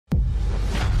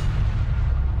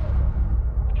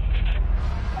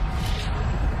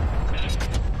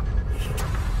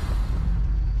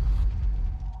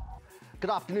Good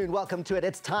afternoon, welcome to it.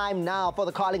 It's time now for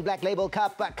the Carling Black Label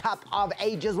Cup, a cup of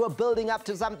ages. We're building up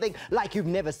to something like you've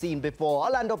never seen before.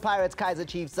 Orlando Pirates, Kaizer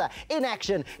Chiefs in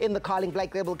action in the Carling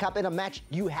Black Label Cup in a match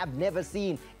you have never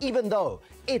seen, even though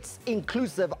it's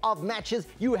inclusive of matches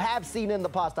you have seen in the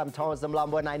past. I'm Thomas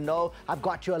Mlambo, and I know I've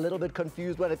got you a little bit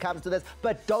confused when it comes to this,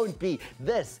 but don't be.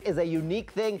 This is a unique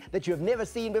thing that you have never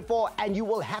seen before, and you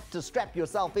will have to strap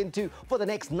yourself into for the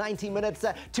next 90 minutes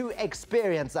to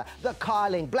experience the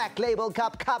Carling Black Label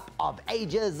Cup of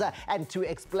Ages. And to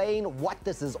explain what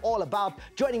this is all about,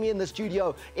 joining me in the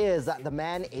studio is the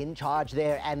man in charge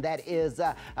there, and that is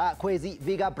Kwezi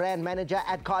Viga, brand manager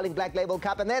at Carling Black Label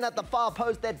Cup. And then at the far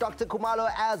post there, Dr. Kumalo,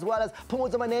 as well as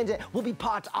Phumuzo Manenje, will be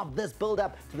part of this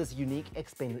build-up to this unique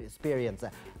experience.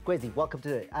 Kwezi, welcome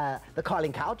to the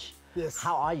Carling Couch. Yes.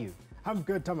 How are you? I'm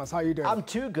good, Thomas. How are you doing? I'm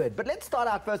too good. But let's start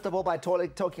out, first of all, by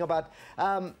talking about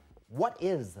what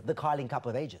is the Carling Cup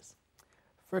of Ages?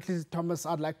 Firstly, Thomas,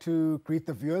 I'd like to greet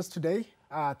the viewers today.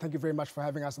 Thank you very much for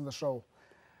having us on the show.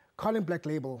 Carling Black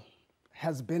Label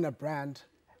has been a brand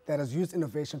that has used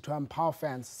innovation to empower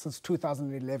fans since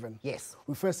 2011. Yes.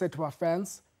 We first said to our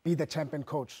fans, be the champion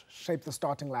coach, shape the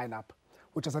starting lineup,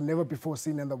 which is a never before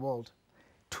seen in the world.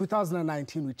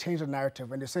 2019, we changed the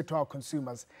narrative and they said to our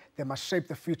consumers, they must shape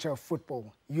the future of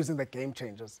football using the game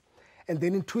changers. And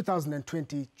then in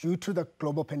 2020, due to the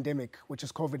global pandemic, which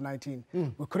is COVID-19,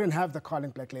 we couldn't have the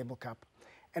Carling Black Label Cup.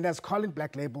 And as Carling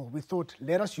Black Label, we thought,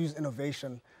 let us use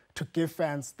innovation to give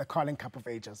fans the Carling Cup of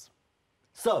Ages.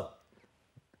 So,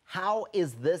 how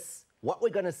is this, what we're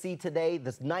going to see today,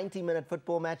 this 90-minute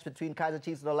football match between Kaizer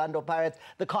Chiefs and Orlando Pirates,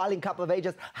 the Carling Cup of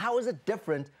Ages, how is it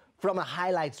different from a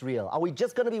highlights reel? Are we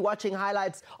just going to be watching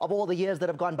highlights of all the years that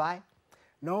have gone by?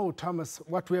 No, Thomas,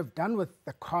 what we have done with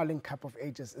the Carling Cup of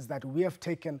Ages is that we have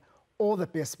taken all the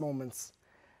best moments,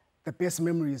 the best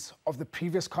memories of the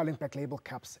previous Carling Black Label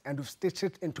Cups, and we've stitched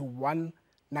it into one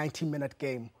 90-minute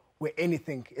game where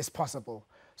anything is possible.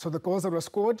 So the goals that were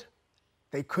scored,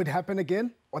 they could happen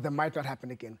again, or they might not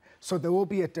happen again. So there will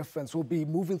be a difference. We'll be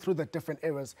moving through the different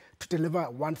eras to deliver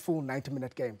one full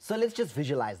 90-minute game. So let's just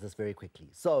visualize this very quickly.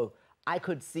 So I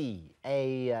could see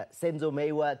a Senzo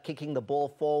Mewa kicking the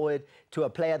ball forward to a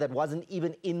player that wasn't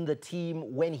even in the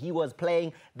team when he was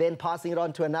playing, then passing it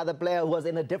on to another player who was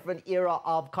in a different era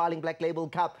of Carling Black Label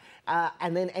Cup,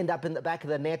 and then end up in the back of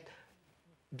the net.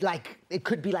 Like, it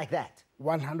could be like that.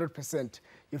 100%.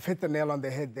 You've hit the nail on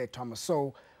the head there, Thomas.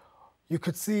 So you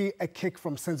could see a kick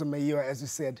from Senzo Mewa, as you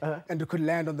said, and it could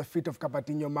land on the feet of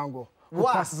Kapatinho Mango, who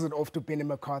passes it off to Benny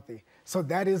McCarthy. So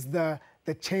that is the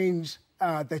change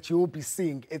that you will be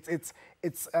seeing.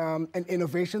 It's an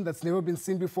innovation that's never been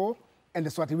seen before, and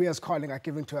it's what we as Carling are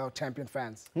giving to our champion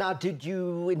fans. Now, did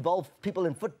you involve people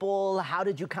in football? How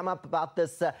did you come up about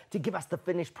this to give us the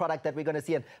finished product that we're going to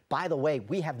see? And by the way,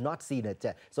 we have not seen it.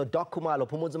 So Doc Kumalo,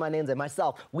 Phumuzo Manenje,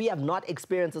 myself, we have not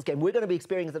experienced this game. We're going to be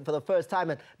experiencing it for the first time,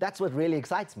 and that's what really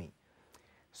excites me.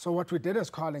 So what we did as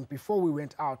Carling, before we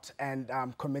went out and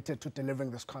committed to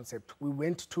delivering this concept, we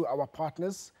went to our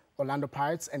partners, Orlando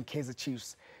Pirates and Kaizer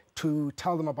Chiefs, to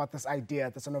tell them about this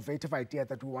idea, this innovative idea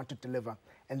that we want to deliver.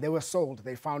 And they were sold.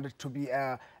 They found it to be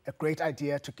a great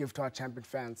idea to give to our champion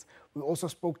fans. We also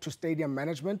spoke to stadium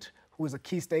management, who is a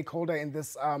key stakeholder in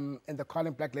this, in the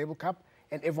Carling Black Label Cup,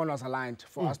 and everyone was aligned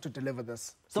for us to deliver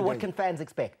this. So what can fans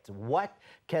expect? What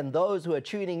can those who are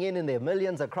tuning in their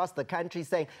millions across the country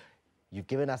saying, you've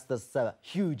given us this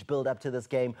huge build-up to this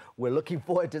game. We're looking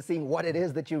forward to seeing what it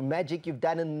is that you've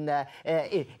done in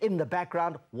the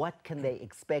background. What can they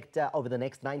expect over the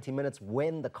next 90 minutes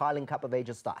when the Carling Cup of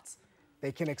Ages starts?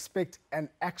 They can expect an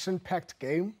action-packed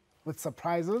game with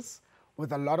surprises,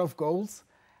 with a lot of goals.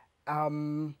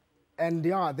 And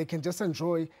yeah, they can just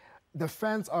enjoy. The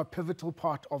fans are a pivotal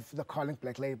part of the Carling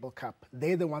Black Label Cup.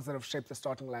 They're the ones that have shaped the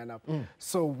starting lineup.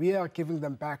 So we are giving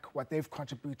them back what they've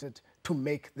contributed to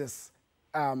make this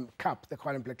cup, the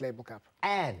Carling Black Label Cup.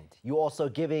 And you're also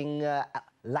giving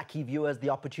lucky viewers the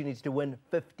opportunity to win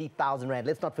 50,000 Rand.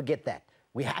 Let's not forget that.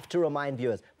 We have to remind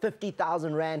viewers,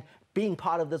 50,000 Rand, being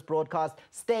part of this broadcast,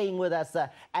 staying with us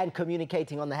and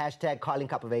communicating on the hashtag Carling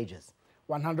Cup of Ages.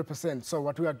 100%. So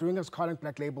what we are doing as Carling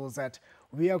Black Label is that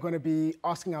we are going to be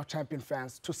asking our champion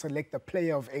fans to select the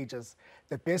player of ages,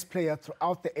 the best player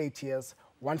throughout the 8 years,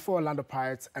 one for Orlando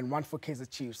Pirates and one for Kaizer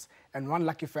Chiefs. And one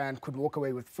lucky fan could walk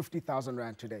away with 50,000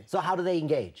 Rand today. So how do they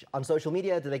engage? On social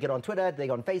media? Do they get on Twitter? Do they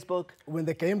go on Facebook? When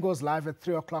the game goes live at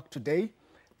 3 o'clock today,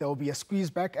 there will be a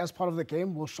squeeze back as part of the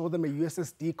game. We'll show them a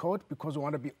USSD code because we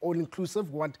want to be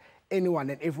all-inclusive. We want anyone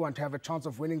and everyone to have a chance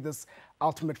of winning this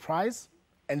ultimate prize.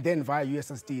 and then via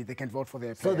USSD, they can vote for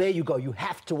their player. So there you go. You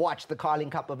have to watch the Carling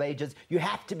Cup of Ages. You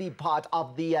have to be part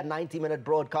of the 90-minute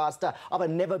broadcast of a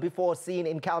never-before-seen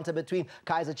encounter between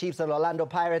Kaizer Chiefs and Orlando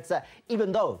Pirates.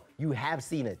 Even though you have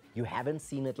seen it, you haven't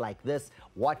seen it like this.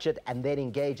 Watch it and then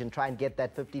engage and try and get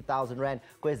that 50,000 Rand.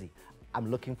 Kwezi,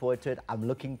 I'm looking forward to it. I'm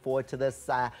looking forward to this.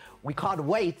 We can't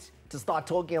wait to start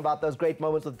talking about those great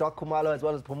moments with Doc Khumalo as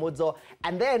well as Phumudzo,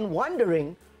 and then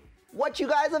wondering what you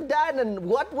guys have done and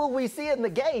what will we see in the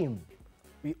game.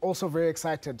 We're also very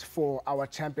excited for our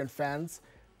champion fans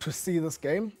to see this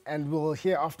game, and we'll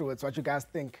hear afterwards what you guys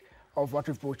think of what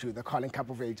we've brought you, the Carling Cup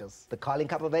of Ages. The Carling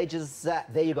Cup of Ages,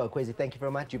 there you go, Kwezi, thank you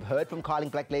very much. You've heard from Carling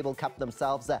Black Label Cup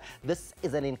themselves. This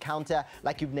is an encounter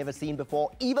like you've never seen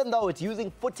before. Even though it's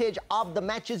using footage of the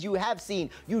matches you have seen,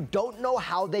 you don't know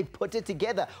how they put it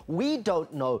together. We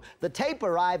don't know. The tape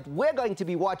arrived, we're going to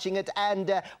be watching it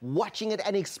and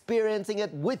experiencing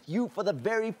it with you for the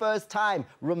very first time.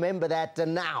 Remember that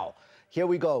now. Here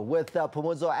we go with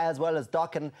Phumudzo as well as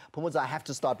Doc. And Phumudzo, I have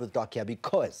to start with Doc here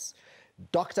because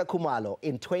Dr. Khumalo,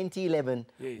 in 2011,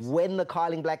 yes, when the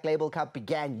Carling Black Label Cup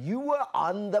began, you were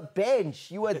on the bench.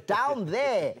 You were down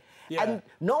there. Yeah. And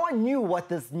no one knew what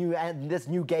this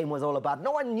new game was all about.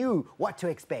 No one knew what to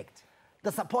expect.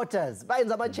 The supporters,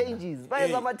 bayenza ama changes,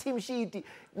 bayenza ama team sheet.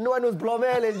 No one was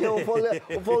blomele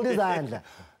and fold his hand.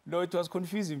 No, it was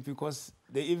confusing because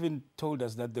they even told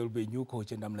us that there will be a new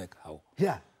coach, and I'm like, how?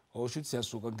 Yeah. Or should say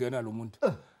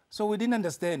so we didn't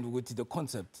understand with the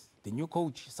concept. The new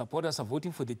coach, supporters are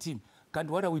voting for the team.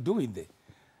 What are we doing there?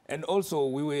 And also,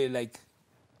 we were like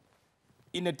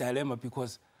in a dilemma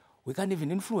because we can't even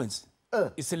influence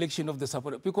a selection of the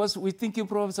supporters. Because we think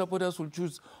improv supporters will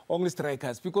choose only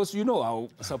strikers. Because you know how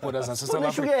supporters are South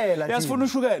Africa. Yes, for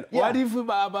Nushugel. What if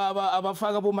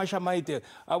Abafagabo Mashamaite,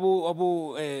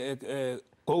 Abu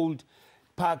Gold,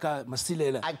 Parker,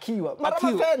 Masilela? Akiwa.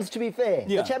 Marama fans, to be fair,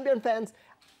 the champion fans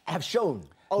have shown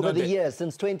over the years,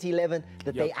 since 2011,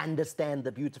 that they understand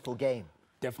the beautiful game.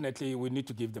 Definitely, we need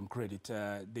to give them credit.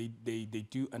 They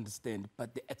do understand.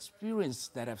 But the experience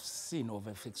that I've seen or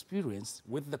have experienced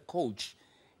with the coach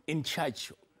in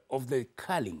charge of the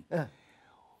Carling,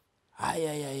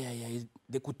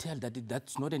 they could tell that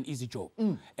that's not an easy job.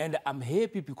 And I'm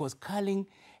happy because Carling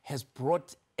has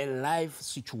brought a live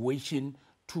situation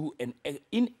to an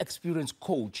inexperienced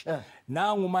coach.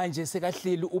 Now, all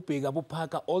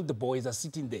the boys are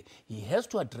sitting there. He has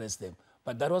to address them.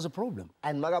 But that was a problem.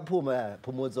 And Magapuma,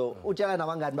 Phumudzo,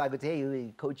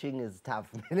 hey, coaching is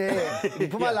tough. I've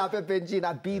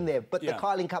been there. But the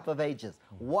Carling Cup of Ages,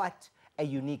 what a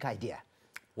unique idea.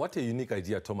 What a unique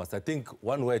idea, Thomas. I think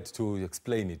one word to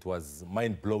explain it was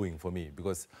mind-blowing for me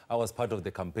because I was part of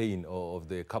the campaign of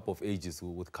the Cup of Ages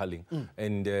with Carling.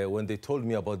 And when they told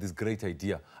me about this great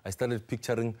idea, I started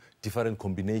picturing different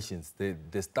combinations,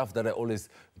 the stuff that I always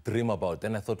dream about.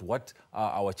 Then I thought, what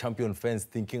are our champion fans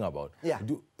thinking about? Yeah.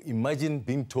 Imagine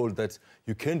being told that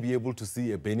you can be able to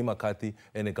see a Benny McCarthy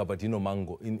and a Gabadino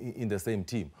Mango in the same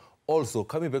team. Also,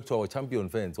 coming back to our champion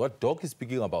fans, what Doc is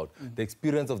speaking about, the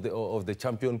experience of the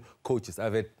champion coaches.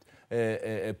 I've had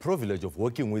a privilege of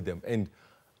working with them. And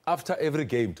after every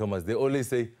game, Thomas, they always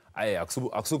say, have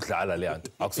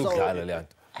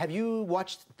you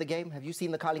watched the game? Have you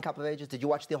seen the Carling Cup of Ages? Did you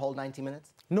watch the whole 90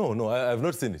 minutes? No, I've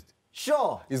not seen it.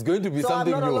 Sure. It's going to be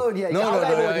something new. I'm not alone here. No,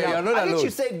 you're not alone. You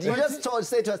just said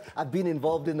to us, I've been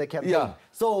involved in the campaign. Yeah.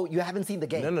 So you haven't seen the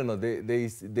game? No.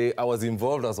 I was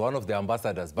involved as one of the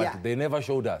ambassadors, but they never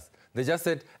showed us. They just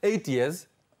said, 8 years,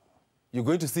 you're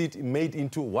going to see it made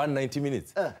into 190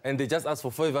 minutes. And they just asked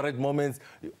for favorite moments.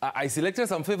 I selected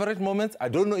some favorite moments. I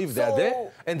don't know if they're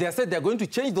there. And they said they're going to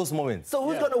change those moments. So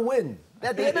who's going to win?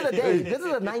 At the end of the day, this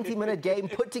is a 90-minute game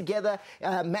put together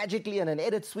magically in an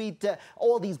edit suite.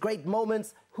 All these great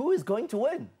moments. Who is going to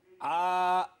win?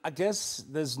 I guess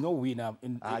there's no winner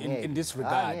in this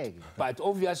regard. But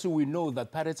obviously, we know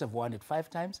that Pirates have won it 5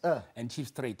 times and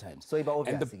Chiefs 3 times. So,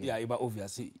 obviously. Iba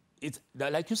obviously. It's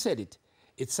like you said it.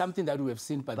 It's something that we have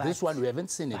seen, but this one we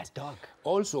haven't seen it.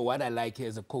 Also, what I like here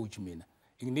as a coach,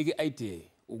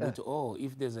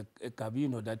 if there's a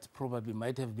Gabino that probably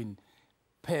might have been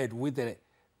paired with a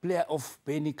player of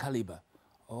Benny caliber,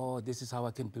 this is how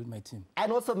I can build my team. And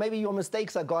also, maybe your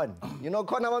mistakes are gone. You know,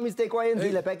 Konama mistake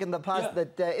back in the past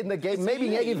that in the game,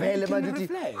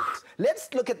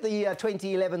 Let's look at the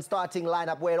 2011 starting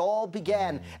lineup where it all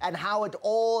began and how it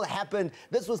all happened.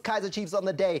 This was Kaizer Chiefs on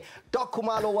the day. Doc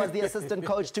Khumalo was the assistant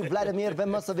coach to Vladimir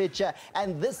Vemosovic.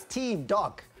 And this team,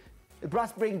 Doc, it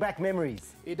must bring back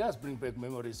memories. It does bring back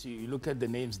memories. You look at the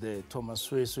names there, Thomas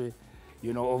Sweswe,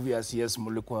 you know, obviously, yes,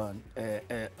 Mulukwan,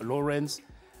 Lawrence,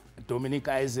 Dominic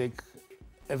Isaac,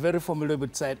 a very formidable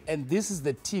side, and this is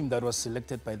the team that was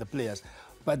selected by the players.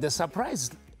 But the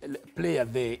surprise player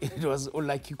there, it was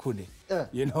Olaki Kune.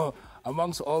 You know,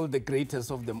 amongst all the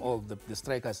greatest of them all, the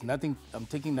strikers, I'm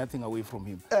taking nothing away from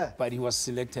him. But he was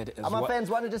selected as Our fans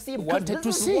wanted to see him. Wanted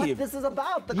to see him. This is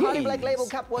about. The Carling Black Label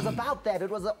Cup was about that. It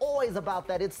was always about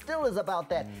that. It still is about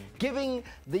that. Giving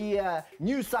the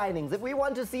new signings. If we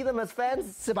want to see them as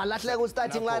fans, Sibalahle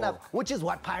starting lineup, which is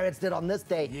what Pirates did on this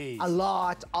day. Yes. A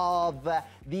lot of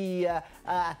the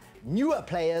newer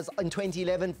players in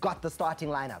 2011 got the starting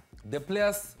lineup. The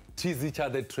players tease each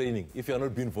other training if you're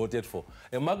not being voted for.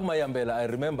 And Mark Mayambela, I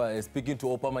remember speaking to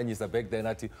Opa Manyisa back then,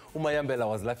 Mayambela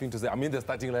was laughing to say, I'm in the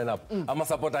starting lineup. I'm a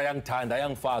supporter, young Tanda,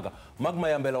 young Faga. Mark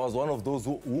Mayambela was one of those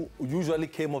who usually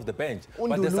came off the bench.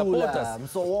 But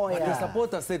the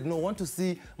supporters said, no, want to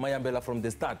see Mayambela from the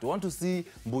start. Want to see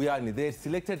Mbuyani. They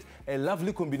selected a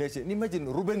lovely combination.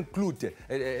 Imagine Ruben Klute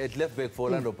at left back for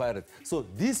Orlando Pirates. So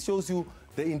this shows you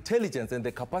the intelligence and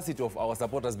the capacity of our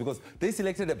supporters because they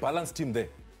selected a balanced team there.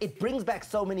 It brings back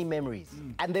so many memories.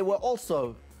 And there were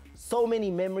also so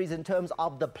many memories in terms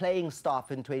of the playing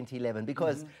staff in 2011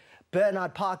 because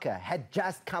Bernard Parker had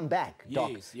just come back,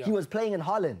 Doc. Yes, yeah. He was playing in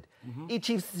Holland.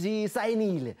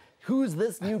 Who's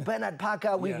this new Bernard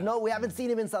Parker? We haven't seen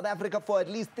him in South Africa for at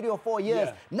least 3 or 4 years.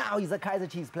 Now he's a Kaizer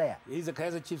Chiefs player. He's a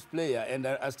Kaizer Chiefs player, and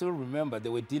I still remember they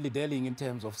were dilly-dallying in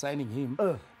terms of signing him,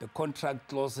 the contract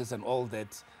clauses and all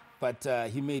that. But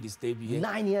he made his debut.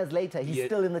 9 years later, he's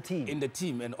still in the team. In the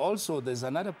team. And also, there's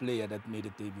another player that made a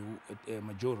debut at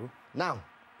Majoro. Now.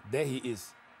 There he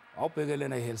is. Aupegele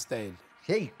hairstyle.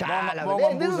 Hey,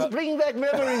 this is bringing back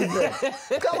memories.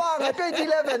 Come on,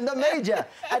 2011, the major.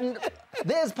 And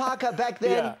there's Parker back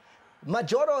then. Yeah.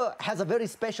 Majoro has a very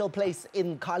special place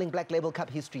in Carling Black Label Cup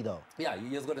history, though. Yeah,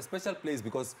 he has got a special place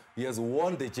because he has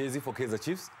won the jersey for Kaizer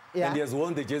Chiefs and he has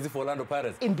won the jersey for Orlando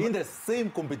Pirates in the same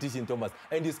competition, Thomas.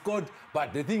 And he scored,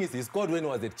 but the thing is, he scored when he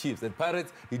was at Chiefs. At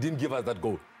Pirates, he didn't give us that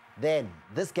goal. Then,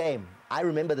 this game, I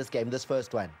remember this game, this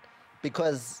first one,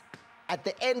 because at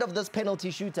the end of this penalty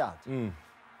shootout,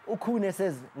 Ukune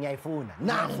says, Nyaifuna.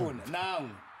 Now.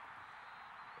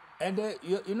 And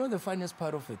you know the funniest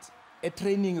part of it? A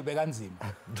training beganzima.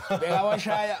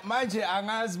 Begawashaya manje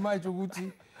angazi manje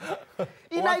ukuthi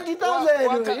in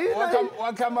 90,000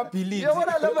 wakama believe.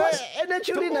 Yabona laba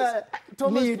actually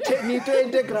ni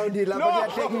 20 ground lapha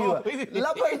kuyahlekiwa.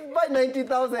 Lapha by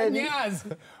 90,000. Yes.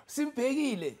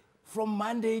 Simpegile from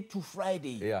Monday to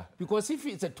Friday. Yeah. Because if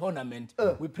it's a tournament,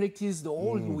 we practice the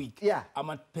whole week. Yeah.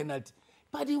 I'm at penalty.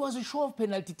 But it was a show of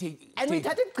penalty take. And we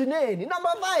started Guneni, number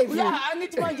 5. Yeah, I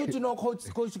need to mind you to know coach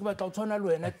about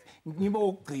Tautonalo and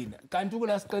Nibo Green. Can't do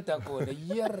last cut a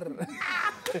year.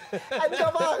 And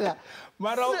Kabanga.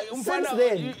 Since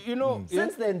then, you know,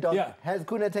 since then, Doc, has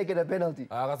Kuna taken a penalty?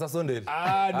 No.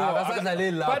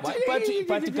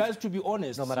 But guys, to be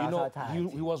honest, you know,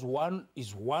 he was one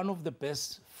of the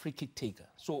best free kick taker.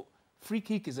 So free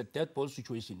kick is a dead ball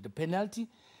situation. The penalty,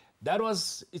 that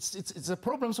was it's the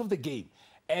problems of the game.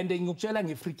 And then you tell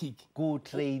a free kick. Good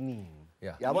training.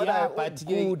 Yeah, but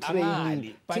good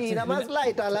training. Tina must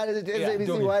light a lot of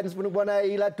SABC ones when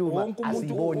ila tuma.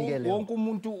 Wonke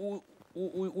umuntu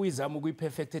uyizama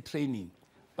ukuyi-perfect training.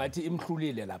 But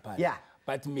imhlulile lapha. Yeah.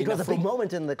 But it was a big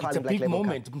moment in the Carling Black Label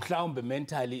Cup. It's a big moment,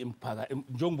 mentally,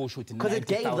 because it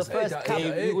gave the first cup.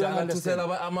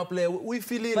 We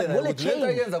feel it. But will it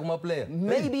change?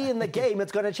 Maybe in the game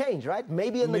it's going to change, right?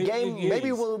 Maybe in the game,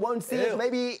 maybe we won't see it.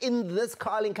 Maybe in this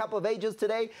Carling Cup of Ages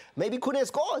today, maybe Kune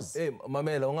scores.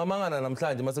 Mamela, ungamangana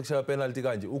namhlanje masekushiya penalty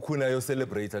kanje ukhuna yo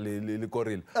celebrate le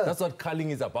korile. That's what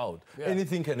Carling is about.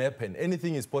 Anything can happen.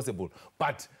 Anything is possible.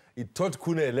 But it taught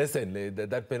Kune a lesson,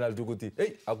 that penalty ukuthi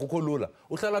hey akukho lula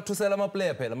uhlala thusela ama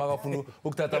player phela makafuna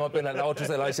ukuthatha ama penalty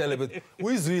awuthusela ashele but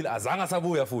uyizwile azange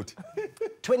sabuya futhi.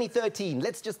 2013,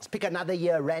 let's just pick another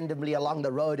year randomly along the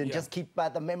road and just keep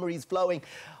the memories flowing.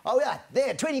 Oh yeah,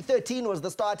 there, 2013 was the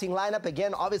starting lineup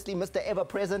again, obviously Mr. Ever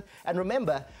Present. And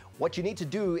remember, what you need to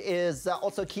do is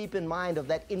also keep in mind of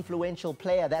that influential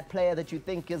player, that player that you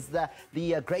think is the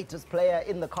greatest player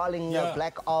in the Carling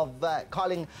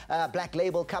Black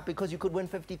Label Cup, because you could win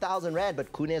 50,000 Rand,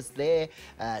 but Kune's there,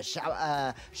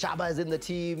 Shaba is in the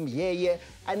team,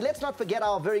 and let's not forget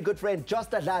our very good friend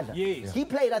Josta Dladla. Yes. He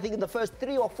played, I think, in the first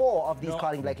 3 or 4 of these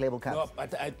Carling Black Label Cups. No,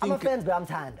 but I think I'm a fans, but I'm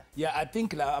tired. Yeah, I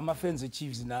think I'm a fans of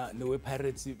Chiefs now. No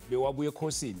Pirates, they were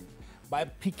coursing. By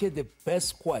picking the best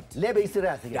squad. Lebe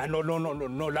serious again. Yeah, no.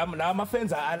 I'm a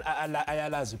fans. I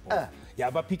yeah,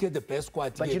 but picking the best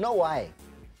squad. But you know why?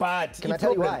 But can I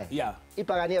tell you why? Yeah.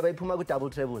 Ipagania bayiphuma ku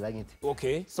double treble angithi.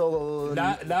 Okay. So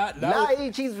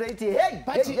Chiefs ready. Hey,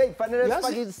 fanele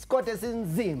sifake isikot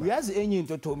esinzima. Uyazi enye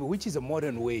into Tommy, which is a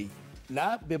modern way.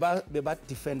 La beba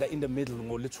defender in the middle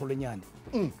ngolitholonyana.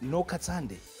 No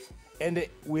Katsande. And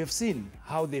we have seen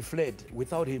how they fled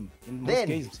without him in most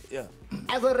games. Yeah.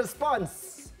 As a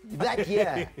response that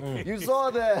year, you saw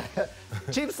the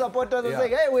Chiefs supporters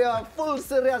saying, hey, we are full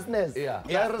seriousness.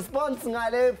 The response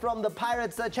ngale from the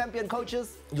Pirates champion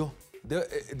coaches?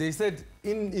 They said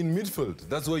in midfield,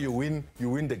 that's where you win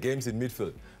the games in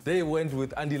midfield. They went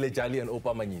with Andy Lejali and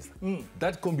Opa Manyisa.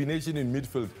 That combination in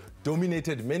midfield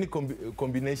dominated many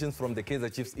combinations from the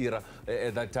Kaizer Chiefs era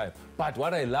at that time. But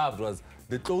what I loved was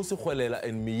the close Khwelela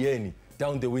and Miyeni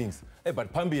down the wings. Hey,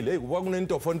 but Pambile,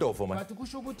 wakunentofo man. But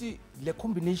kusho ukuthi le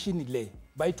combination le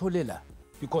bayitholela,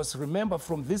 because remember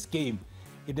from this game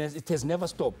it has never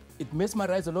stopped. It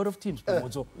mesmerized a lot of teams.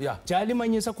 Jali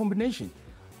Manyisa combination.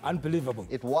 Unbelievable.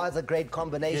 It was a great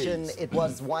combination. Yes. It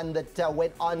was one that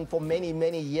went on for many,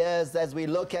 many years. As we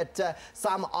look at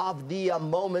some of the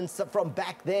moments from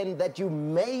back then that you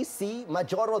may see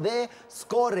Majoro there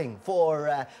scoring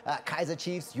for Kaizer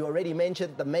Chiefs. You already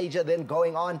mentioned the Major then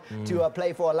going on to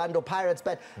play for Orlando Pirates,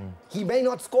 but he may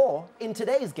not score in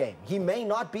today's game. He may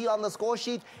not be on the score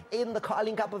sheet in the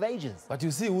Carling Cup of Ages. But you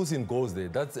see who's in goals there.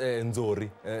 That's Nzori,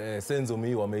 Senzo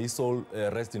Miwa, may his soul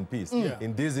rest in peace.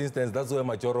 In this instance, that's where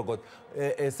Majoro got.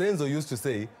 Senzo used to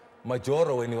say,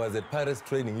 Majoro, when he was at Pirates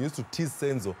training, he used to tease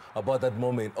Senzo about that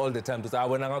moment all the time to say,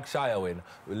 when I'm shy, when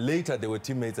later they were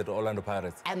teammates at Orlando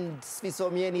Pirates. And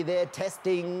Sfisomieni there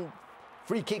testing,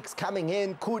 free kicks coming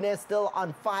in, Kune still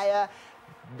on fire.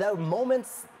 The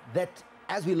moments that,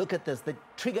 as we look at this, that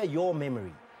trigger your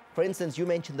memory. For instance, you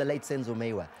mentioned the late Senzo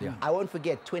Mewa. I won't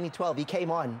forget, 2012, he came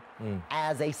on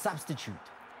as a substitute.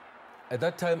 At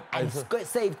that time, and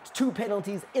saved 2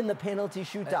 penalties in the penalty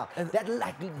shootout.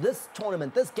 This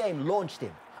tournament, this game launched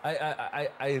him.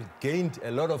 I gained a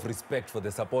lot of respect for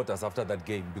the supporters after that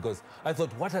game, because I thought,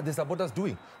 what are the supporters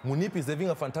doing? Munip is having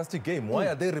a fantastic game. Why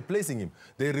are they replacing him?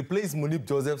 They replace Munip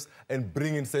Josephs and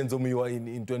bring in Senzo Miwa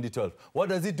in 2012. What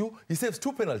does he do? He saves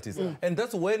 2 penalties. And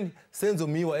that's when Senzo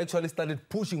Miwa actually started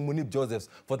pushing Munip Josephs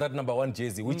for that #1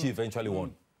 jersey, which he eventually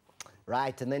won.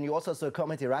 Right, and then you also saw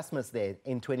Kermit Erasmus there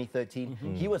in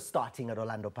 2013. He was starting at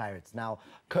Orlando Pirates. Now,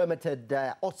 Kermit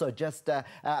had also just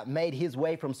made his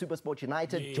way from Supersport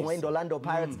United, joined Orlando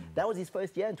Pirates. That was his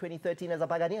first year in 2013 as a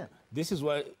Pagania. This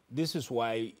is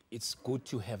why it's good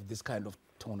to have this kind of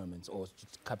tournaments or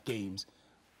cup games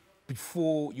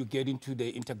before you get into the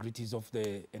integrities of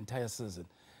the entire season.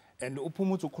 And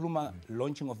Upumutu Kuruma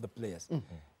launching of the players.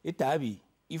 Itabi,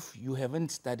 if you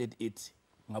haven't studied it,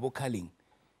 Ngabo Kaling,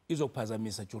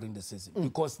 izopazamisa during the season,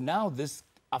 because now this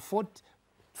afford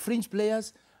fringe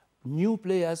players, new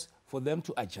players, for them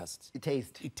to adjust.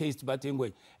 It tastes but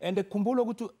anyway. And the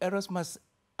kumbulo to Erasmus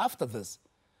after this,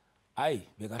 man.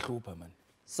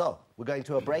 So we're going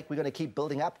to a break. We're going to keep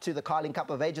building up to the Carling Cup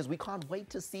of Ages. We can't wait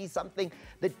to see something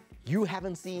that you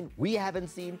haven't seen, we haven't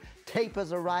seen. Tape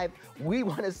has arrived. We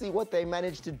want to see what they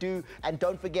managed to do. And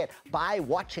don't forget, by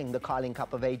watching the Carling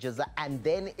Cup of Ages and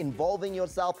then involving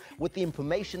yourself with the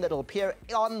information that will appear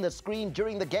on the screen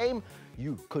during the game,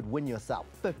 you could win yourself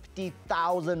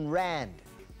 50,000 Rand.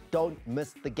 Don't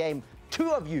miss the game. 2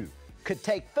 of you could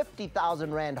take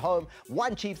 50,000 Rand home,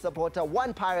 1 Chief supporter,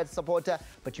 1 Pirates supporter,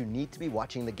 but you need to be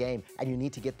watching the game and you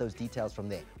need to get those details from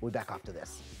there. We'll be back after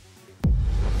this.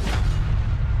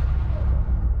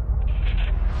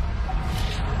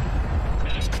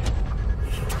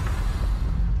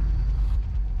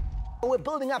 We're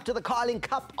building up to the Carling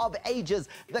Cup of Ages.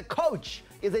 The coach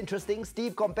is interesting.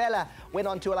 Steve Kompela went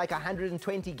on to like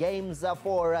 120 games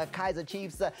for Kaizer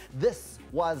Chiefs. This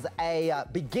was a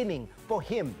beginning for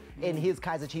him in his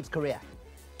Kaizer Chiefs career.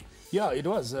 Yeah, it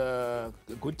was a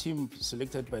good team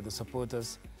selected by the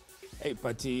supporters. Hey,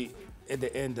 but at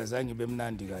the end,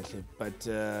 but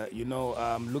you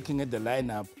know, looking at the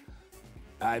lineup,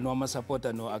 I know I'm a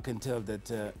supporter. No, I can tell that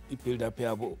it built up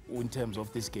here in terms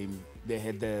of this game. They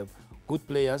had the good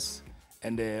players,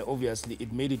 and obviously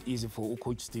it made it easy for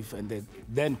Coach Steve and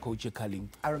then Coach Carling.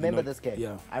 I remember this game.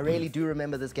 Yeah. I really do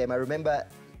remember this game. I remember,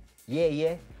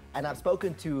 and I've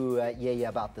spoken to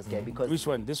about this game because... Which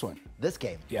one? This one? This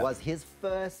game was his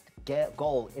first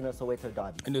goal in a Soweto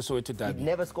derby. In the Soweto He'd derby.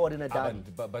 never scored in a derby.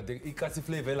 But the ikasi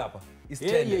flavor lapha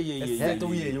Yeah.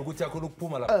 ukuthi yakho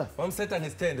ukuphuma lapha bamsetha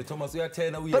ngesithende Thomas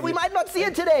uyathena uye. But we might not see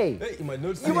it today. Hey, you might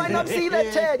not see You might not see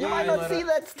that 10. You might not mara- see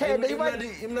that 10. It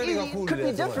It could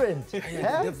be different.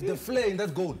 Huh? The flair in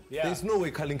that goal. Yeah. There's no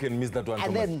way Carling can miss that one.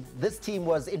 And Thomas. then this team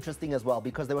was interesting as well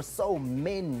because there were so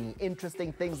many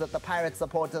interesting things that the Pirates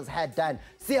supporters had done.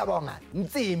 Siyabonga,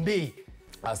 Mtsimbi.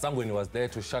 Sangweni was there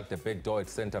to shut the back door at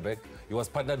centre back. He was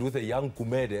partnered with a young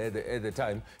Kumede at the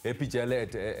time,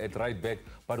 Epijele at right back.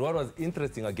 But what was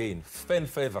interesting again, fan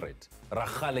favourite,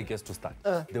 Rachale gets to start.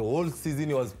 The whole season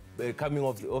he was coming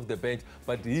off the bench,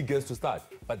 but he gets to start.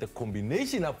 But the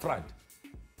combination up front,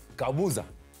 Kabuza,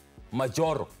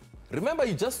 Majoro. Remember,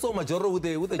 you just saw Majoro with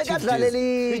the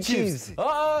Bekadlaleli Chiefs. Chiefs.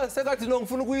 Sekathi no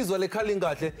ngifuna ukuyizwa le Carling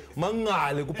kahle,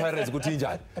 mangale ku Pirates ukuthi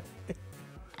njani.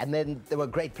 And then there were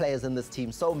great players in this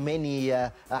team, so many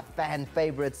fan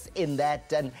favorites in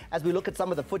that. And as we look at some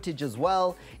of the footage as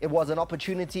well, it was an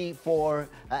opportunity for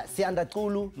Sianda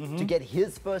Tulu to get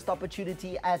his first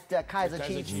opportunity at Kaizer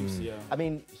Chiefs. Yeah. I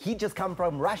mean, he just come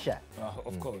from Russia.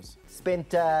 Of course.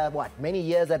 Spent, many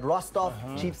years at Rostov.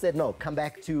 Chiefs said, no, come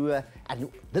back to,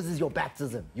 and this is your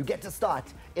baptism. You get to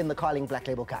start in the Carling Black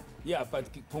Label Cup. Yeah, but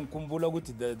kumbula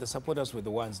ukuthi the supporters were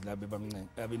the ones that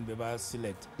beba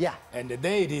select. Yeah. And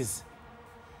there it is.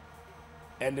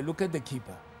 And look at the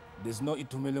keeper. There's no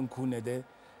Itumele Nkune there.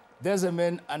 There's a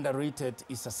man underrated,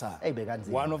 Isasa. Hey, Beganzi.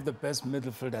 One of the best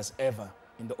midfielders ever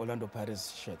in the Orlando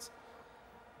Pirates shirts.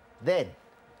 Then,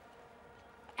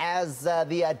 as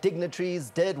the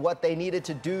dignitaries did what they needed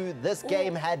to do, this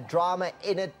game had drama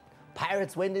in it.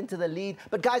 Pirates went into the lead.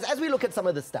 But guys, as we look at some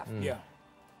of this stuff, Yeah.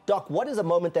 Doc, what is a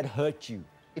moment that hurt you?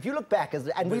 If you look back,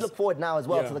 and we look forward now as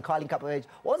well Yeah. to the Carling Cup of Age,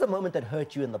 what was a moment that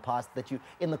hurt you in the past,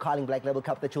 in the Carling Black Label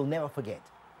Cup, that you'll never forget?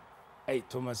 Hey,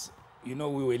 Thomas, you know,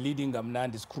 we were leading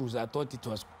Amnandi's cruise. I thought it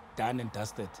was done and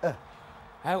dusted.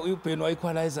 How you pay no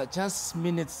equalizer, just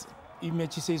minutes.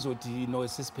 Image says what you know,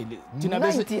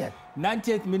 90th.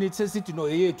 90th minute says it, you know,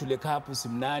 here to the cup,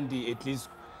 Simnandi, at least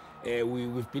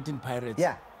we've beaten Pirates.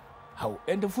 Yeah. How?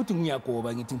 And the footing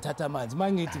Yakoba getting Tata Mans,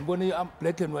 Mangit,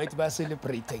 black and white by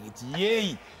celebrating it.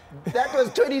 Yay! That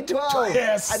was 2012.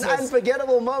 Yes, An yes.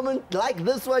 unforgettable moment like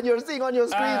this one you're seeing on your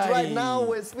screens right Aye. now,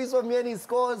 where Spiso Mieni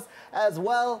scores as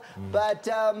well. But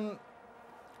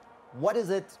what is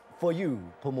it for you,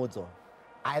 Pomozo?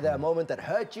 Either a moment that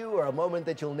hurt you or a moment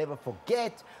that you'll never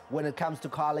forget when it comes to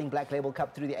Carling Black Label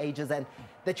Cup through the ages, and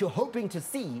that you're hoping to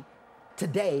see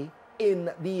today in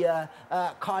the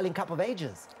Carling Cup of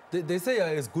Ages? They say you're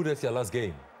as good as your last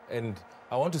game. And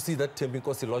I want to see that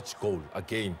Tembinkosi Lodge goal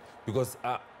again, because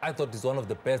I thought it's one of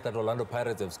the best that Orlando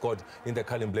Pirates have scored in the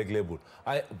Carling Black Label.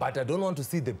 But I don't want to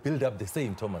see the build-up the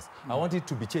same, Thomas. I want it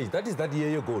to be changed. That is that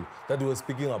year goal that we were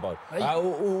speaking about.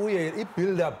 It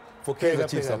build-up for Kaizer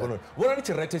Chiefs. What are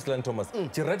the Thomas?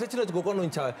 Chirete chile chikokono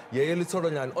ncha yeye litsolo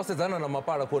nyani osezana na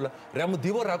mapala kola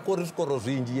ramudivo rakori skoro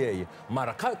zinji yeye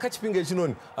mara kachipinge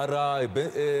chinoni ara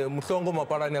muhlongo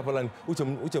mapala ni apalani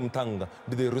uche mtanga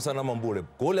bide rusana mambule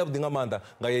goal ya dinga manda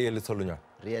nga yeye litsolo nyani.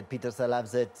 Riyad Peterson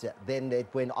loves it. Then it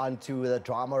went on to the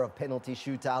drama of penalty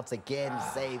shootouts again,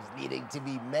 saves needing to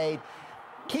be made.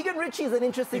 Keegan Ritchie is an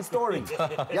interesting story.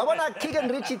 Yabona Keegan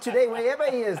Ritchie today, wherever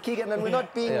he is, Keegan, and we're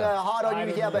not being hard on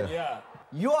you here, but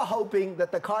you're hoping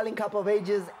that the Carling Cup of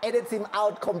Ages edits him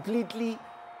out completely,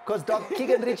 because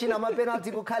Keegan Ritchie na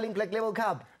penalty ko Carling Black Label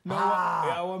Cup. No,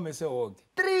 I want to say what?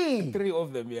 Three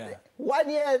of them, yeah. 1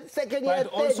 year, second year,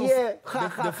 But third also, year.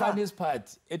 the funniest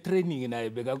part, a training in I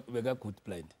bega good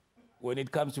blind when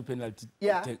it comes to penalty.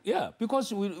 Yeah. Yeah,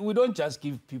 because we don't just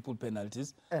give people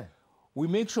penalties. We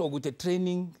make sure with the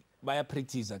training by a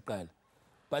practice,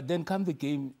 but then come the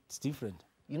game, it's different.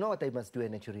 You know what they must do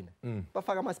in Churina?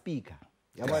 Bafaka ma speaker.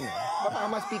 Yabona. Bafaka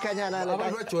ma speaker nyana la.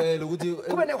 Abantu bajwayele ukuthi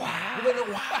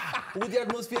ukuthi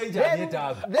atmosphere injani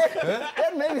etaba.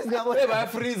 Then maybe singabona.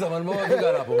 Bayafreeza man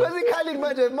mawafika lapho. Because Carling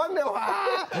manje manje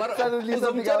suddenly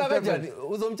something else.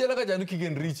 Uzomtshela kanjani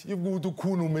uKeegan Ritchie ukuthi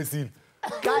ukhuna uMessi?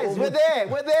 Guys, we're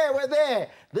there.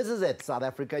 This is it, South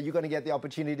Africa. You're going to get the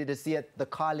opportunity to see it, the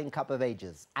Carling Cup of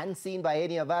Ages. Unseen by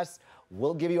any of us.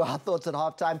 We'll give you our thoughts at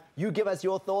halftime. You give us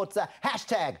your thoughts.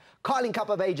 Hashtag Carling Cup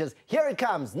of Ages. Here it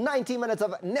comes. 90 minutes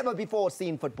of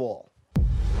never-before-seen football.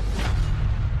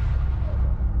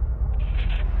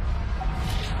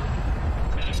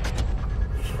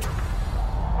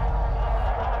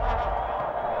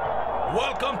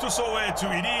 Welcome to Soweto.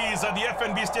 It is at the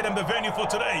FNB Stadium, the venue for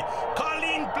today.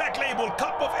 Carling Black Label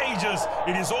Cup of Ages.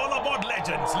 It is all about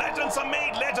legends. Legends are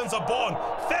made, legends are born.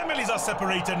 Families are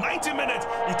separated. 90 minutes,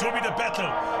 it will be the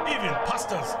battle. Even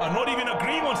pastors are not even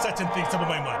agreeing on certain things.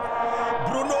 My man.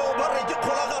 Bruno bareki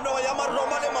kholagano ya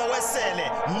maroma le mawesele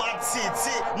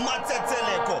matsitsi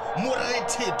matsetseleko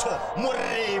morethitho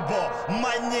morebo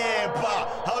manyepa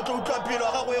ha o tlo utlwa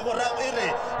pelo ga go e go ra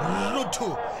ere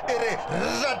ruthu ere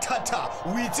ratata o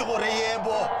itse gore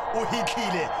yebo o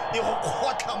hitlile e go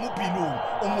khotla mo pilong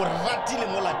o mo ratile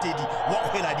mo latedi wa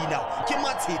kgwela dinao ke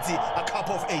matsitsi a Cup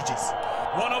of Ages.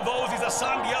 One of those is the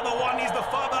son, the other one is the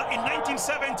father. In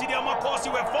 1970, the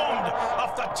Amakosi were formed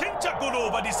after Chincha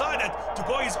Gulova decided to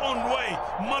go his own way.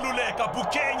 Maluleka,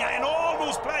 Bukenya, and all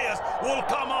those players will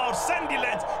come out.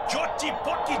 Sandylands, Joti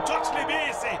Poti, George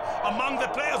Lebese, among the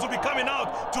players will be coming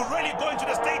out to really go into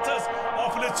the status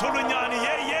of Letulunyani.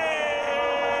 Yeah, yeah!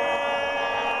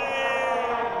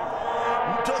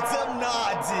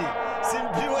 Mtotsemnati,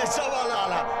 Simpiwe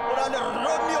Shabalala, Urane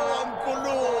Romeo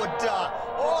Ankuluta.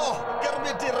 Oh,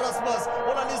 Kermiti Rasmus,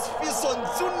 ona lisfiso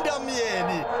ntsunda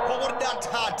mieni, go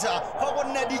datata, go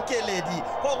nadikeledi,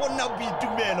 go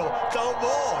nabitumelo,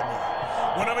 tlawbone.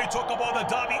 Whenever we talk about the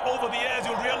derby over the years,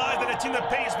 you'll realize that a team that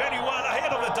plays very well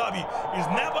ahead of the derby is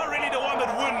never really the one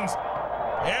that wins.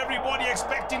 Everybody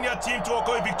expecting their team to walk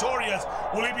away victorious.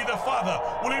 Will it be the father?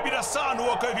 Will it be the son who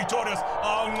walk away victorious?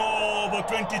 Over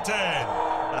 2010.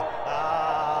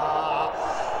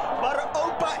 But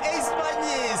Opa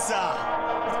Espanyesa.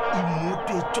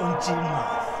 Imute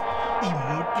Chonchima.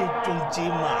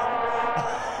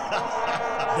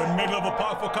 The middle of the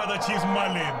park for Kaizer Chiefs,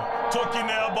 Malim. Talking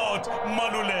about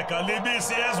Maluleka,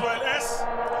 Lebisi as well as...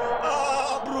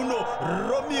 Bruno,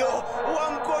 Romeo,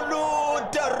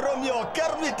 Wankoluta, Romeo,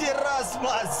 Kermiti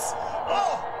Rasmus.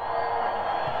 Oh!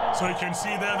 So you can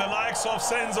see there the likes of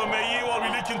Senzo Meyi will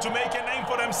be looking to make a name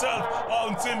for themselves.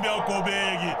 Ntsimbia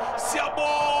Kobegi. Siabo!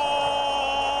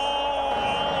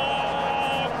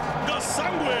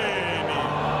 Gasangweni.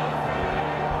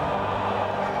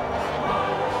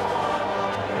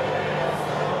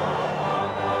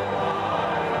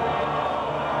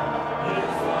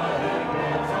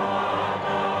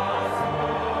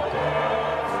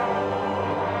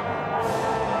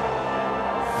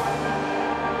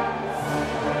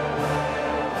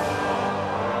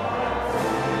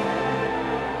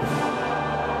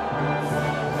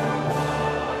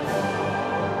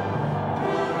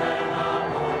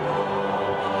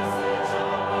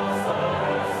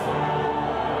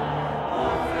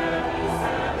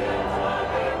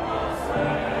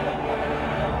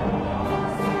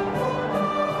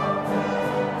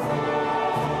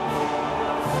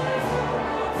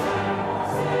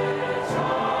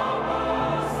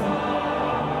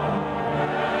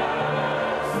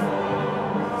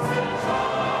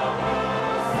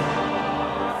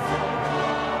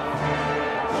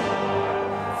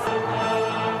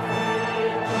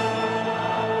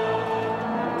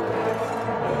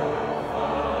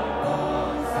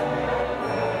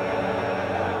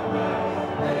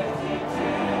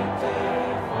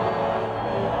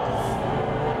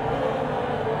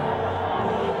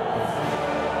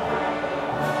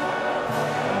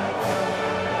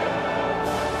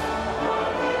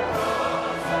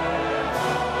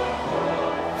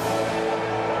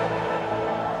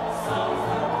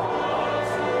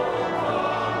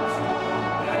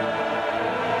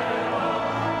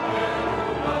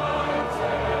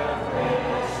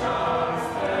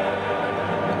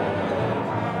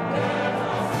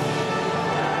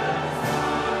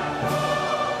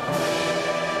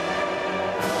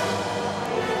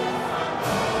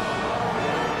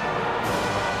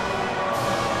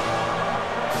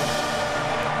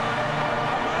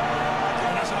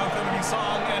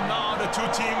 Two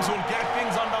teams will get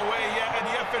things underway here at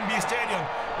the FNB Stadium.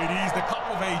 It is the Cup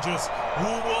of Ages.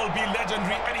 Who will be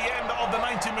legendary at the end of the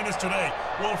 90 minutes today?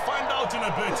 We'll find out in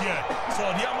a bit here. So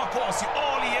the Amakosi,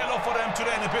 all yellow for them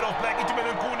today and a bit of black.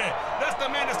 Itumelekune, that's the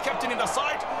man that's captain in the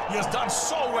side. He has done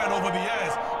so well over the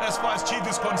years as far as Chief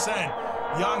is concerned.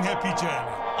 Young happy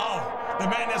journey. The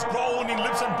man has grown in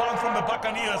leaps and bounds from the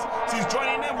Buccaneers since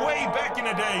joining them way back in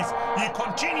the days. He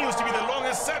continues to be the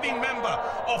longest serving member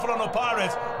of Orlando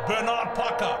Pirates. Bernard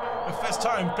Parker, the first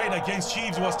time played against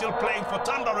Chiefs, was still playing for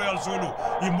Thunder Royal Zulu.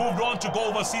 He moved on to go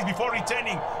overseas before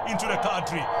returning into the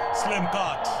country. Slim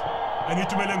Cut and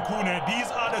Itumelekune,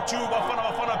 these are the two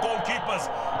Bafana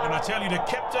goalkeepers. And I tell you, the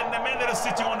captain, the man that is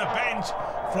sitting on the bench,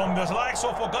 from the likes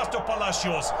of Augusto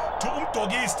Palacios to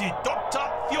Umtogisti, Dr.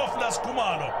 Theophilus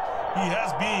Kumalo. He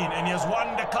has been and he has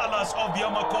won the colors of the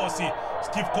Amakosi.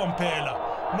 Steve Kompela,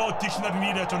 No dictionary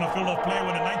needed on a field of play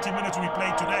when the 90 minutes we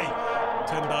played today.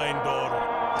 Tenda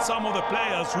Indoro. Some of the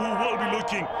players who will be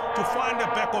looking to find the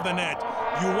back of the net.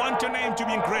 You want your name to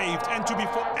be engraved and to be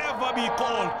forever be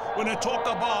called when they talk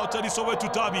about the Soweto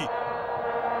Derby.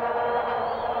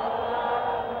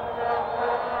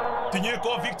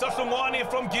 Tinyeko Victor Hlungwane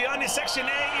from Guyana Section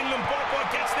A in Limpopo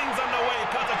gets things underway.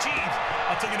 Kaizer Chiefs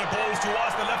are taking the goals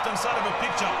towards the left-hand side of the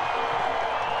picture.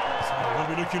 So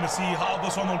we'll be looking to see how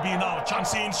this one will be now.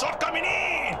 Chance in, shot coming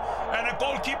in! And a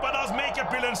goalkeeper does make a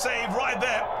brilliant save right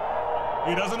there.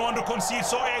 He doesn't want to concede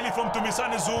so early from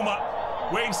Tumisani Zuma.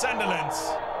 Wayne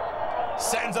Sanderlands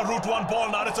sends a route one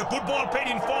ball now. It's a good ball paid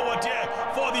in forward here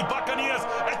for the Buccaneers.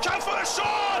 A chance for a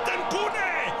shot, and Kune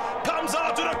comes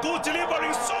out to the good,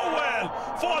 delivering so well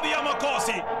for the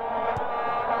Amakosi.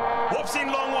 Whoops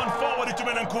in long one forward to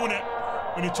Kune.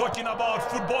 When you're talking about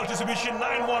football distribution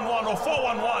 9-1-1 or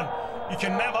 4-1-1, you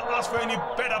can never ask for any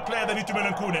better player than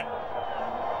Itumeleng Kune.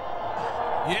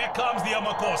 Here comes the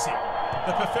Amakosi,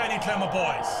 the Pefeni Clemmer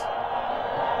boys.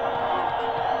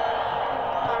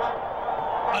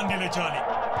 Andy Lejani.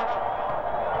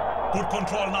 Good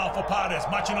control now for Paris,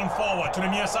 marching on forward to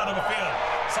the near side of the field.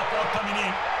 Support coming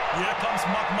in. Here comes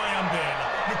Mark Mayambela.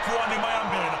 Lupuani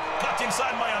Mayambela. Cut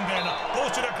inside Mayambela.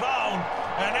 Goes to the ground.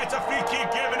 And it's a free kick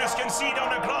given, as you can see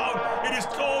down the ground. It is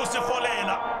close to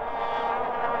Folela.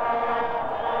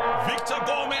 Victor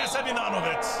Gomez had none of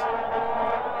it.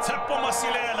 Tsepo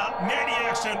Masilela, Neri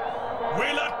action.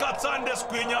 Willard Katsande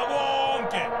Squinya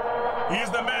Wonke. He's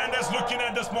the man that's looking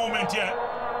at this moment here.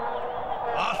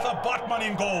 Arthur Batman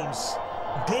in goals.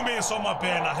 Dumi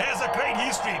Somapena has a great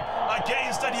history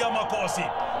against the Amakosi.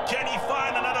 Can he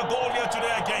find another goal here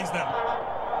today against them?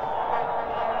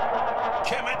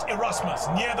 Kemet Erasmus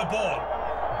near the ball.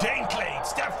 Dane Clay,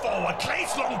 step forward.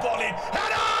 Clay's long ball in.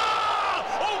 Header!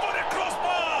 Over the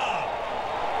crossbar!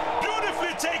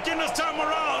 Beautifully taken this time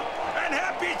around. And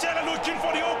Happy Jella looking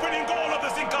for the opening goal of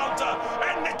this encounter.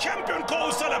 And the champion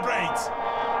goal celebrates.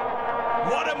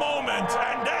 What a moment,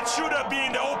 and that should have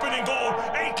been the opening goal.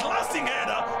 A classing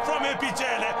header from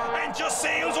Epicele and just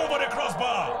sails over the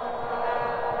crossbar.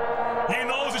 He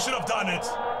knows he should have done it.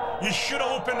 He should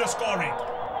have opened the scoring.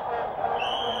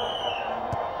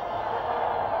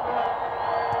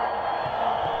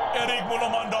 Eric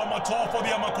Mulomanda Mator for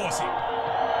the Amakosi.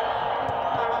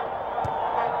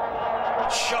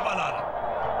 Shabalala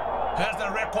has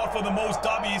the record for the most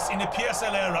derbies in the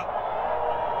PSL era.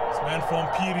 This man from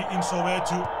Piri in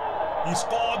Soweto. He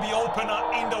scored the opener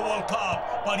in the World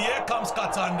Cup. But here comes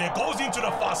Katande. Goes into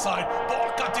the far side.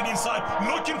 Ball cutting inside.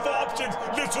 Looking for options.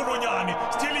 Little Runyani.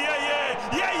 Still yeah.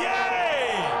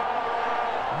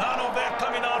 None of that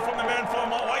coming out from the man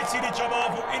from White City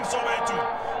Chabavu in Soweto.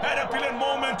 Had a brilliant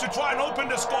moment to try and open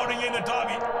the scoring in the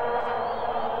derby.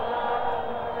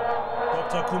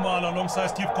 Dr. Kumala alongside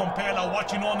Steve Compella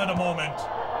watching on at the moment.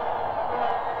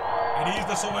 It is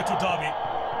the Soweto derby.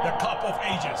 The Cup of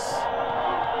Ages.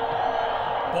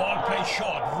 Ball play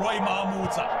short. Roy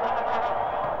Mahamuta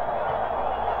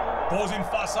goes in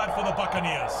far side for the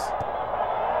Buccaneers.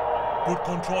 Good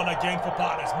control again for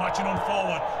Paris. Marching on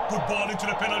forward. Good ball into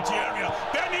the penalty area.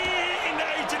 Benny in the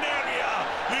 18 area.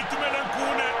 Itumeleng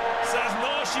Kune says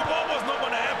no, Shibo was not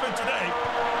going to happen today.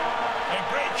 A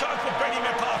great chance for Benny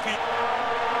McCarthy.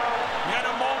 He had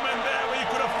a moment there where he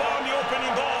could have found the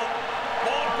opening goal.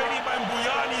 Ball Benny by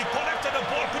Mbuyani. Collected the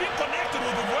ball. Couldn't connect it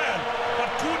with it well. But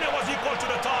Kune was equal to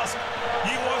the task.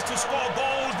 He wants to score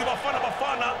goals. The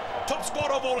Bafana. Top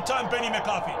scorer of all time, Benny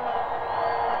McCarthy.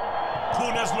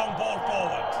 Kune's long ball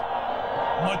forward.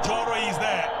 Majoro is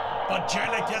there, but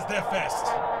Jelle gets there first.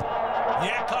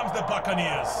 Here comes the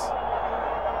Buccaneers.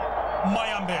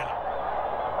 Mayambela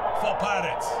for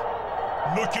Pirates.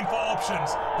 Looking for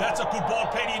options. That's a good ball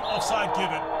paid in, offside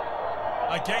given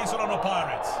against Orlando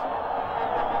Pirates.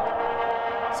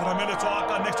 Siramele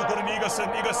Toaka next to Gordon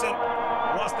Egerson. Egerson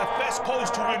was the first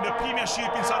coach to win the Premiership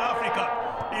in South Africa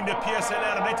in the PSL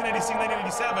era,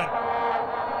 1986-1987.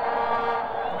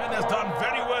 Has done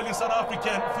very well in South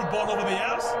African football over the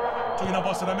years. Talking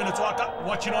about Siramele Toaka,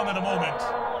 watching on at the moment.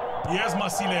 Here's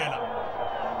Masilela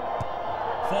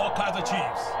for Kaizer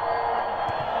Chiefs.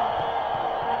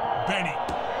 Benny.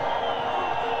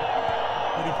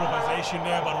 Good improvisation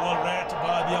there, but well read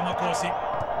by the Amakosi.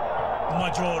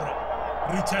 Majoro.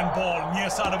 Return ball near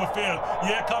side of the field.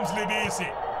 Here comes Libisi.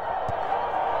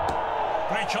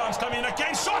 Great chance coming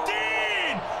again. Shot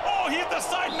in! Oh, hit the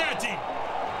side netting.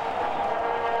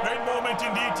 Great moment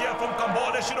indeed here from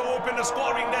Cambodia. Should have opened the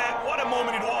scoring there. What a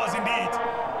moment it was indeed.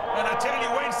 And I tell you,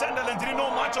 Wayne Sanderland didn't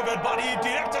know much of it, but he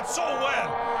directed so well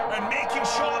and making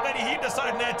sure that he hit the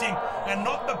side netting and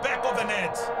not the back of the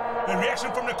net. The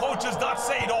reaction from the coaches does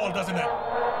say it all, doesn't it?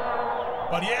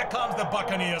 But here comes the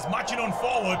Buccaneers, marching on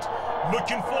forward,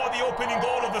 looking for the opening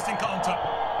goal of this encounter.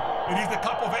 It is the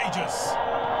Cup of Ages.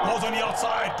 Goes on the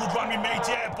outside. Good run we made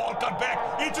here. Ball cut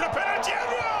back into the penalty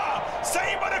area.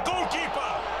 Saved by the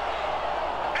goalkeeper.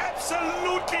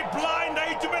 Absolutely blind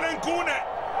Nkune.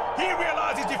 He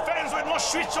realized his defense were not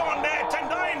switched on there.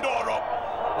 Tendai Ndoro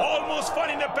almost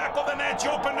finding the back of the net. He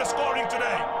opened the scoring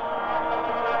today.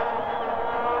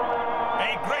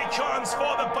 A great chance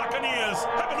for the Buccaneers.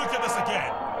 Have a look at this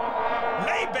again.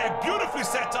 Layback beautifully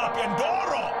set up, and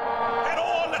Ndoro had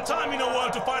all the time in the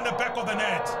world to find the back of the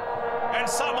net, and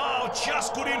somehow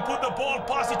just couldn't put the ball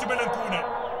past it to Nkune.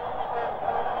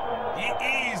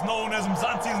 He is known as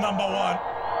Mzansi's #1.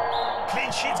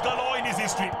 Clean sheets galore in his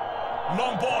history.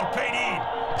 Long ball played in.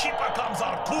 Keeper comes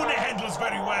out. Kune handles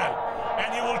very well,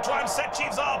 and he will try and set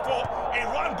Chiefs up for a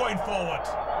run going forward.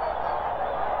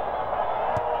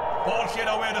 Ball cleared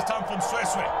away this time from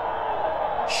Sweswe.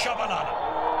 Shabalala.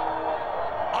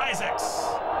 Isaacs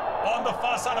on the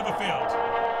far side of the field.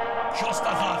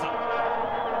 Jostazaza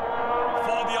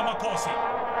for the Amakosi.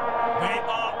 They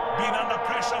are being under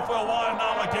pressure for a while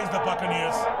now against the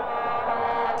Buccaneers.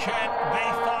 Can they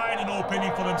find an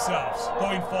opening for themselves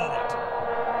going forward?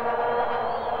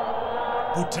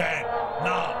 Bhutan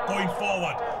now going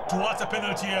forward towards the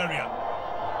penalty area.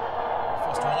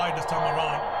 First wide this time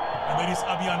around. And there is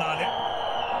Abianale,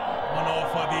 one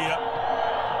of the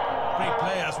great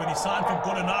players when he signed from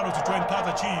Goldenaro to join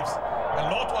Kaizer Chiefs. A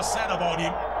lot was said about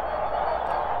him.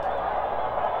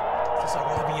 This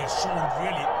arriving has shown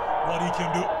really what he can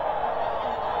do.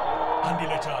 Andy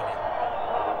Lechani.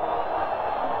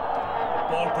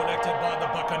 Ball collected by the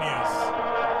Buccaneers.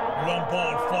 Long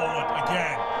ball forward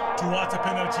again towards the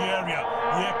penalty area.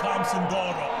 Here comes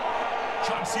Ndoro.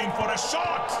 Chance in for a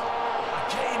shot.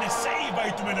 Again, a save by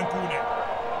Nkune.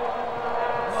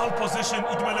 Well positioned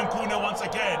Nkune once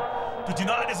again to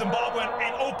deny the Zimbabwean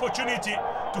an opportunity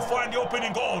to find the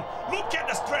opening goal. Look at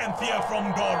the strength here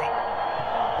from Ndoro.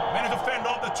 Managed to fend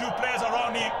off the two players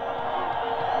around him.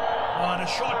 And a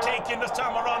shot taken this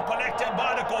time around, collected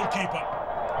by the goalkeeper.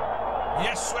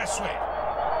 Yes, Sweswe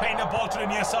paying the ball to the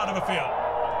near side of the field.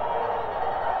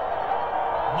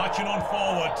 Marching on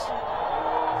forward.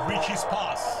 Richie's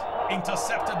pass.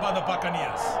 Intercepted by the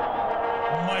Buccaneers.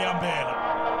 Mayambela.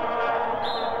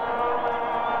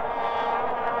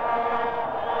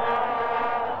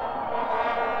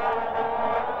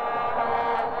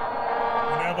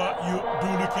 Whenever you do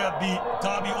look at the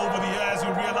derby over the years,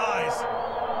 you realize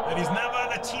that it's never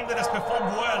the team that has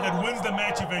performed well that wins the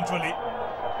match eventually.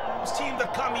 Those teams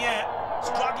that come here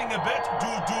struggling a bit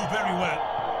do very well.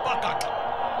 Bakak.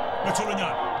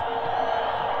 Metulunyan.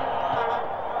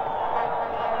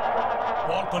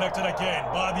 Ball connected again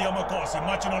by the Amakosi,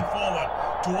 marching on forward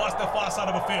towards the far side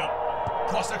of the field.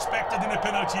 Cross expected in the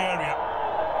penalty area.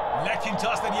 Lacking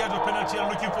just at the edge of penalty and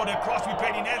looking for the cross we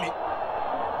played in early.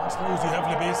 I suppose you have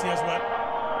Lebesi as well.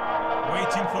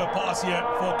 Waiting for a pass here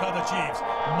for Kaizer Chiefs.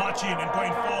 Marching and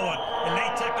going forward. A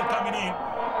late tackle coming in.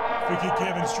 Free kick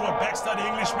given short backside the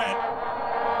Englishman.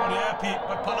 Not happy,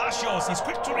 but Palacios is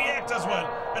quick to react as well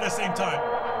at the same time.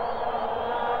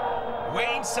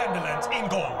 Wayne Sunderland in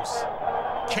goals.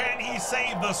 Can he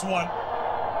save this one?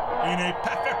 In a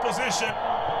perfect position,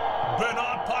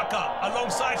 Bernard Parker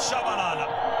alongside Shabalala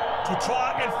to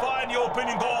try and find the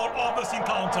opening goal of this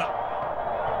encounter.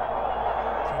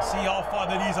 You can see how far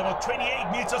that is, about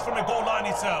 28 meters from the goal line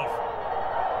itself.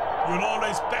 You'll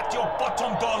always bet your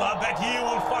bottom dollar that he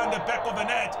will find the back of the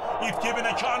net if given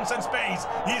a chance and space.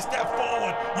 He steps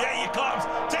forward. Here he comes.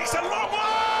 Takes a long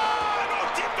one. Oh,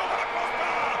 tipped over the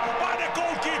crossbar by the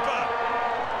goalkeeper.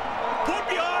 Put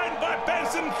behind by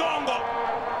Benson Thongo.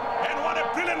 And what a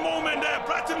brilliant moment there.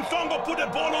 Braxton Thongo put the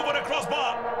ball over the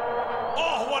crossbar.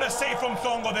 Oh, what a save from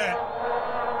Thongo there.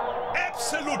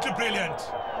 Absolutely brilliant.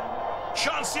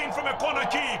 Chance in from a corner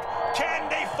kick. Can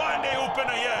they find the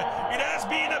opener here? It has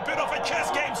been a bit of a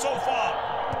chess game so far.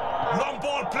 Long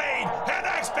ball played.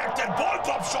 Header expected. Ball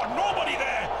drop shot. Nobody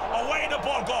there. Away the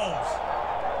ball goes.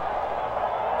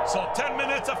 So 10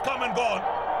 minutes have come and gone.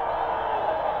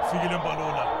 Figilin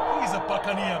Balola. He's a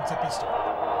Buccaneer, Mtepisto.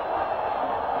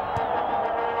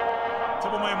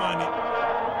 Maimani.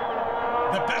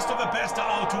 The best of the best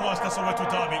are out towards the Soweto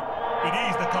derby. It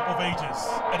is the Cup of Ages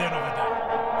at the end of the day.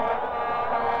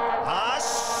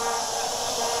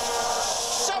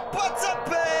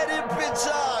 Shapatsaperi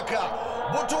Pichaka.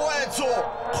 Butueto.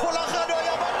 Kulakano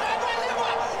Yamalema.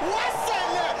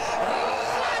 Wasele.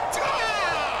 Rata.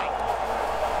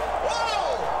 Wow.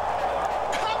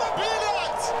 Come on,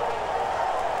 Billions.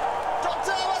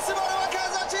 Dr. Wasimo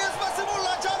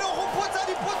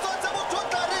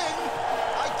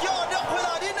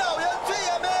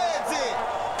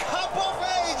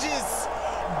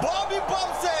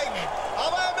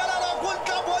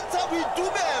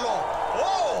boitumelo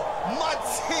oh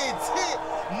Matsitsi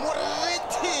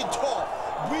Morethito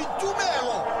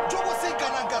boitumelo jo bo se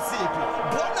kanang ka sepe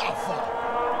bonafa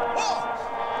oh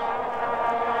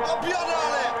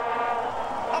Abianale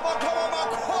abathoma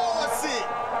makhosi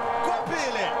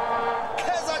kopile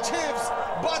Kaizer Chiefs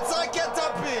batsaketa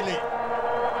pele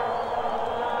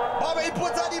baba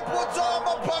ipotsa dipotso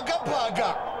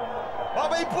mabhagabhaga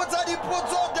baba ipotsa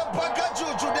dipotso de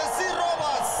bhagajuju de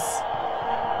sirobas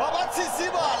baba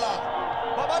tsisibala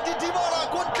baba didibala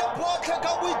kontle photle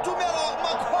ka boitumelo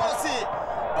makhosi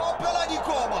ba phela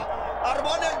dikoba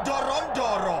arbone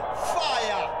dorondoro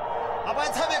fire aba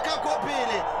tshabeka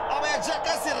kopile aba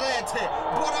jaka sirethe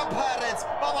bora Pirates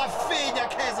baba finya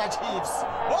Kaizer Chiefs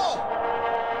oh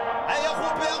aya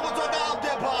gope ya go tsota up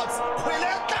the box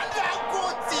khwele tla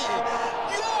kotsi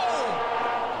yo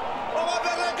baba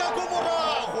bereka go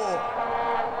morago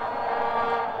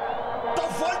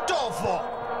tofo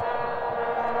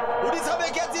o di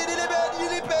tshabeketse di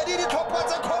le pedi di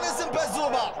tlhophatsa Collins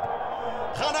Mpezuba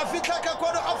gana fitla ka kwa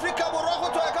Africa borwa go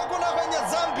tswa ka kona ga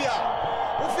Zambia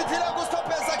o fitile go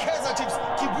stopesa Kaizer Chiefs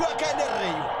ke bua ka ene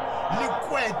reyo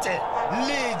likwete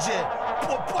leje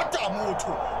popota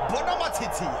motho bona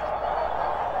matshitsi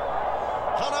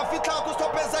gana fitla go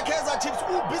stopesa Kaizer Chiefs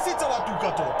o bisitse wa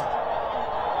tuka tota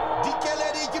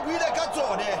dikeledi ke buile ka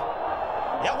tsone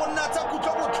ya go nna tsa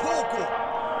kutlo botlhoko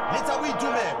le tsa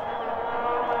boitumelo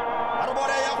re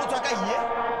bona ya go tswa ka ye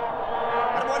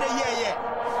re bone yeye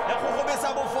ya go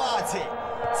gobesa bofatshe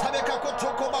tshabeka ko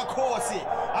thoko makhosi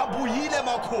a buile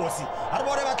makhosi re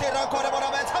bone ba tlera kore bona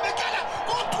ba tshabekela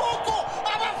ko thoko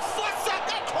a ba fasa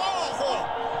ka thogo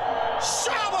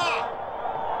shaba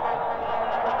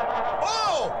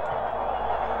oh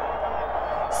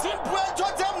simpwetho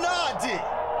temnadi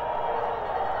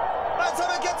ba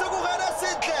tshabeketse go gana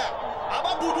setle a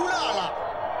ba budulala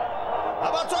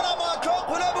aba tswana makho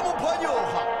khole bo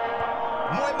mophonyoga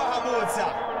moe mahamotsa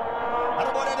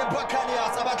re bone le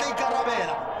Buccaneers aba tla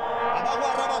ikarabela aba go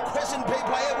araba question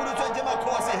paper e budutsweng ke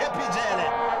makhosi happy jele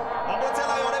ba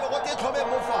botsela yone be go te tlhobe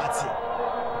mo fatshe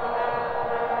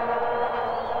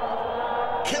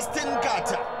Kirsten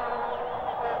Gata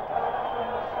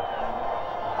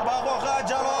aba go ga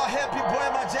jalo happy boy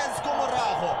majens ko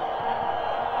morago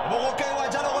bo go kaiwa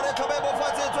jalo gore tlhobe mo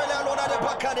fatshe tswele a lona le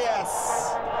Buccaneers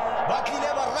bakile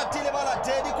ba ratile ba la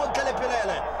tedi ko tlele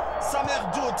pelele Samer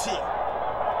Duty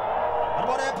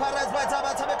bore Pirates ba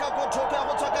tshabeka ko thoko ya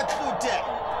go tswaka tlute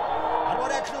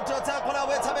bore tlute tsa kola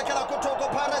we tshabekela ko thoko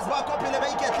Pirates ba kopile ba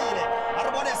iketlile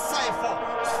bore Saifo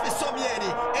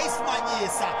Somieri Ace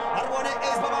Manyisa bore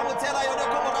Ace ba ba motsela yone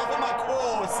ko morago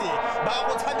makhosi ba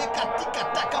go tshameka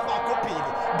tikataka ba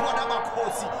kopile bona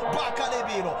makhosi ba ka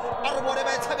lebelo bore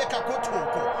ba tshabeka ko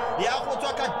thoko ya go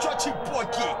tswaka George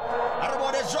Poki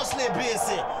bore Josle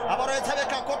Bese bore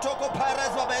tshabeka ko thoko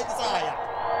Pirates ba ba itsaya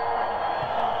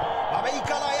aba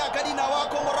ikala ya ka dinawa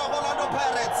ko morago Orlando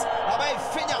Pirates aba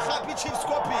ifenya gapi Chiefs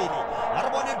ko pele a re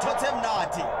bone thotse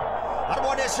mnati a re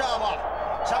bone shaba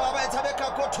ba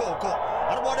tshabeka ko thoko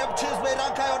a re bone Chiefs ba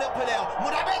ranka yone phele ya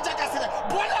mona ba ja ka sele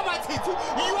bona mathitsi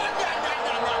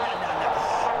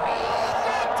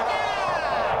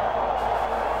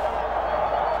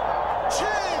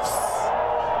Chiefs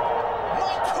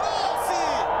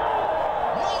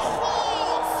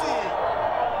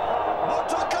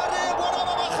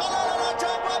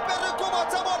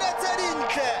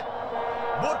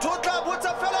Bototla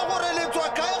botsa fela gore le tswa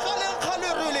kae ga le nkgale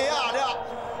rele yana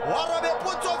wa rabe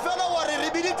potso fela wa re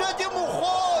biditswe ke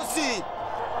mogosi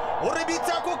o re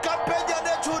bitsa ko campaign ya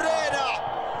Naturena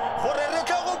gore re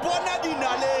tla go bona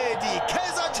dinaledi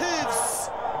Kaizer Chiefs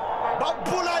ba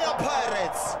bolaya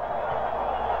Pirates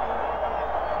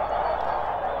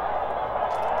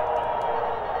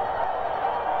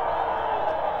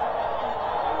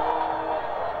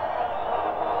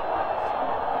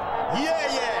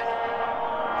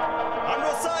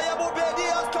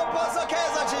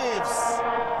Kaizer Chiefs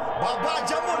baba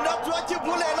jamo natwa ke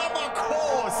bolela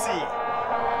makhosi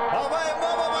baba e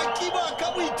mama ba kiba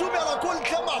ka boitumelo ko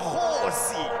ntle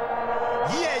magosi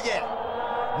yeye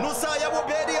nusa ya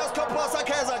bobedi ya skoposa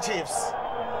Kaizer Chiefs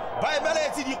ba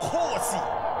emeletse dikhosi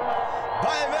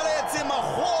ba emeletse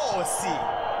magosi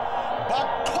ba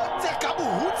thotse ka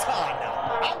bohutsana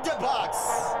up the box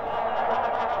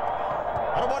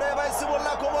arabore ba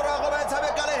sibolla ko morago ba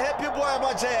tshabeka le happy boy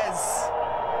ba Jazz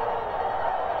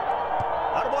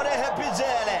arbore happy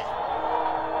jele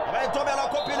ba itobela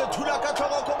kopile thula ka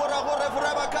tlhogo ko morago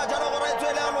refere ba ka jalo gore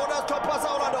tswele a lona stoppa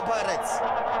sa Orlando Pirates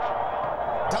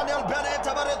Daniel Bennett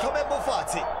ba re tlhobe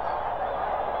bofatsi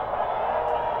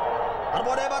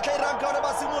arbore ba tla iranka re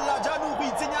ba simolla janu go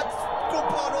itsenya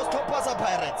kopano stoppa sa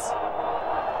Pirates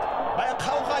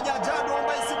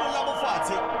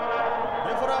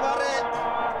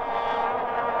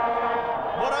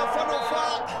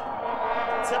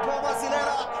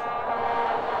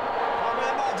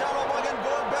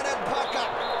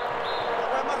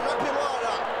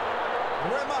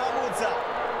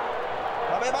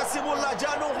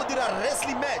jaanong go dira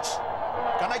wrestling match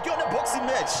kana ke yone boxing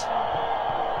match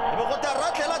e be go ta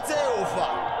ratlela tseo fa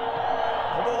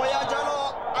go go ya jalo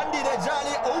andile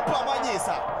jali oupa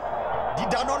manyisa di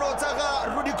danono tsa ga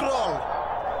Rudy Kroll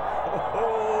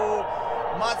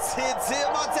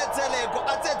matsetseleko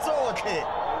a tse tsotlhe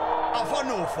a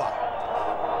fanofa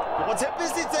go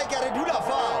tshepisitse ke re dula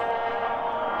fa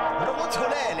re go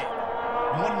tsholele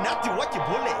monate wa ke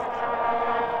bole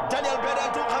Daniel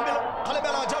Bennett to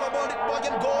Khalemela jalo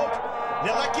Morgan Gold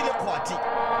le Lucky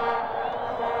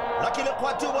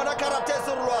Lekwati bona karate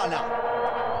serulwana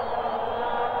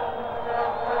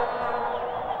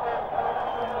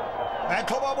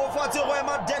Thoba Bofatsi go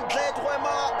ema Dentley go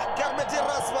ema Kermit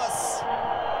Rasmus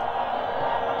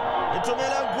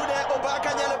Itumela Ngune o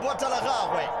baakanya le bota la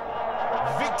gagwe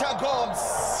Victor Gomes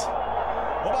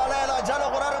o balela jalo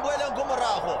go rare boele go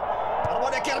morago re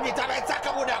bone Kermit a betsa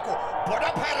ka bonako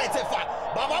bona Pirates fa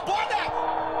ba ba bona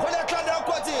go le tlana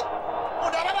kotsi o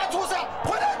da ba thusa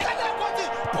go le tlana kotsi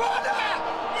bona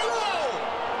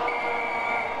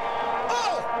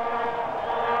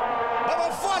Baba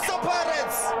Fossa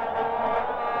Pirates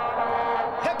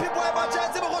Happy boy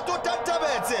Machenzi bo go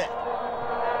tantabetse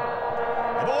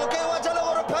bo ke wa jalo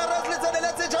gore Pirates le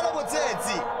tseneletse jalo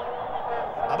botsetsi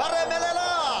abaremelela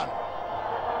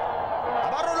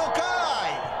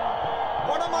abarolokai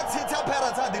bona matshitsi a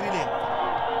Pirates a dirileng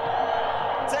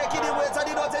tse ke dingwe tsa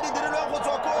dilo tse di dirilweng go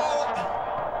tswa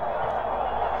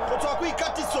ko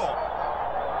ikatiso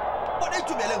bona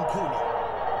itumeleng khuni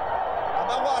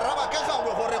abagwa raba ka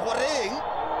gangwe gore goreng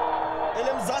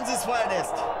ele Mzansi's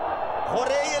finest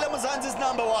gore ele Mzansi's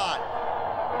number 1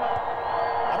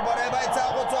 aribona ba itsa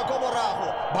go tswa ko morago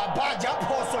ba baja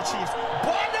Phoso Chiefs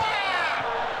bona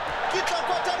kitla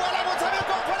kota bola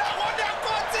motshameko gola gone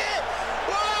kotsi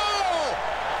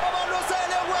baba lo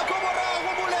sele go ko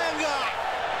morago bulenga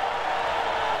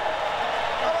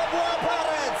aba bua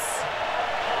Pirates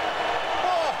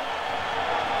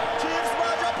Chiefs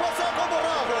baja Phoso ko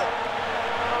morago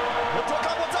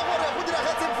mothoka botsa gore go dira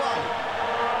getseng fale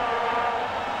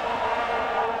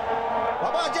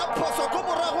baba ja Phoso ko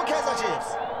morago Kaizer Chiefs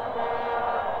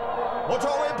motho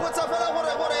wa ipotsa fela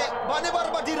gore bane ba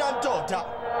re ba dirang tota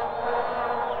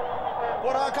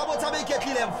ora ka motshameke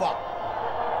tlileng fa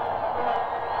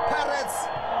Pirates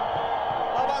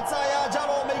ba ba tsaya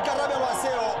jalo maikarabelo a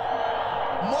seo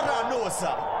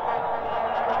Moranosa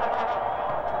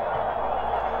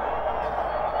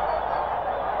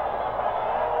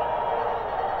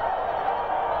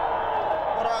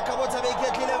ora ka motshameke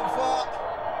tlileng fa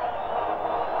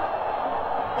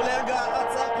Ulenga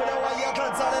atsa kulewa ya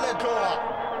tlantsale le tloa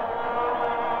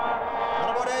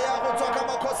Rabore ya go tswa ka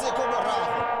makhosi ko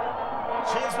morago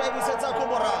Chiefs ba busetsa ko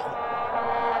morago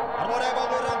Rabore ba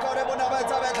go raka re bona ba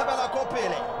tsa ba tlhabela ko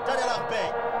pele tadela be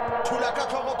thula ka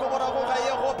tlhogo ko morago ga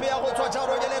ye gope ya go tswa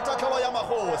jaro le tatlholo ya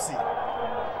magosi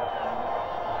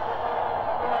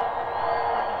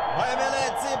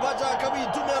Maemeletsi ba ja ka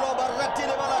boitumelo ba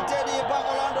ratile balatedi ba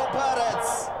Orlando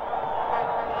Pirates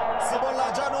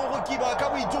Sibola jaanong go kiba ka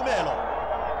boitumelo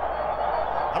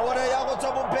re bone ya go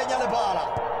tswa bompenya lebala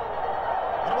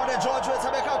re bone George o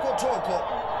tshameka ko thoko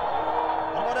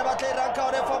re bone ba tla irang ka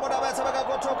ore fa bona ba tshameka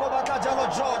ko thoko ba tla jalo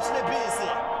George le bisi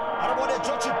re bone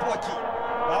George Poki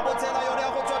ba botsela yone ya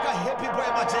go tswa ka Happy Boy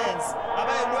Majens a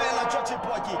ba e lwela George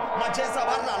Poki Majens a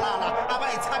ba ralala a ba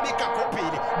e tshameka ko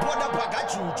pele bona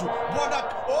bagajuju bona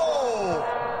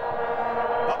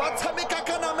ba ba tshameka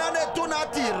ka namane tona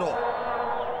tiro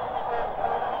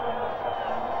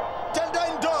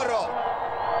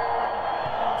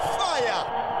Fire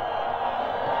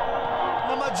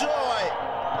Mama Joy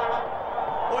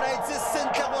ora itse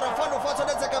sentle gore fa no fa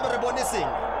tshwanetse ka re bone seng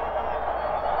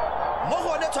mo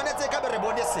gone tshwanetse ka re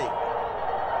bone seng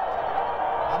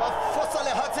aba fosa le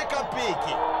hatse ka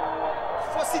peke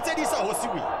fositse di sa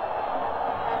hosiwe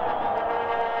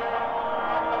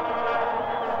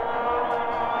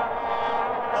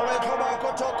awe tlhoba ko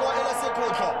thoko ele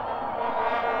sekotlo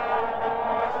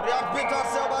Peter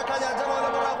se ba ka ya jalo le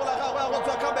morago la gagwe go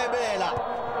tswa ka bebela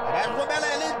re romela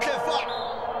le ntlefa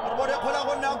re bone khola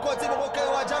go nna kotsi go ke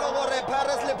wa jalo gore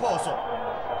Pirates le Phoso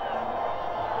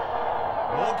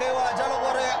ke wa jalo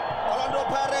gore Orlando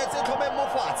Pirates e tlhobe mo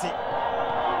fatshe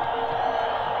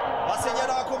ba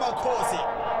senyela ko makhosi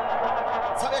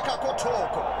tshabeka ko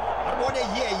thoko re bone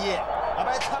yeye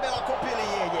aba e tlhabela ko pele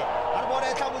yeye re bone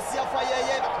e tlabusia fa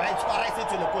yeye ba e tshwara e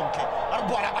setse le kontle re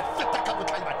bona ba feta ka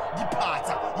botlhale ba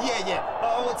diphatsa yeye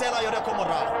o tsela yone ko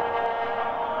morago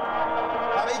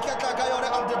ba iketla ka yone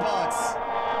on the box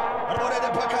re bone the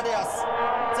Buccaneers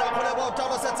tsa go le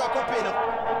botalo setsa ko pele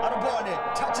re bone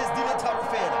touches di le tharo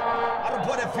fela re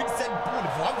bone Vincent Bull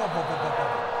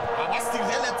aba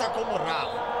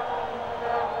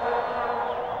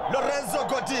Lorenzo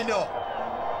Godinho.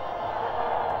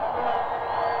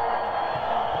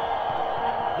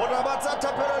 Bonabatsa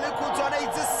tapelo le kutswana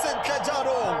itse sentle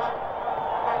jaanong.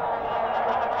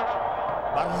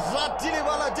 Barati le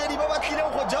balatedi ba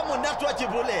batlileng go ja monate wa ke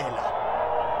bolela.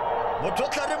 Motho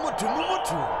tla re motho mo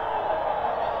motho.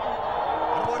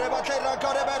 Re bone ba tla ira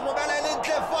ka re ba romela le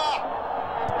ntle fa.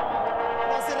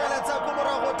 Ba sireletsa go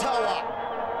morago thawa.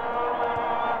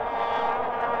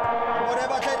 Re bone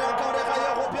ba tla ira ka re ga ye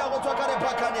go pia go tswa ka re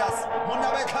Buccaneers. Monna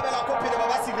ba itlhabela ko pele ba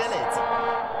ba sireletsa.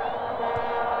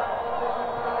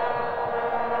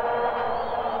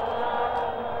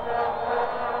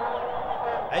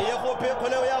 Aye go pe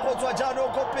kgoleo ya go tswa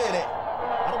jaanong ko pele.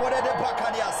 Re bone the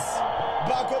Buccaneers.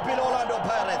 Ba ko pele Orlando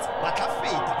Pirates. Ba tla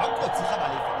feta ba kotsi ga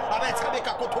balefa. A ba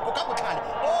tshameka ko thoko ka botlhale.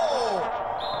 Oh!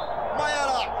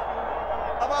 Mayala.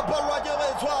 A ba palwa ke go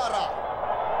tshwara.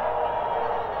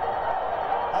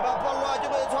 A ba palwa ke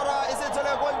go tshwara e se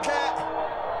tsele go ntle.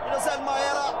 Innocent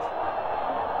Mayala.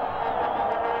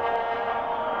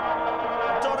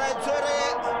 Tora tsere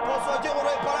poso ke go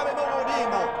re palame mo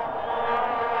godimo.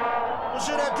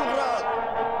 Ushire Tugral.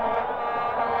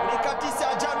 Rekatisa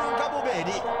jaanong ka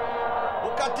bobedi. O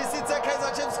katisitse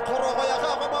Kaizer Chiefs kgorogo ya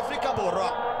gagwe mo Afrika Borwa.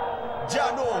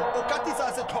 Jaanong o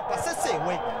katisa setlhopha se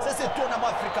sengwe se se tona mo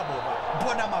Afrika Borwa.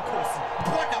 Bona makhosi.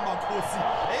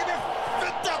 E be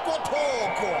feta ko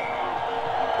thoko.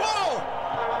 Wow!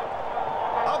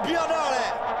 Abianale.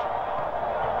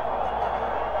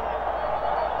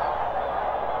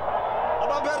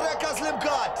 Ababereka Slim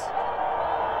Cut.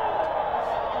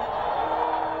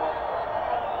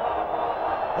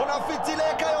 Ona fitile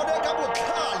ka yone ka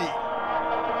botlhale.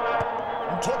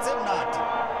 Ntotse mnati.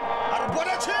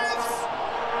 Arbona Chiefs.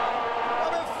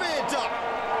 Abefita.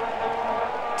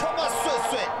 Thomas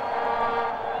Sweswe.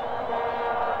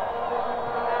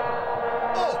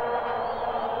 Oh.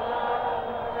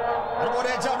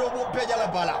 Arbona jano mo penya la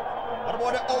bala.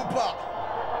 Arbona Opa.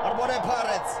 Arbona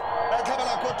Pirates.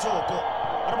 Etlhabela ko thoko.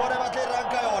 Arbona ba tla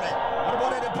ranka yone.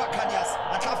 Arbona the Buccaneers.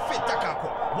 Atla fita kako.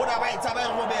 Bona ba itsa ba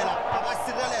romela. Aba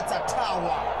sireletsa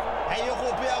Tawa. Aye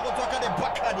go pea go tswa ka the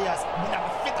Buccaneers. Bona ba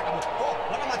fita ka motho. Oh,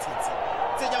 bona matsitsi.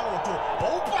 Tsenya motho.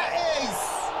 Opa Ace.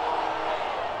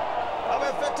 Aba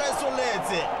feta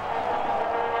isoletse.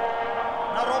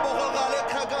 Na robo go gale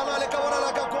khagala le ka bona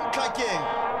la ka komtlakeng.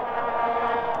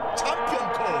 Champion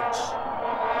coach.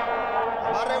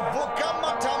 Ba re voka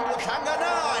matambo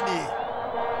hlanganani.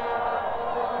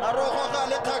 Na rogo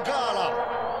gale khagala.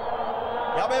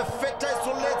 Ya be feta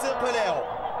isoletse peleo.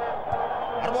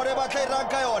 Re bone ba tla irang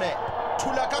ka yone.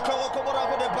 Thula ka tlhogo ko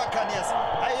morago the Buccaneers.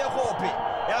 Aye gope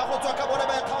ya go tswa ka bone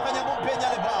ba tlhoganya mo mpenya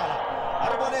le bala.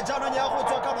 Re bone jaanong ya go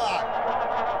tswa ka bana.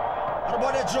 Re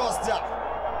bone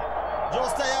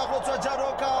Josta ya go tswa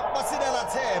jaanong ka basinela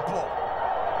tshepo.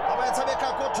 A ba tshameka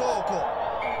ko thoko.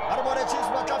 Re bone Chiefs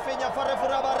ba tla fenya fa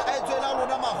refera ba re a etswela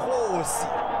lona magosi.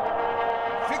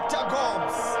 Victor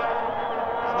Gomes.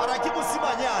 Ba ra ke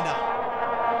mosimanyana.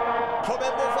 Kobe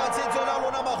Bofatsi tswela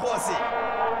lona magosi.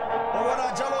 O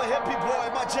bona jalo happy boy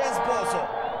ma James Boso.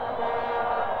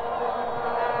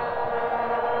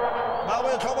 Ba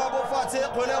we Kobe Bofatsi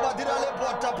kgole ba dira le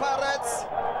Bota Pirates.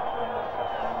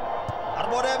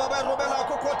 Arbore ba ba robela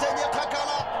ko kotenye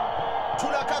khakala.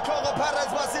 Thula ka tlhogo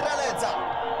Pirates ba sireletsa.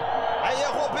 Aye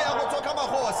go pe go tsoka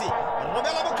magosi.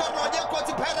 Robela mo karolo ya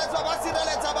kotsi Pirates ba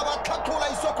sireletsa ba ba tlhatlhola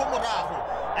isoko morago.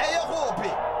 Aye go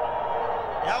pe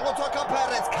ya go tsoka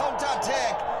Pirates counter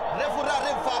attack. Refura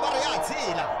refa ba re ya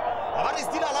tshila. Ba re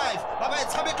still alive. Ba ba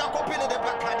tshabeka ko pele the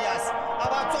Buccaneers.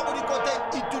 Aba tswa mo dikote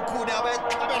itukune aba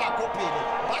tlhabela ko pele.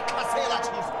 Ba tlhasela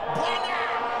Chiefs. Bona.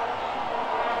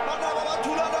 Bana ba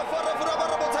thula na fa refura ba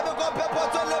re motshameko pepo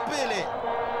tswele pele.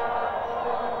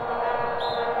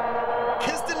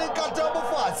 Kirsten Nkata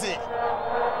Bofatsi.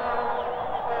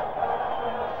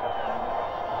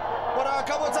 Bora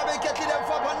ka botshameke tlile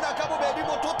fa banna ka bobedi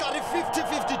mo total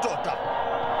 50-50 tota.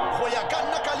 Go ya ka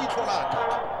nna ka leitlho laka.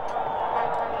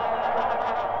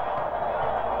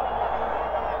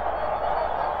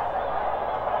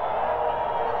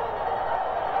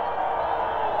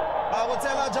 Ba go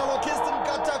tsela jalo Kirsten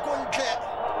Nkata ko ntle.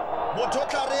 Motho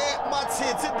tla re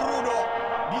Matshitsi Bruno.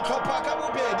 Ditlhopha ka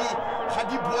bobedi ga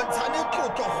di bontshane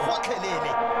tlotlo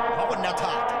gotlhelele ga go nna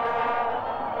thata.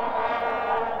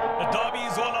 The derby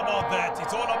is all about that.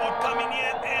 It's all about coming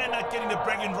in and getting the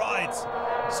bragging rights.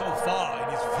 So far,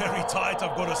 it is very tight,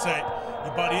 I've got to say.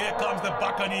 But here comes the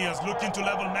Buccaneers looking to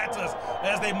level matters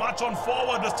as they march on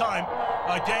forward this time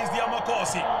against the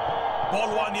Amakosi.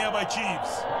 Ball one here by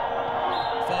Chiefs.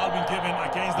 Foul been given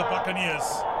against the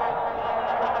Buccaneers.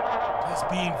 It's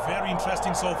been very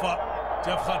interesting so far.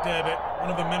 Jeff Khatebe,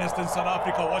 one of the ministers in South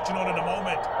Africa, watching on in a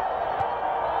moment.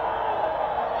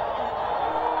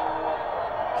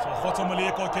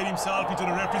 Khotomoleko get himself into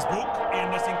the referee's book in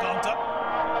this encounter.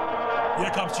 Here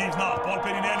comes Chiefs now. Ball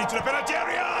played early to the penalty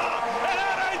area. And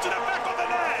header into the back of the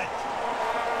net.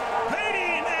 Played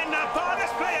in, and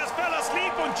Palace players fell asleep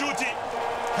on duty.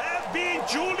 Have been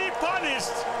duly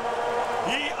punished.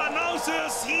 He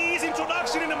announces his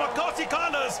introduction in the McCarthy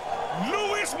colours.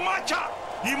 Louis Macha.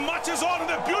 He marches on with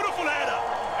a beautiful header.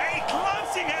 A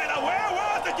glancing header. Where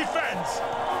was the defence?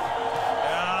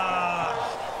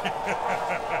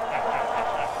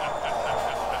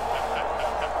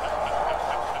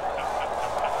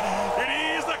 It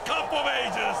is the Cup of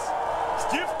Ages.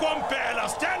 Steve Compella,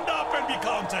 stand up and be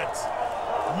counted.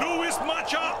 Louis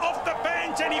Macha off the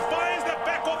bench, and he finds the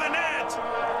back of the net.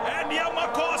 And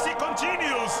Yamakosi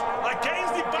continues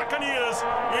against the Buccaneers.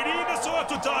 It is the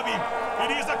Soweto Derby.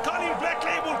 It is the Carling Black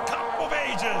Label Cup of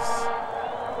Ages.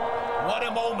 What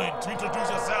a moment to introduce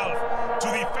yourself to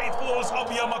the faithfuls of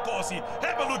Yamakosi.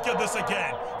 Have a look at this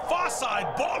again. Far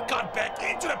side, ball cut back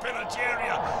into the penalty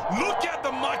area. Look at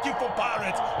the marking for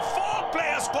Pirates. 4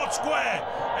 players got square.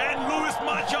 And Louis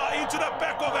Macha into the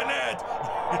back of the net.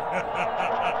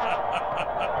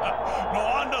 No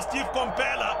wonder Steve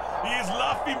Compella is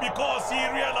laughing, because he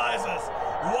realizes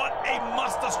what a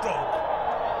masterstroke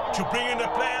to bring in a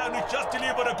player who just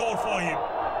delivered a goal for him.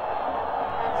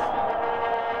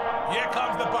 Here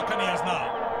comes the Buccaneers now.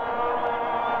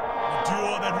 The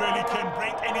duo that really can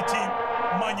break any team.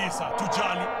 Manyisa to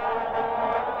Jali.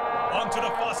 Onto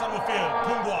the far side of the field.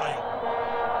 Pungwayo.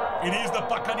 It is the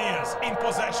Buccaneers in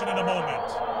possession in the moment.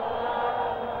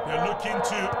 They're looking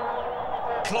to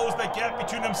close the gap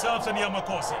between themselves and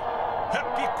Yamakosi.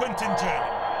 Happy Quentin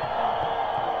Jali.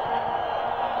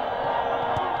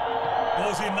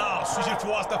 Goes in now, switching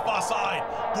towards the far side.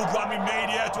 Good run we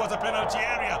made here towards the penalty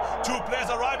area. 2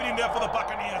 players arriving in there for the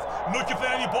Buccaneers. Looking for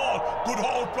any ball. Good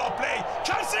hold, block play.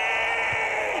 Chance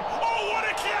in! Oh, what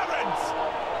a clearance!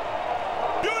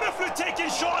 Beautifully taken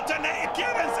shot, and the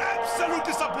clearance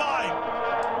absolutely sublime.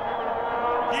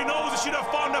 He knows he should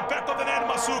have found the back of the net.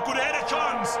 Masu could have had a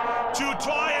chance to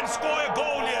try and score a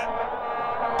goal here.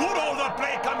 Good hold on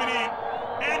play coming in.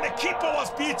 And the keeper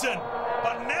was beaten,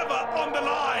 but never on the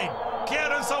line.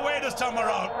 Clearance away this time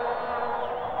around.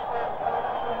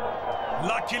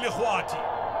 Lucky Lihwati.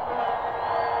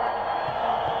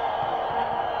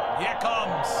 Here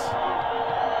comes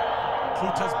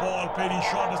Kluta's ball, played in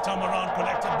short this time around,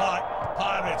 collected by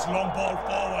Pirates. Long ball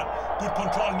forward. Good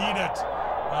control needed.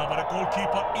 But a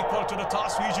goalkeeper equal to the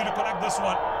task. We usually collect this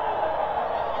one.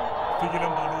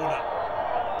 Figilem Balula.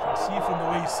 You can see from the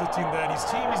way he's sitting there, and his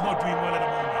team is not doing well at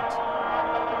the moment.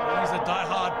 He's a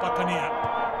die-hard Buccaneer.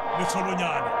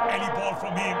 Litolunyani. Early ball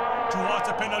from him towards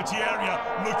the penalty area,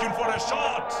 looking for a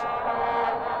shot.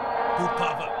 Good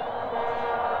cover.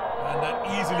 And that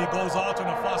easily goes out on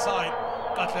the far side.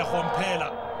 Katle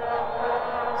Khompela.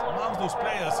 Amongst those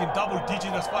players in double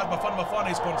digits as far as Bafana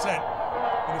Bafana is concerned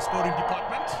in the scoring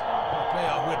department. A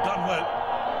player who had done well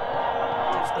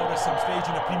to score at some stage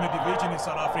in the Premier Division in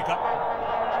South Africa.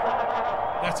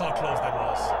 That's how close that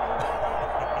was.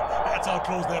 That's how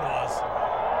close that was.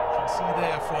 You can see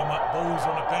there from those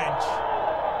on the bench.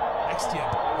 Extian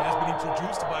has been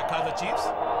introduced by Kaizer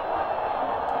Chiefs.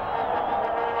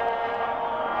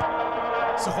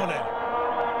 Sekholele.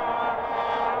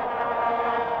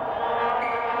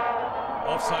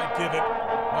 Offside given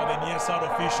by the near side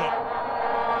official.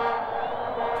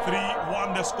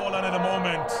 3-1 the scoreline at the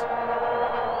moment.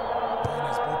 And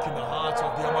has broken the hearts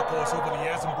of the Amakos over the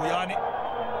years in Buyani.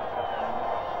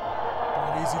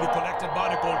 Easily collected by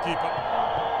the goalkeeper.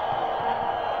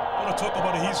 I want to talk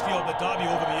about the history of the derby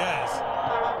over the years.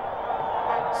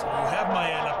 So you have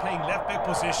Mayela playing left back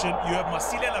position. You have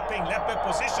Masilela playing left back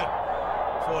position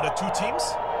for the 2 teams.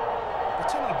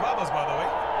 Paternal brothers, by the way.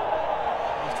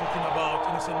 He's talking about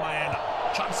Innocent Mayela.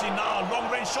 Chansey now, long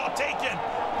range shot taken.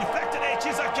 Deflected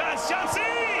Chizakan.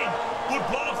 Chansey! Good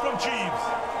block from Chiefs.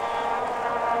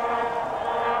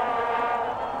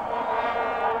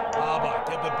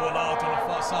 Get the ball out on the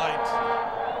far side.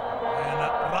 And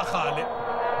Rakhale,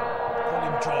 call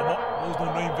him Jomo, those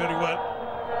don't know him very well.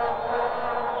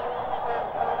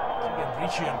 And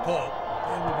Richie and Paul,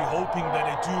 they will be hoping that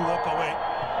they do walk away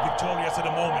victorious at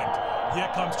the moment. Here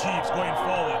comes Chiefs going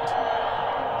forward.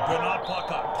 Bernard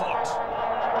Parker caught.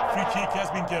 Free kick has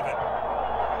been given.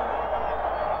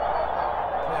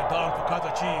 Player down for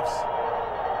Kaizer Chiefs.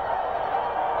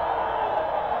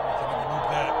 Making a move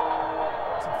there.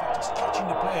 Stretching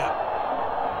the player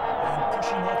and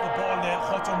pushing off the ball there.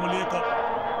 Khotomoleko,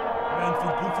 man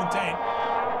from Bloemfontein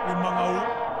in Mangaung.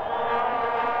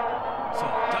 So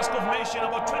just confirmation,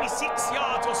 about 26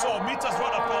 yards or so, meters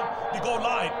rather, from the goal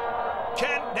line.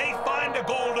 Can they find the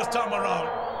goal this time around?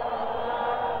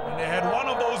 And they had one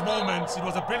of those moments. It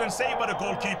was a brilliant save by the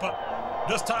goalkeeper.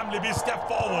 This time, Libby stepped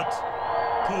forward.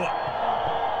 Poor.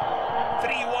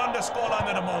 3-1 the scoreline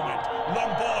at the moment.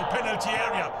 Long ball, penalty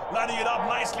area. Lining it up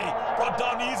nicely. Brought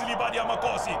down easily by the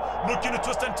Amakosi. Looking to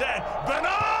twist and turn.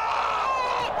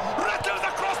 Bernard! Rattles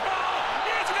the crossbar!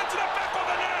 Hits it into the back of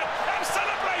the net. And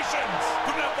celebrations!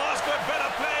 Couldn't have asked for a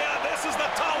better player. This is the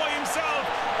tower himself.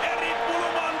 Eric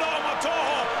Bulumando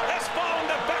Matoho has found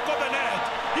the back of the net.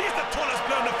 He's the tallest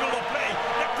player on the field of play.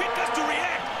 The quickest to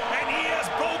react. And he has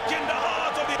broken the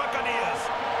heart of the Buccaneers.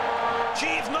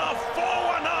 Chiefs now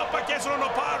 4-1 up against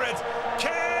Orlando Pirates.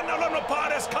 Can Orlando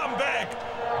Pirates come back?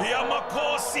 The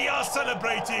Amakosi are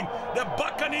celebrating. The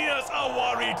Buccaneers are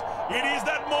worried. It is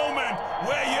that moment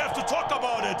where you have to talk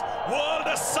about it. Will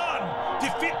the son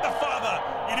defeat the father?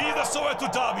 It is the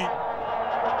Soweto Derby.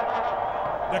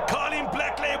 The Carling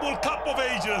Black Label Cup of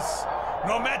Ages.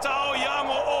 No matter how young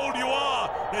or old you are,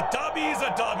 the derby is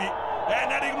a derby. And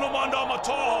Eric Lumanda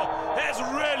Matoho has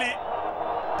really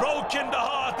broken the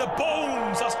heart. The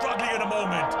bones are struggling at the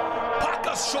moment.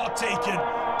 Parker's shot taken.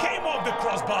 Came off the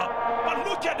crossbar. But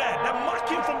look at that. They're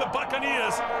marking from the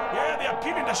Buccaneers. Yeah, they're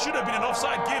appealing. There should have been an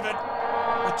offside given.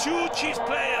 The two Chiefs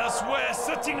players were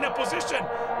sitting in a position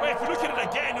where if you look at it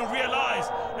again, you realize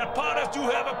that Pirates do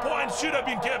have a point, should have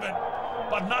been given.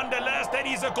 But nonetheless, that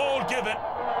is a goal given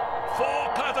for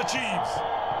Kaizer Chiefs.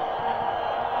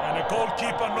 And the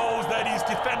goalkeeper knows that his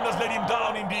defenders let him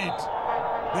down indeed.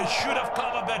 They should have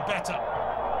covered that better.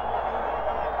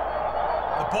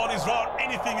 The ball is round,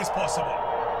 anything is possible.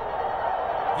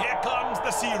 Here comes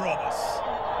the Sea Robbers,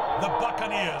 the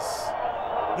Buccaneers.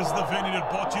 This is the venue that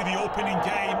brought you the opening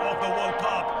game of the World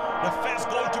Cup. The first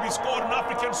goal to be scored on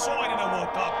African soil in a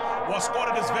World Cup was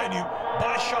scored at this venue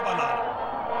by Shabalala.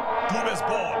 Dube's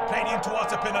ball played in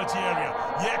towards the penalty area.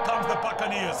 Here comes the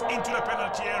Buccaneers into the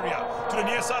penalty area to the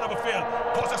near side of the field.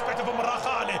 Cross expected from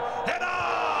Rahale. Header!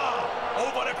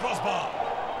 Over the crossbar.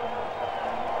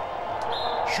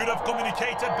 Should have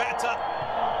communicated better.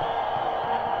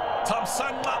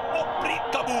 Tamsanga Opri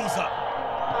Kabuza.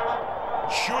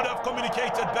 Should have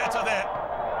communicated better there.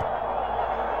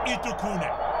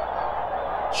 Itukune.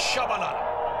 Shabalala.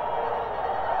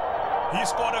 He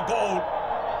scored a goal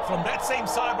from that same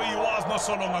side where he was not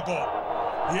so long ago.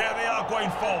 Here they are going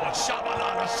forward.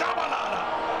 Shabalala, Shabalala.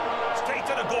 Straight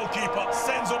to the goalkeeper,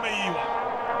 Senzo Meiwa.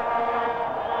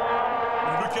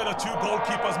 You look at the two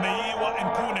goalkeepers, Meiwa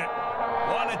and Kune.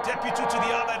 One a deputy to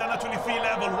the other at under 23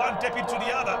 level, one deputy to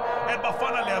the other at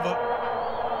Bafana level.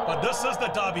 But this is the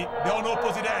derby, they're on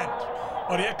opposite end.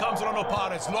 But here comes Orlando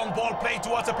Pirates, long ball played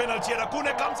towards the penalty, and Kune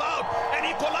comes out, and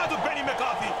he collides with Benny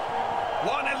McCarthy.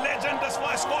 One a legend as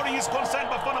far as scoring is concerned,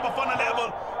 Bafana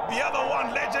level. The other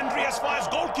one legendary as far as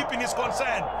goalkeeping is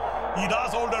concerned. He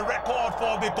does hold a record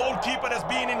for the goalkeeper that's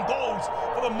been in goals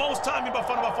for the most time in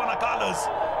Bafana colors.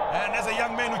 And as a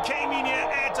young man who came in here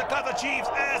at Kaizer Chiefs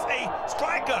as a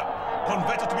striker,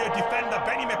 converted to be a defender,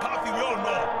 Benny McCarthy, we all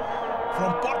know.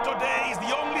 From Porto days,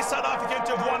 the only South African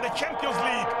to have won the Champions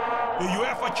League, the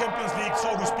UEFA Champions League,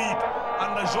 so to speak,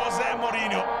 under Jose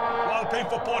Mourinho, while playing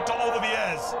for Porto over the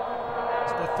years.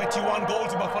 He's got 31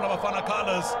 goals in Bafana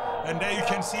colors, and there you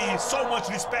can see so much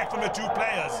respect from the two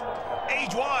players.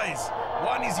 Age-wise,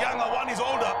 one is younger, one is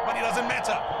older, but it doesn't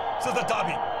matter. This is the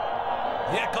derby.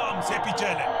 Here comes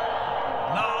Epijele.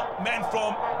 Now, man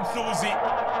from Mhluzi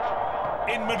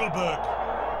in Middleburg.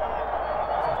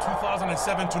 From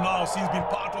 2007 to now, since being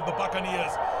part of the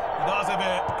Buccaneers, he does have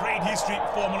a great history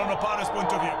from Orlando Pirates' point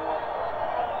of view.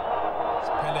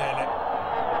 Pelele.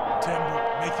 Tembu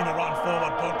making a run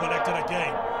forward, ball collected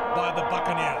again by the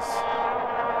Buccaneers.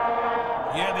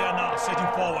 Here they are now, setting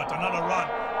forward, another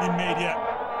run being made here.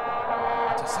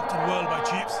 Intercepted well by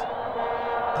Chiefs.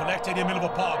 Collected in the middle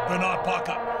of the park, Bernard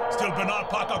Parker. Still Bernard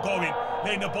Parker going,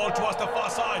 laying the ball towards the far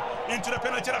side, into the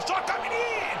penalty, a shot coming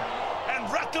in, and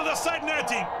rattled the side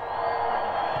netting.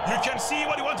 You can see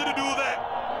what he wanted to do there.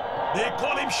 They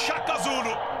call him Shaka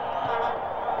Zulu.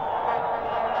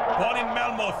 Born in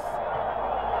Melmoth.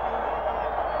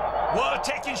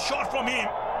 Well-taken shot from him.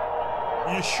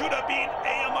 He should have been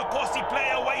a Amakosi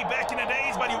player way back in the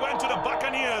days, but he went to the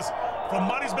Buccaneers from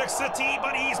Maritzburg City,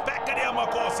 but he's back at the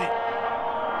Amakosi.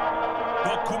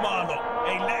 Dokumalo,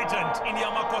 a legend in the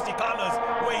Amakosi colors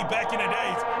way back in the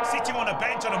days, sitting on a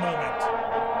bench at the moment.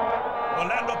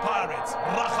 Orlando Pirates,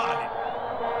 Rahali.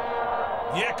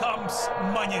 Here comes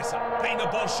Manyesa, playing the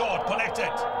ball short,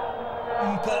 collected.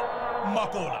 Mpo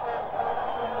Makola.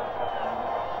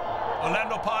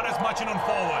 Orlando Pirates marching on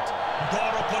forward.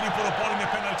 Doro calling for the ball in the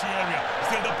penalty area.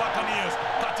 Still the Buccaneers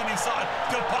cutting inside.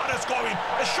 Still Pirates going.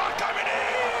 A shot coming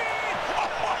in!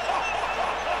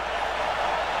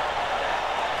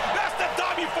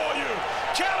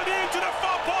 Killed into the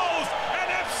far post and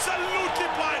absolutely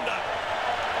blundered.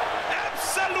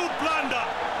 Absolute blunder.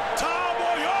 Thabo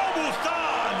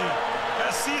Yobustani.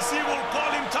 As CC will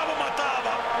call him Thabo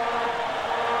Mataba.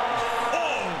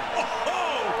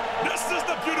 This is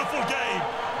the beautiful game.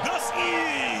 This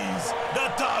is the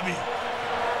derby.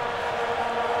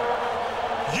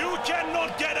 You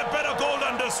cannot get a better goal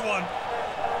than this one.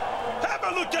 Have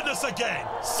a look at this again.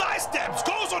 Side steps,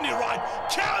 goes on the right,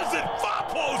 kills it, far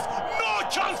post, no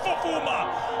chance for Fuma.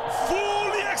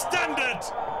 Fully extended.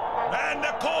 And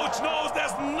the coach knows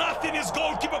there's nothing his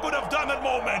goalkeeper could have done at the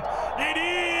moment. It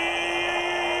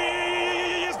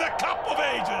is the Cup of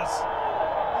Ages.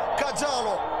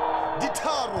 Kajalo,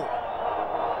 Ditaru,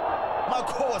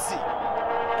 Makosi,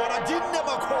 Karadine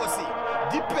Makosi,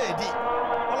 Dipedi,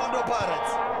 Orlando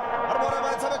Pirates. Arbora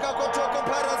Tabaka Kotoko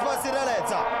Pirates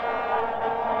Basireleta.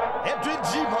 Edwin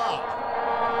Jima.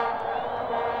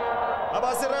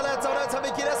 Abasireleta,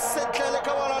 Tabakira Setle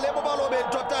Kawala Lebalo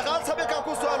Bento, Tagal Tabaka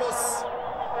Kusalos.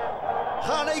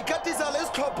 Hana Ikatizales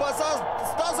Topasa,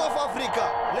 Stars of Africa,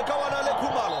 Lekawana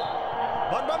Lekumalo.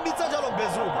 Bandambita Jalom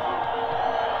Bezuma.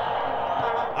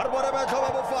 Arbora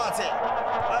Bakaba Fate.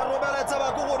 Arobela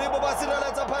Tabaku,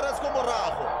 Basireleta Paras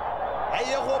Comorajo.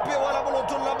 Ayehope wala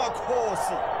Molotula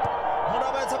Makosi.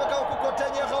 Muraba Tabaka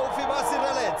Kotenya Haufi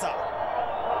Basireleta.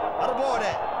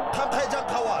 Arbore, Kampeja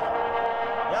Kawan.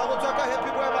 Yagutaka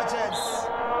Happy Boy Chance.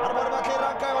 Arbora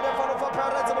Kiranka on the front of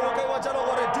Paras and Oka Wajalo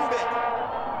or a Dube.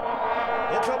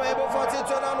 It's from Ebo Fati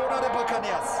to Luna de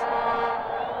Bacanias.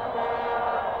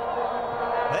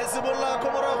 Hezbollah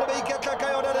Comorajo Beketa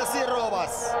Kayona de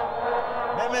Sirobas.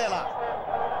 Memela.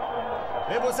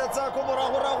 Ebo Setsa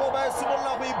Comorajo by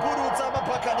Sumola Buru Tama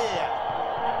Pacania.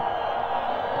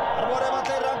 Arbora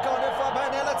Materanka on the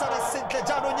Fabanella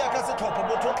Sintejano Yakasatopo,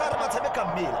 Motokara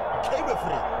Camila, came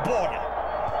free, Bona.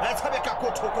 Let's have a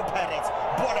Kakotoko Pirates,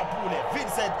 Bona Pule,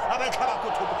 Vincent,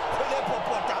 Abakakotoko, Polepo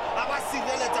Porta,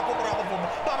 Abasileta Comorajo,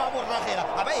 Baba Morahela,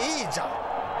 Abaija,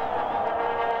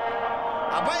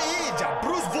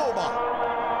 Bruce Voma,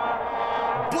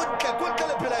 Bunka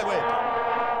Kukalapilaway.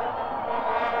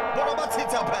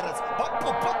 Bonabatita Pirates, Papa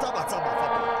Matama.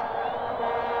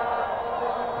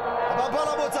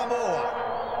 Ababala Motamoa.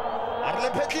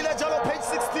 Arlepetila Jalo, page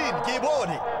 16,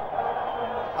 Giboni.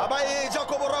 Abai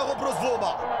Jacobo Rago Bruce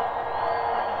Voma.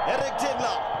 Eric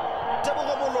Tindler,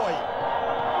 Tabuga Moloi.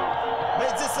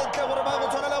 Mezzi Senkaburamago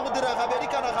Tonala Udira,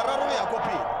 Americana Hararuya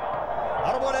Kopi.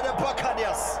 Arbole de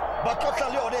Bacanias, Bakota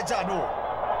Leone Jano.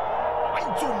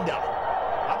 Aintunda.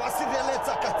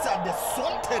 Abasireleta Katsande,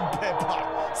 salt and pepper,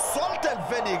 salt and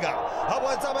vinegar.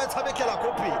 Abatabekela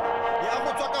Kopi.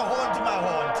 Yamutoka Hond my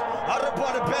Hond.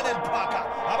 Arabon Ben and Parker.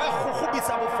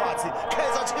 Abahubisa Mufati.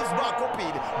 Kaizer Chiefs Bakopi.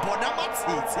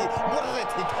 Bonamatiti.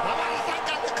 Mureti.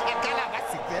 Abataka Kakala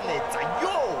Basireleta.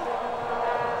 Yo!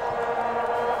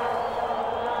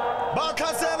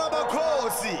 Bakazela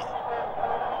Bakosi.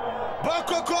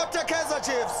 Bakokota Kaizer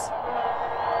Chiefs.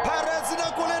 Pirates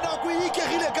na kulena kuike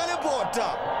gile kale bota.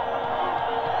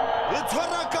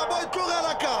 Itwara kabo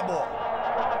itlugela kabo.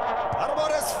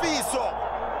 Arbores Fiso.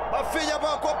 Bafinya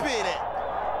bakopile.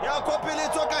 Yakopile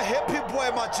toka Happy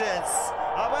Boy Matches.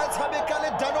 Abatabekale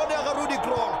Danone Garudi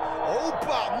Kroll.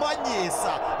 Opa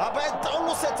Manyesa.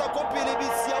 Abataulu seta kopile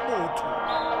bisia mutu.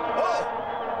 Oh.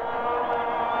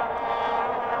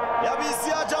 Ya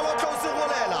bisia jalo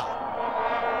kausigolela.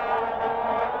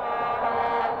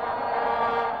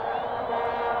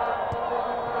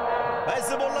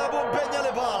 Hezbollah Benya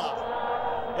Lebala.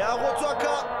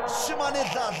 Yagotoka Shimani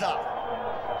Dada.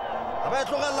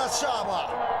 Abetlogela Shaba.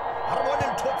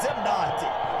 Arbonin Totem Nati.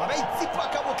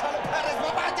 Abetipaka Mutale Perez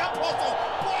Babanja Poto.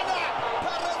 Bona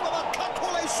Perez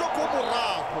Babakakole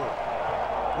Shokomuraku.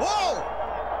 Whoa!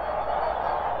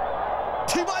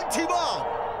 Timan.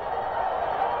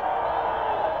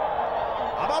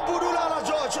 Ababudula la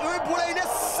George. Ubulaine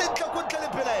Sinka Kuntele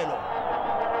Pelelo.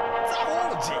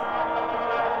 Zahoji.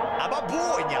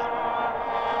 Ababunya.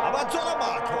 Abathola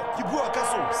makho kibua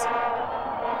kasusa.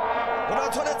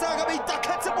 Unathola tsaka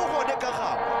beyitakhatse bogone ka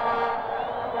gago.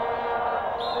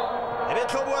 Ebe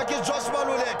tlhobo ke Josh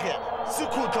Maluleke,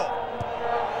 Sikhuto.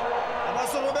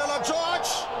 Abasorobela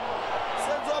George.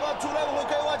 Senzo abathula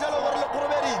boke wa jalo gore le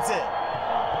koroberitse.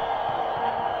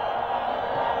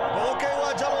 Boke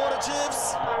wa jalo gore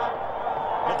Chiefs.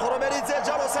 Le koroberitse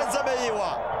jalo senza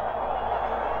beiwa.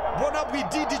 Bona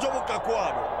bididi jo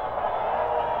bokakwano.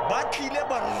 Bakile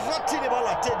baratile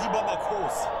balatedi ba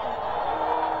Makosi.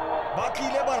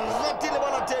 Bakile baratile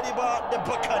balatedi ba the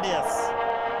Buccaneers.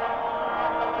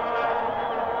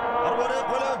 Arbore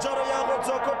kole jaro ya go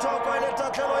toko ile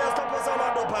tatlelo ya stopesa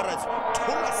Orlando Pirates.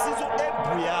 Tula sizo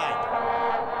embuyani.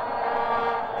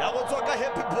 tswa ka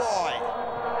Happy Boy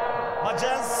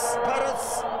Majans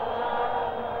Pirates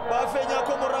ba fenya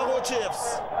ko morago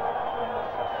Chiefs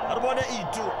re bone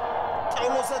Itu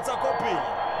taolosetsa ko pele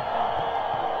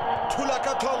thula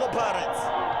ka tlhogo Pirates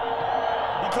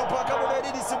ditlhopha ka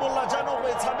bobedi di simolola jaanong go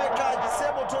e tshameka se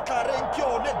motho tla reng ke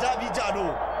yone David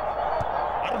jaanong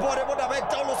re bone bona ba e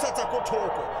taolosetsa ko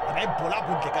thoko ba e bola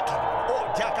bontle ka kgabane o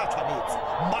jaaka tshwanetse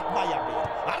Mark Mayambela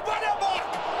re bone Mark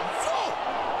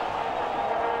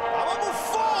aba mo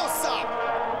forsa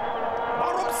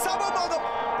maro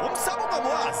umsabo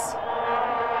mamwazi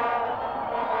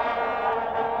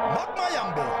Mark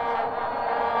Mayambela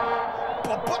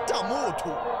popota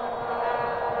motho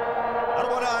re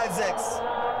bone Isaacs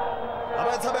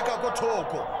aba tshabeka ko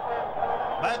thoko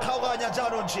ba e kgaoganya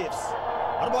jaanong Chiefs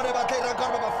re bone ba tla ira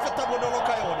karaba ba feta bonolo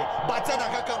ka yone ba tsena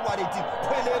ka karwareti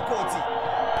phele kotsi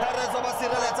Perez ba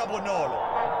sireletsa bonolo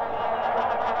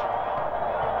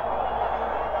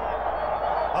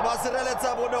aba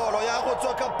sireletsa bonolo ya go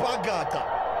tswa ka Bagata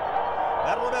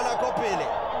ba romela ko pele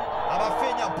aba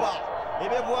fenya ba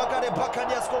ebe bua ka le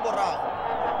Buccaneers ko morago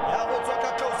ya go tswa ka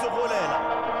Klaus Golela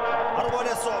re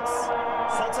bone Sox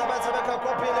aba tshabeka ko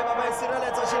pele ba ba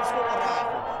sireletsa Chiefs ko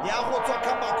morago ya go tswa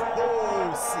ka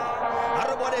Makhosi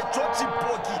re bone George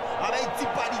Boki aba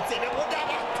itsipaditse le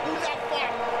modaba thula fa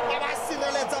aba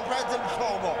sireletsa Brighton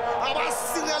Hlobo aba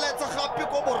sireletsa gape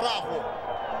ko morago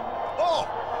oh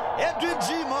Edwin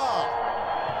Jima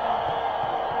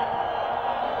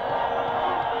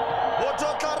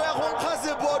Bototlare go nkga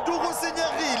sebodu go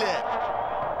senyegile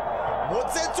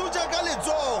motsetso jaaka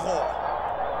letsogo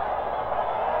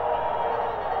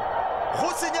go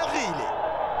senyegile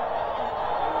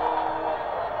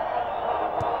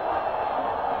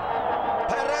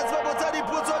Pirates ba botsa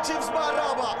diputso Chiefs ba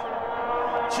araba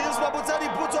Chiefs ba botsa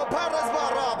diputso Pirates ba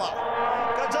araba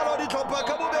ka jalo ditlhopha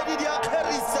ka bobedi di a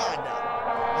kgerisana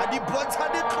a di bontsha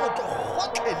ditlotlo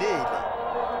gotlhelele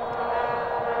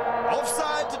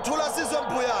offside thula Sizwe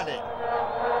Mbuyane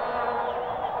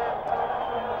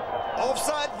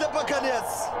offside the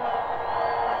Buccaneers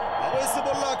a go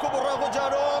simolola ko morago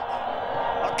jaanong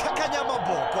a tlhakanya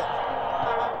maboko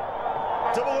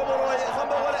tebogomoloe ga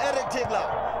mogole Eric Tigler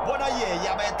bona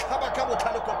yeya ba e tlhaba ka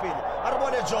botlhale ko pele a re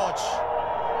bone George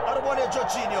a re bone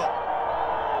Jorginho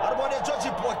a re bone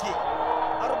George Boki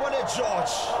a re bone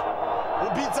George o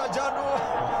bitsa jalo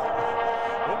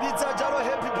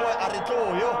Happy Boy a re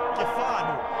tloyo ke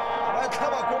fano ba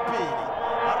tlhaba ko pele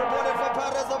a re bone fa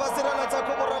Perez ba sireletsa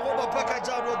ko morago ba paka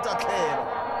jalo tatlhelo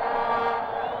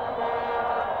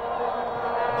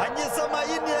Anyisa ma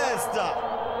Iniesta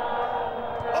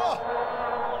oh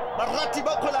barati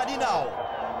ba kgola dinao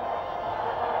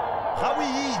ga o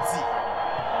itse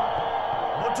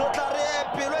motho tla re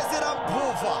pelo e sera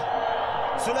mphofa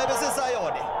solebe se sa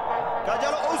yone ka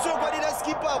jalo o se kwa dina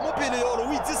skipper mo pele yolo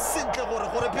o itse sentle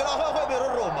gore pelo ga go be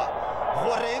roroma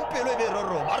gore pelo e be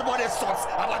roroma re bone Sox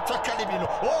aba tsaka lebelo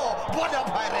oh bona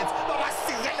Pirates ba ba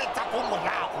sireletsa ko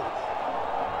morago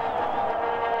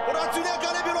o ratsile ka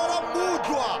lebelo la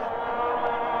mutlwa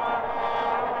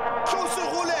Klaus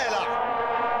Golela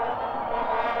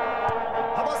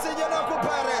aba senyana ko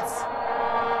Pirates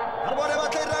re bone ba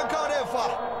tla ira ka refa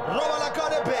roba la ka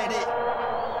le bedi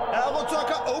a go tswa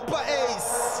ka Opa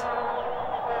Ace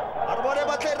re bone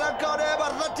ba tla ira ka le ba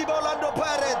rati ba Orlando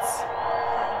Pirates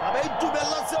aba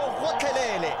itumela se o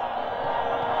gotlhelele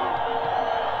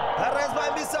Perez ba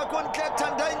misa kontle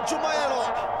Tandai Nchumayelo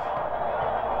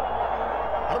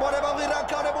re bone ba go ira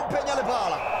ka le bophenya le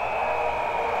bala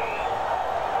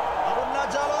a bona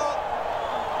jalo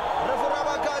re fora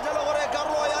ba ka jalo gore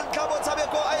karolo ya ntlha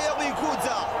botshabeko a ye go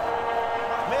ikhutsa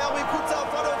me ya go ikhutsa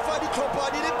fa ditlhopha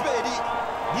di le pedi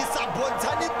di sa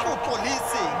bontshane tlotlo le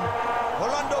seng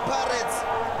Orlando Pirates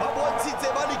ba bontshitse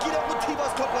ba lekile go thiba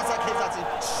setlhopha sa Kaizer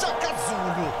Chiefs Shaka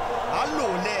Zulu a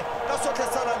lole ka sotlhe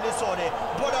sala le sone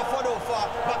bona fa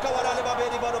ba ka wana le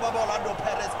babedi ba Orlando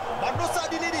Pirates ba no sa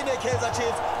di le dine Kaizer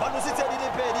Chiefs ba no se di le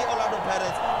pedi Orlando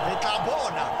Pirates re tla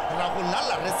bona ra go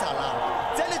lala re sala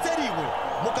tsele tse dingwe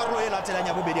mo karolo e latelang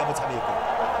ya bobedi ya motshameko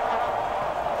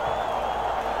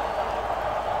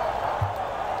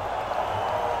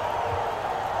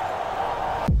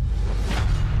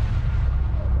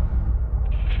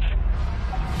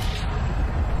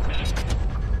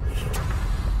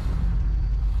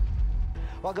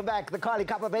Welcome back. The Carling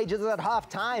Cup of Ages is at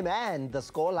halftime, and the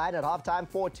scoreline at halftime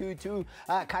 4-2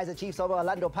 Kaizer Chiefs over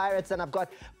Orlando Pirates. And I've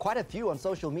got quite a few on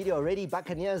social media already.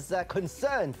 Buccaneers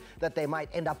concerned that they might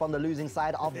end up on the losing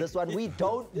side of this one. We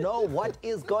don't know what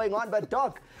is going on, but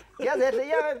Doc, yeah,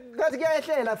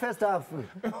 first half.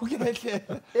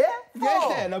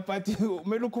 Yeah, but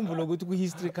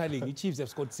history Carling, the Chiefs have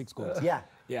scored 6 goals. Yeah.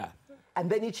 Yeah. And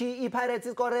then Pirates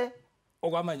is got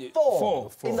Okwamanje,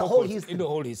 four in the whole history. In the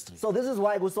whole history. So this is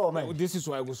why we saw, man. This is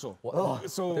why we saw. Oh.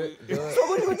 So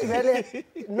So good vele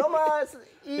noma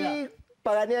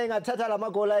ibhakaniya ingathatha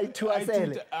lamagola ayi-2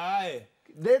 asele. Aye.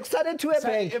 They started to a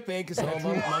bank.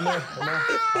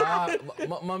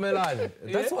 Mamelane.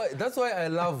 That's why I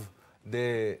love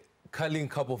the Carling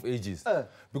Cup of Ages.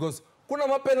 Because kuna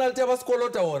ma-penalty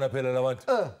abasikolota wona phela labantu.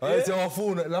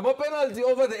 Siyawafuna. Lama penalty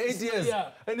over the 8 years.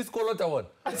 And isikolota wona.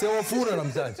 Siyawafuna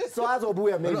namhlanje. So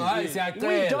azobuya maybe.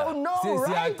 We don't know,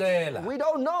 right? We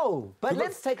don't know. But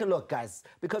let's take a look, guys.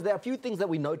 Because there are a few things that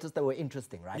we noticed that were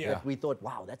interesting, right? That we thought,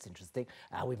 wow, that's interesting.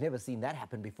 We've never seen that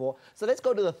happen before. So let's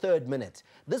go to the 3rd minute.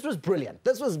 This was brilliant.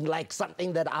 This was like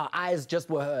something that our eyes just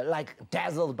were like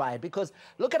dazzled by it. Because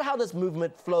look at how this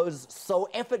movement flows so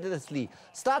effortlessly.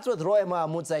 Starts with Roy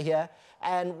Mahamudza here.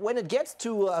 And when it gets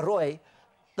to Roy,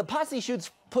 the pass he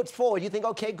shoots, puts forward, you think,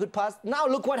 okay, good pass. Now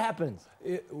look what happens.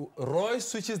 Roy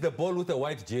switches the ball with a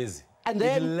white jersey. And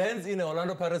then it lands in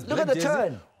Orlando Pirates' look at the jersey,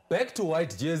 turn. Back to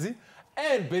white jersey,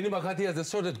 and Benny McCarthy has a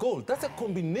shot at goal. That's a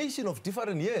combination of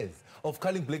different years of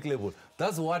Carling Black Label.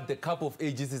 That's what the Cup of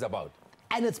Ages is about.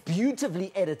 And it's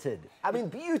beautifully edited. I mean,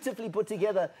 beautifully put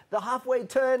together. The halfway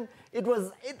turn,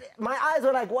 my eyes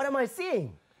were like, what am I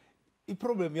seeing? The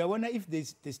problem, I wonder if they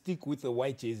stick with the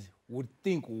white jersey, would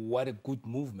think what a good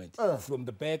movement. From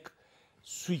the back,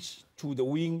 switch to the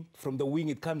wing. From the wing,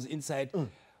 it comes inside.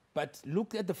 But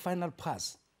look at the final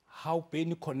pass, how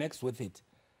Benny connects with it.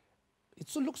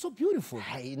 It looks so beautiful.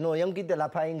 No,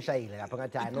 Carling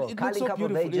Cup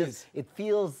of Ages, it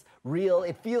feels real.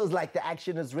 It feels like the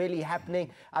action is really happening.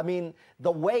 I mean,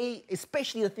 the way,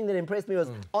 especially the thing that impressed me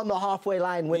was on the halfway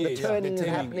line when the turning is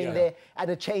happening there and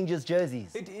it changes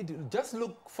jerseys. Just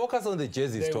focus on the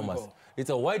jerseys, Thomas. It's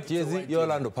a white jersey,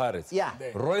 Orlando Pirates. Yeah.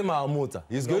 Roy Mahamudza,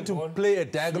 he's going to play a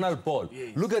diagonal ball.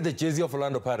 Look at the jersey of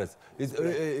Orlando Pirates.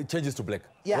 It changes to black.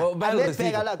 Yeah, and let's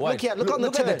take a look. Look here, look on the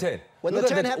turn. At the 10. When the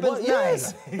turn happens,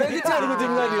 yes.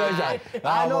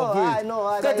 I know.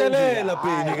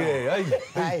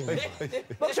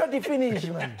 But shot the finish,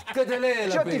 man. Shot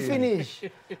the finish.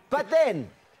 But then,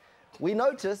 we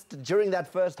noticed during that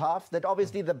first half that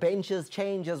obviously the benches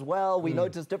change as well. We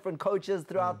noticed different coaches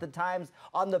throughout the times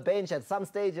on the bench. At some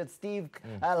stage, it's Steve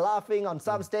laughing. On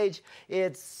some stage,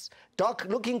 it's Doc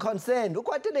looking concerned.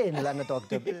 Doctor.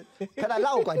 Can I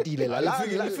allow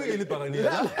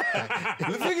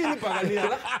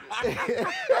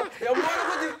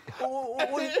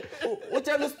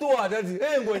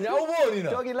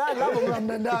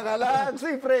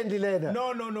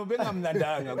No,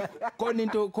 bengamnandanga.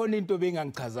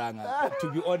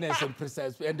 To be honest and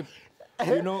precise. And,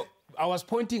 you know, I was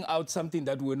pointing out something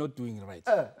that we're not doing right.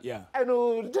 Yeah.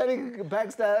 And telling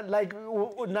Baxter, like,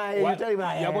 what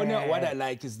I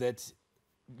like is that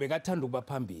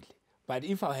but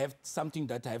if I have something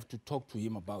that I have to talk to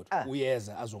him about,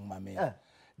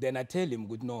 then I tell him,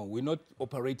 no, we're not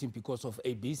operating because of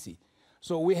ABC.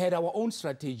 So we had our own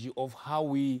strategy of how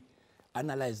we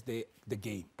analyze the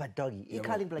game. But Doggy,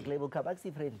 Carling Black Label Cup,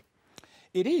 actually friendly.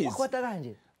 It is.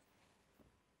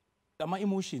 My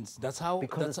emotions. That's how.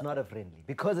 Because it's not a friendly.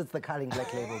 Because it's the Carling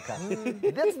Black Label Cup.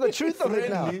 That's the truth of it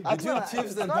now. Between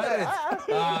Chiefs and Pirates.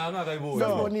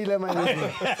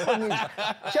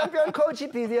 Champion coach,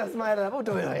 it's smile.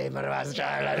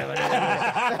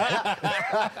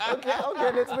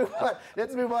 Okay, let's move on.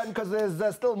 Let's move on because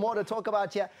there's still more to talk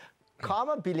about here.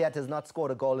 Karma Billiat has not scored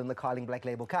a goal in the Carling Black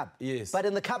Label Cup. Yes. But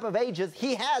in the Cup of Ages,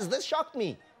 he has. This shocked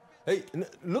me. Hey,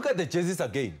 look at the jerseys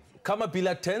again. Karma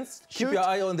Billiat 10s. Keep your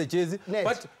eye on the jersey. Net.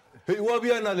 But hey,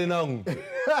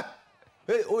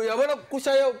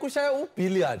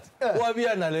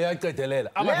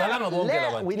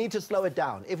 we need to slow it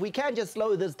down. If we can just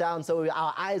slow this down so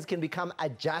our eyes can become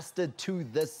adjusted to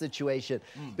this situation.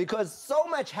 Because so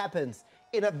much happens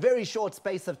in a very short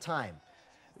space of time.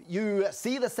 You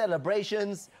see the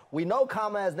celebrations. We know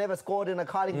Karma has never scored in a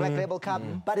Carling Black Label Cup,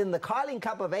 but in the Carling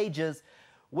Cup of Ages,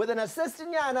 with an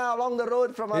assistant along the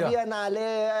road from Abia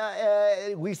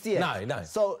Nale, we see it.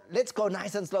 Nice. So let's go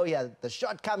nice and slow here. The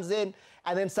shot comes in,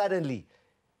 and then suddenly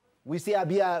we see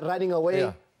Abia running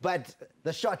away, but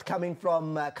the shot coming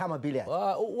from Karma Billiat.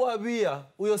 Abia,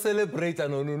 we celebrate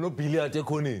no Billiat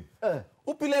ekoni.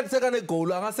 Billiat sekane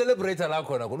goal, anga celebrate la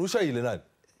khona khona ushayile nani.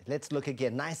 Let's look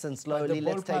again, nice and slowly.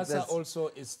 Let's take this.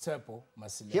 Also is Tsepo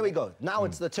Masilela. Here we go. Now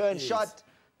it's the turn shot,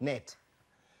 net.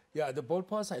 Yeah, the ball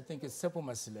pass, I think, is Tsepo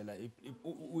Masilela.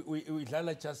 We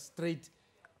just straight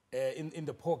in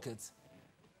the pockets.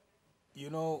 You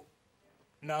know,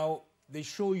 now they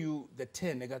show you the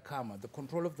 10, Karma, the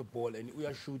control of the ball, and we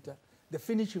are shooter, the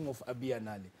finishing of Abia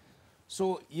Nale.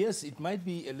 So yes, it might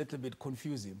be a little bit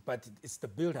confusing, but it's the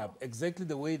build-up, exactly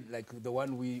the way like the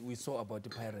one we saw about the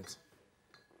Pirates.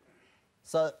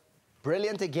 So,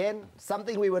 brilliant again,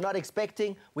 something we were not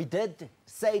expecting. We did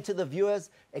say to the viewers,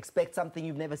 expect something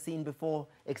you've never seen before,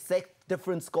 expect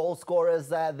different goal scorers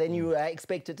than you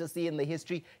expected to see in the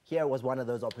history. Here was one of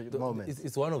those moments.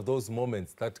 It's one of those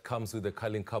moments that comes with the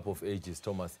Carling Cup of Ages,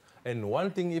 Thomas. And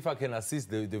one thing, if I can assist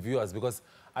the viewers, because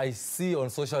I see on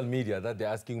social media that they're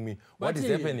asking me, what is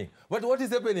happening? What is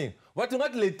happening? What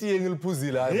not leti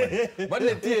ngiliphuzila? What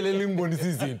leti elimbonisa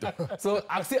izinto? So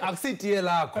akusitiye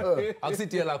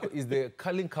lakho is the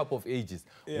Carling Cup of Ages.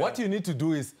 What you need to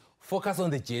do is focus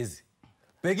on the jersey.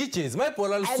 And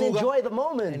enjoy the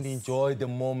moments. And enjoy the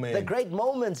moment. The great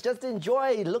moments. Just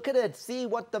enjoy. Look at it. See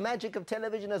what the magic of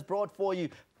television has brought for you.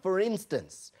 For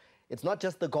instance, it's not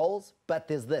just the goals, but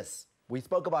there's this. We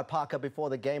spoke about Parker before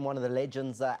the game, one of the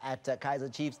legends at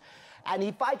Kaizer Chiefs. And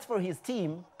he fights for his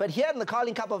team. But here in the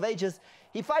Carling Cup of Ages,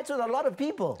 he fights with a lot of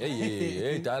people.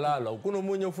 Hey, Dalala.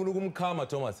 Kunomunye ufuna ukumkhama,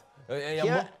 Thomas.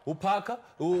 Parker,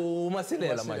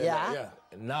 umasilela manje. Yeah.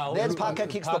 Now then Parker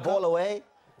kicks the ball away.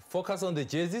 Focus on the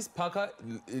jerseys. Parker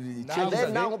And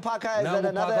then now Parker is at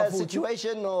another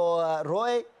situation, or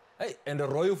Roy. Hey, and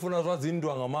Roy ufuna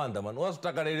zwazindwa ngamanda man.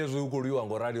 Wasitakalele zvikuriwa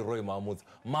ngorali Roy Mahmud's.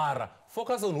 Mara,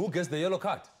 focus on who gets the yellow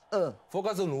card.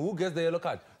 Focus on who gets the yellow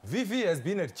card. Vivi has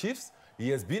been at Chiefs.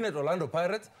 He has been at Orlando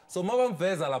Pirates. So Mabam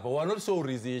Veza Lapa, we're not sure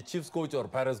is he a Chiefs coach or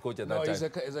Pirates coach at that time. No, he's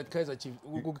at Kaizer Chiefs.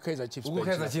 Kaizer Chiefs.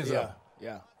 Kaizer Chiefs.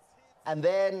 Yeah. And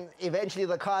then eventually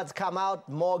the cards come out.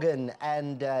 Morgan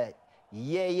and and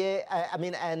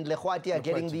Lehwati are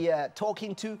getting the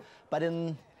talking to. But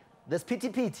in this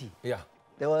pity-pity,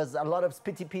 there was a lot of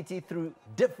pity-pity through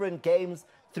different games,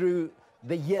 through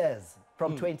the years,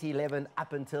 from 2011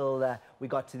 up until we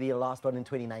got to the last one in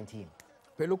 2019.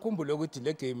 Phela ukhumbule ukuthi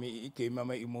le game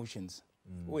ama emotions.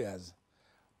 Uyazi.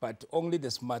 But only the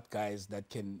smart guys that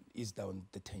can ease down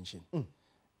the tension.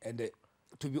 And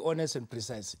to be honest and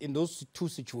precise, in those two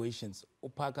situations,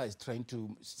 Parker is trying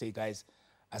to say, guys,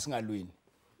 asingalwini.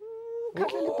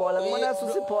 Ukhathela ibhola, ngibona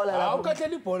susibhola lapho.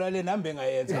 Awukhathela ibhola le nambe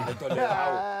ngayenza lento le.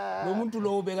 Hawu. Lo muntu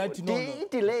lo ubekathi no.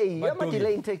 Delay,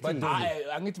 ama-delay in tactics. Hayi,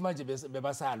 angithi manje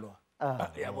bebasalwa.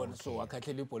 Yabona, so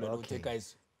wakhathela ibhola lo take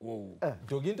guys. Whoa.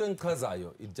 Joginto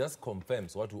Nkazayo, it just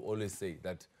confirms what we always say,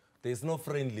 that there is no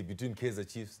friendly between Kaizer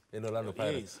Chiefs and Orlando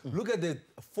Pirates. Look at the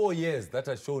 4 years that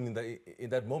are shown in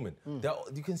that moment.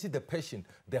 You can see the passion,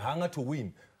 the hunger to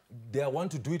win. They want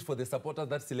to do it for the supporters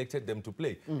that selected them to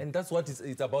play. And that's what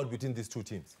it's about between these two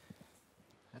teams.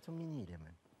 That's what we need,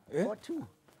 man. 4-2.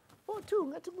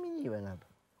 4-2, that's what we need, man.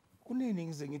 Kunini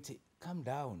ngize ngithi calm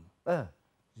down.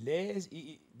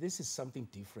 This is something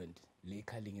different. Le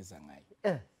Carling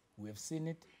izangayo. We have seen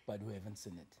it, but we haven't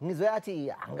seen it. Ngizwe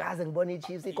athi angaze ngibone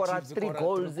iChiefs ikora 3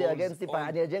 goals against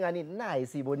iBhakani njengani nayi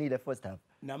siyibonile first half.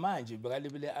 Namanje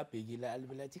bekalibele abhekile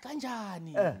alibele athi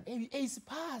kanjani? Hey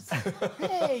sipass.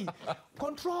 Hey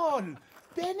control.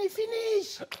 Then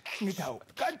finish. Ngithawu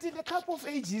kanti the Cup of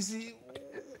Ages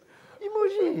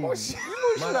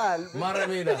emotional. Mara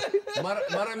mina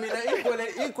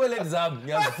equal exam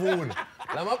ngiyazifuna.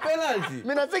 Lama penalty.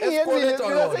 Mina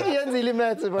sengiyenzile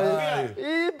imaths boy.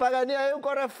 iBhakani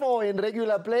ayikora 4 in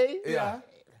regular play.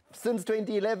 Since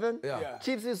 2011.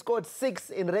 Chiefs has scored 6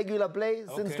 in regular play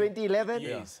since 2011.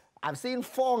 Yes. I've seen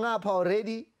 4 up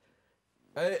already.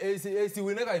 AC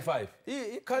winner guy 5.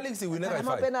 Carling si winner guy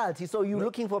 5. Penalty. So you're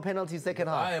looking for penalty second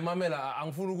half.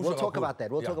 We'll talk about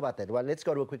that. We'll talk about that. Well, let's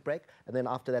go to a quick break, and then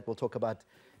after that we'll talk about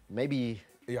maybe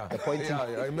the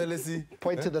pointing.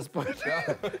 Point to the spot.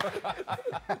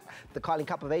 The Carling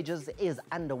Cup of Ages is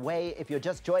underway. If you're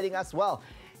just joining us, well,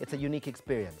 it's a unique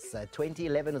experience.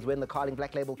 2011 is when the Carling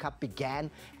Black Label Cup began,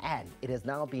 and it has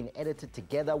now been edited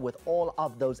together with all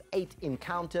of those 8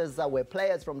 encounters where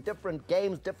players from different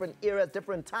games, different eras,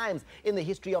 different times in the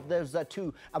history of those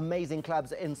 2 amazing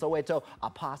clubs in Soweto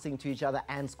are passing to each other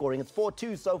and scoring. It's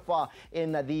 4-2 so far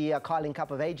in the Carling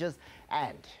Cup of Ages,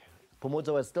 and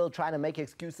Pumuzo is still trying to make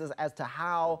excuses as to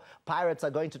how Pirates are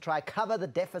going to try cover the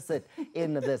deficit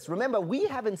in this. Remember, we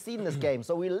haven't seen this game,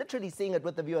 so we're literally seeing it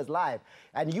with the viewers live.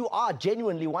 And you are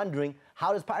genuinely wondering,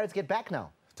 how does Pirates get back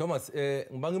now? Thomas,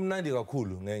 ngibangimnandi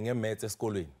kakhulu ngemaths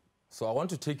esikolweni. So I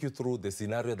want to take you through the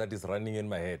scenario that is running in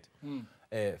my head.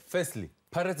 Firstly,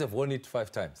 Pirates have won it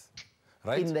 5 times.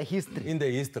 Right? In the history. In the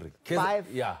history.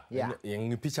 5? Yeah.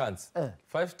 Chance.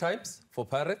 5 times for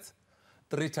Pirates.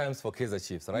 3 times for Kaizer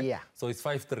Chiefs, right? Yeah. So it's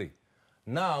 5-3.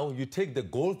 Now you take the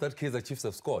goals that Kaizer Chiefs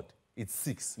have scored. It's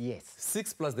 6. Yes.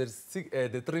 6 plus the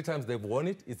 3 times they've won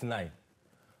it, it's 9.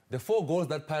 The 4 goals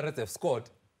that Pirates have scored,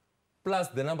 plus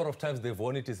the number of times they've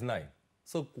won it is 9.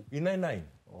 So, in 9-9.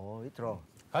 Oh, you throw.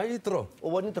 How you throw? Oh,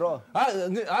 what you throw?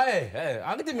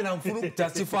 I get me now to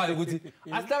justify it.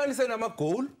 As long as I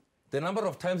goal, the number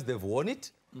of times they've won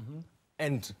it,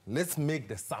 and let's make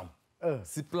the sum.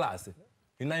 C plus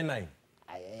in 9-9.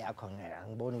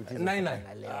 9-9.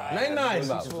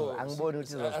 9-9. Angiboni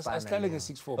ukuthi izosifana. Asihlale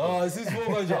nge-6-4. Oh,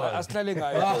 6-4 kanjani? Asihlale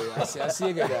ngayo.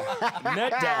 Asiyeke la.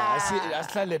 Neda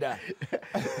asihlale da.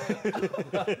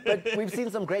 But we've seen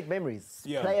some great memories.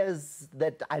 Yeah. Players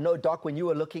that I know, Doc, when you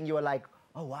were looking, you were like,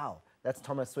 oh, wow, that's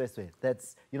Thomas Sweswe.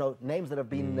 That's, you know, names that have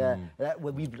been, that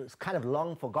we've kind of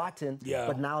long forgotten,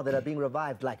 but now that are being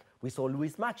revived. Like we saw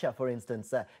Luis Macha, for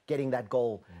instance, getting that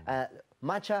goal.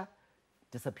 Macha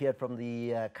disappeared from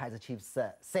the Kaizer Chiefs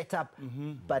setup,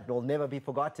 but will never be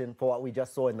forgotten for what we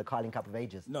just saw in the Carling Cup of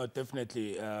Ages. No,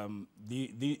 definitely.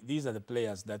 These are the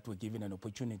players that were given an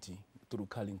opportunity through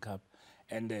Carling Cup.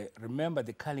 And remember,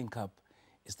 the Carling Cup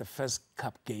is the first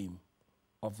cup game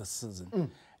of the season.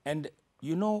 And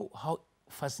you know how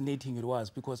fascinating it was,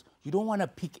 because you don't want to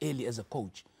pick early as a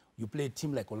coach. You play a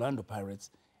team like Orlando Pirates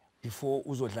before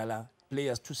uzodlala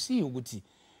players to see ukuthi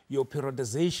your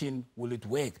periodization, will it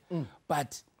work?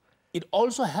 But it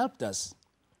also helped us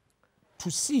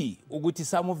to see ukuthi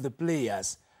some of the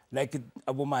players, like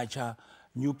Abomacha,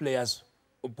 new players,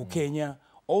 Bukenya,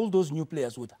 all those new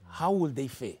players, how will they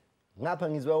fare? Ngapha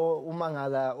ngizwe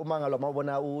umangalo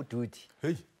mawubona uDuty.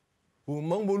 Hey. I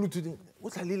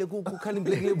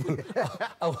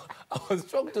was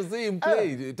shocked to see him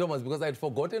play, Thomas, because I had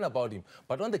forgotten about him.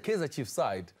 But on the Kaizer Chiefs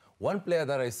side, one player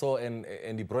that I saw and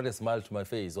he brought a smile to my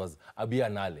face was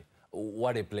Abiyanale.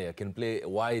 What a player. Can play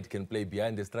wide, can play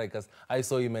behind the strikers. I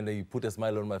saw him and he put a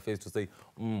smile on my face to say,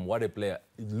 what a player.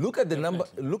 Look at the number,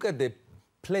 look at the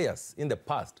players in the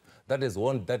past that has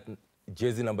won that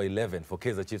jersey number 11 for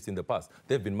Kaizer Chiefs in the past.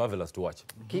 They've been marvelous to watch.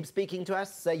 Keep speaking to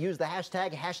us. Use the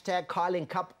hashtag Carling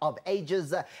Cup of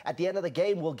Ages. At the end of the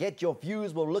game, we'll get your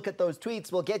views. We'll look at those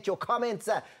tweets. We'll get your comments.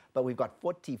 But we've got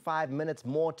 45 minutes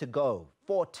more to go.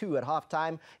 4-2 at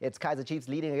halftime. It's Kaizer Chiefs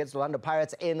leading against Orlando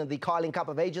Pirates in the Carling Cup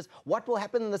of Ages. What will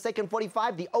happen in the second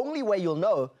 45? The only way you'll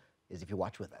know is if you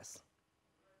watch with us.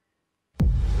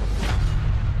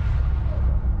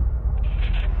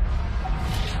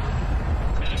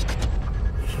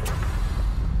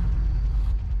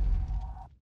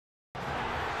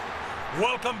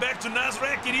 Welcome back to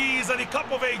Nasrec. It is the Cup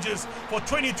of Ages for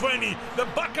 2020. The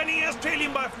Buccaneers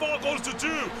trailing by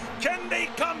 4-2. Can they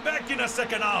come back in a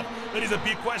second half? That is a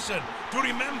big question. Do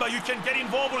remember, you can get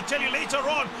involved. We'll tell you later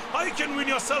on how you can win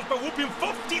yourself a whooping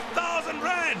 50,000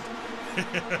 rand.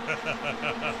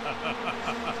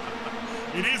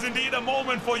 It is indeed a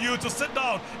moment for you to sit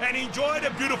down and enjoy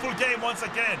the beautiful game once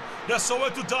again. The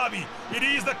Soweto Derby. It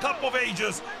is the Cup of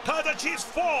Ages. Kaizer Chiefs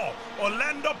 4,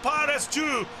 Orlando Pirates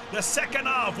 2. The second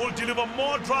half will deliver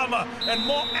more drama and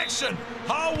more action.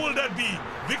 How will that be?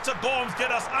 Victor Gomes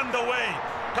get us underway.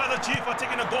 Kaizer Chiefs are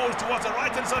taking the goals towards the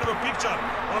right-hand side of a picture.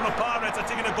 Orlando Pirates are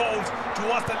taking the goals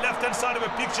towards the left-hand side of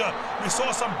a picture. We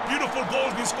saw some beautiful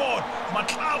goals being scored.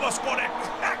 Matlava scored a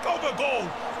heck of a goal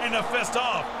in the first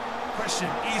half.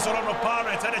 Question is, Orlando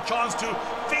Pirates had a chance to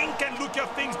think and look at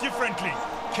things differently.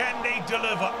 Can they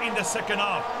deliver in the second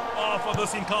half for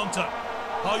this encounter?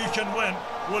 How you can win,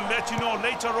 we'll let you know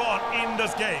later on in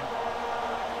this game.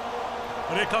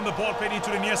 But here come the ball played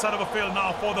into the near side of the field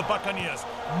now for the Buccaneers.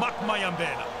 Mark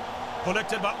Mayambela,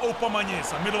 collected by Opa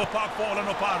Manyesa, middle of the park for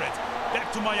Orlando Pirates.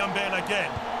 Back to Mayambela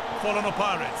again for Orlando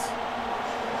Pirates.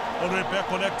 Already back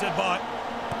collected by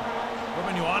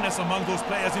Robin Johannes among those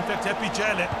players. In fact, Happy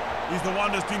Jele is the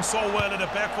one that's doing so well at the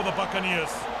back for the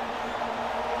Buccaneers.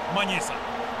 Manyesa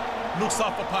looks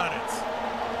up for Pirates.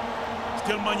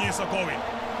 Still Manyesa going.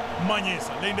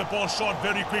 Manyesa laying the ball short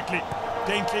very quickly.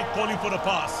 Daintley calling for the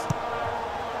pass.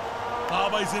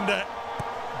 Kaba is in there.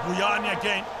 Buyani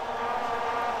again.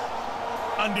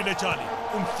 Andy Lechali.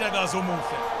 Umhlekazi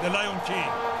omuhle, the Lion King.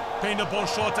 Playing the ball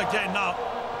short again now.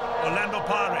 Orlando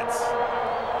Pirates.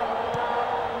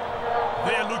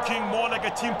 They're looking more like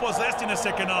a team possessed in the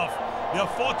second half. They're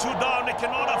 4-2 down. They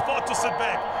cannot afford to sit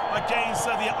back against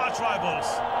their arch rivals.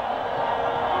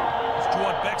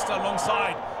 Stuart Baxter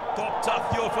alongside Dr.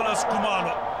 Theophilus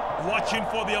Kumalo, watching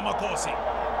for the Amakosi.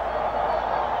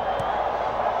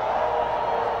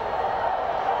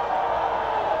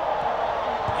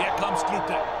 Here comes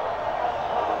Klute.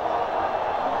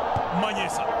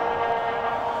 Manyesa.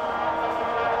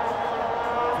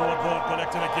 Forward ball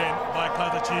collected again by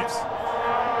Kaizer Chiefs.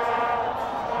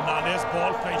 Nales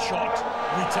ball played short.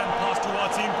 Return pass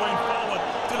towards him going forward.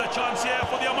 Still a chance here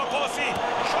for the Amakosi.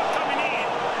 Shot coming in.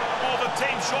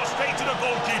 Overtamed shot straight to the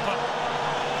goalkeeper.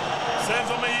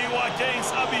 Senzo Meiwa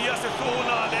against Abia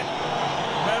Sefuhunale.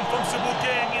 Man from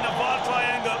Sebokeng in a ball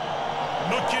triangle.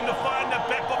 Looking to find the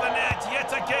back of the net yet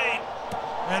again.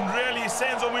 And really,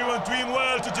 Senzo Meiwa doing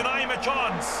well to deny him a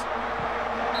chance.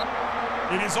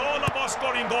 It is all about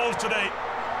scoring goals today.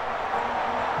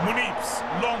 Munips,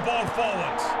 long ball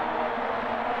forward.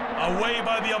 Away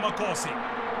by the Amakosi.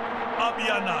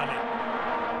 Abianale.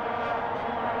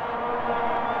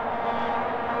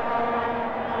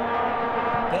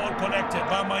 Ball collected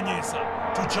by Manyesa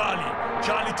to Charlie.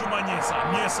 Charlie to Manyesa,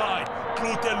 near side.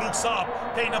 Klute looks up,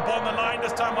 playing upon the line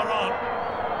this time around.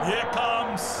 Here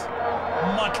comes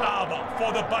Matlaba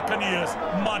for the Buccaneers.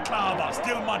 Matlaba,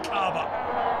 still Matlaba.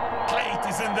 Clayt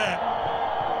is in there.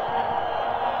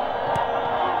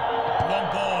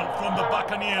 Long ball from the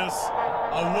Buccaneers.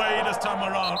 Away this time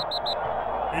around.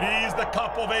 It is the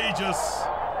Cup of Ages.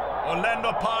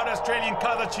 Orlando Pirates trailing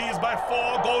Kaizer Chiefs by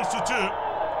 4 goals to 2.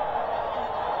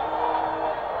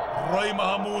 Roy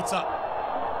Mahamudza,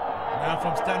 man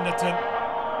from Standerton.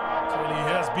 Really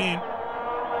has been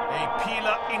a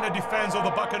pillar in the defense of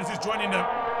the Buccaneers. Is joining them.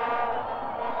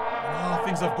 And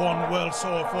things have gone well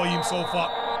for him so far.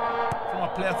 From a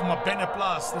player from a Bene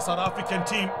Plus, the South African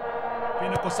team.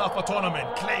 Pinnacle Safa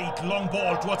tournament. Clayt, long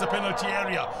ball towards the penalty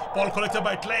area. Ball collected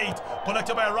by Clayt,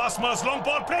 collected by Erasmus. Long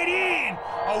ball played in.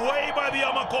 Away by the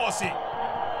Amakosi.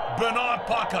 Bernard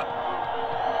Parker.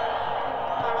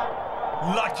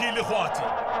 Lucky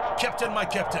Lihuati. Captain, my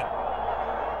captain.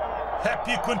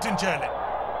 Happy Quintin Jele.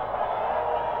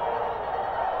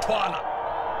 Twala.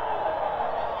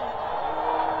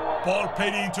 Ball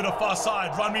played into the far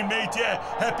side. Rami mate here.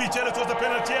 Happy Jele towards the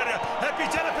penalty area. Happy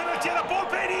Jele penalty area. Ball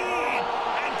played in.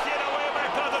 And cleared away by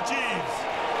Kaizer Chiefs.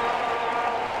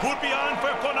 Put behind for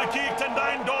a corner kick.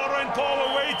 Tendai Ndoro and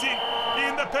Kowa waiting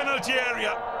in the penalty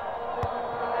area.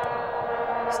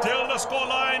 Still the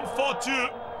scoreline 4-2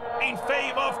 in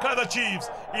favor of Kaizer Chiefs.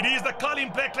 It is the Carling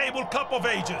Black Label Cup of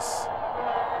Ages.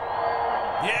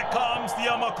 Here comes the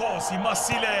Amakosi,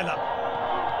 Masilela.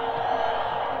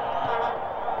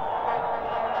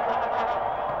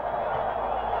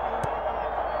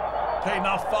 Okay,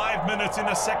 now 5 minutes in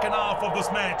the second half of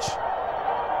this match.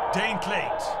 Dane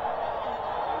Clayt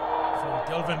from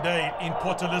Delvendale in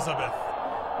Port Elizabeth.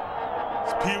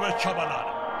 Spirit Chabalala.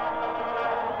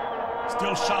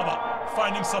 Still Shaba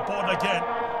finding support again.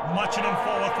 Marching on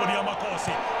forward for the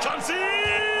Amakosi. Chansey!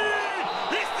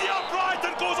 Hits the upright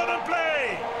and goes on and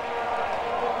play.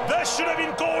 There should have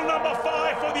been goal number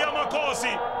 5 for the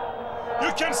Amakosi.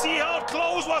 You can see how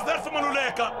close was that for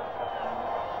Maluleka.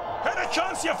 Had a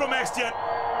chance here from Extien.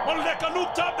 Maluleka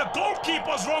looked up, the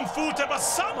goalkeeper's wrong-footed, but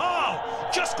somehow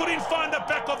just couldn't find the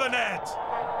back of the net.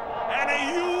 And a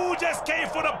huge escape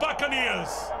for the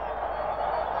Buccaneers.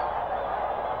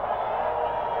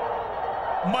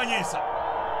 Manyesa.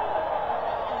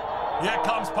 Here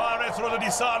comes Pirates.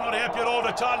 Rododisa not happy at all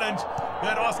the challenge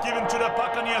that was given to the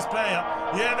Buccaneers player.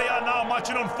 Here they are now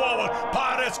marching on forward.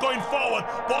 Pirates going forward.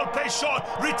 Ball play short.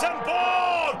 Return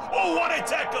ball. Oh, what a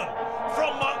tackle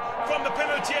from the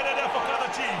penalty area there for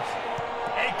Kaizer Chiefs.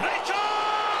 A great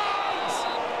chance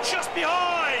just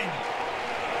behind.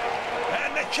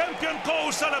 And the champion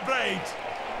goal celebrate.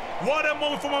 What a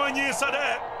moment for Manyesa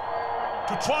there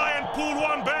to try and pull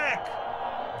one back.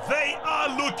 They are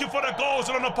looking for the goals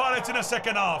on the Pirates in the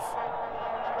second half.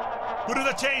 Good is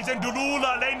the change, and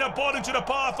Dulula laying the ball into the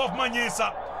path of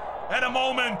Manyesa at a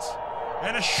moment.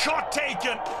 And a shot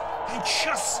taken and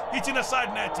just hitting the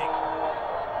side netting.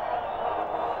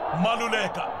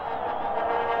 Maluleka.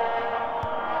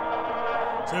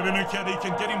 So they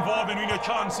can get involved and win a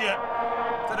chance here.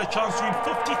 Get a chance to win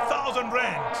 50,000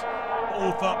 rand.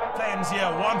 Both plans here,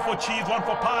 one for Chiefs, one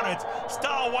for Pirates.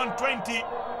 Star 120.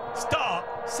 Star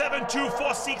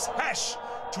 7246 hash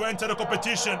to enter the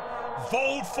competition.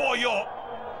 Vote for your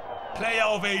Player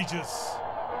of Ages.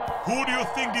 Who do you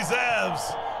think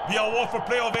deserves the award for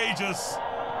Player of Ages?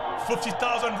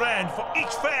 50,000 rand for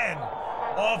each fan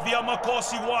of the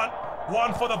Amakosi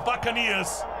one for the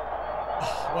Buccaneers.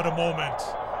 What a moment.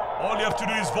 All you have to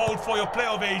do is vote for your Player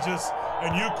of Ages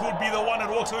and you could be the one that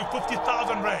walks away with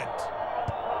 50,000 rand.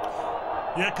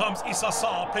 Here comes Issa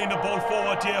Sarr playing the ball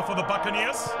forward here for the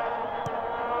Buccaneers.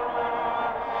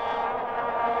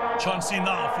 Chansey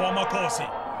now for Amakosi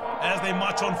as they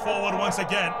march on forward once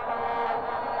again.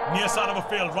 Near side of the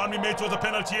field, run made towards the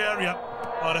penalty area.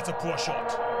 Oh, that's a poor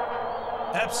shot.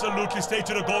 Absolutely stay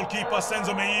to the goalkeeper,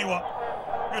 Senzo Meiwa.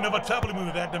 You never travel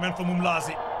with that, the man from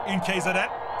Umlazi in Kaizer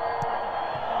that.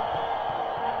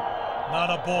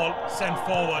 Another ball sent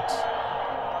forward.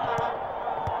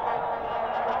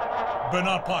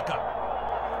 Bernard Parker.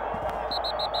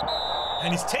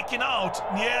 And he's taken out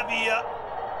near the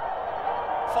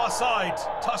Far side,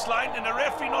 touchline, and the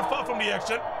referee not far from the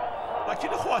action. Like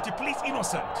Kinahuati, please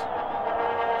innocent.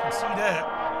 You can see there.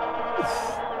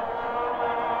 Oof.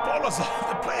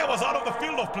 The player was out of the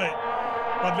field of play.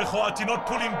 But Kinahuati not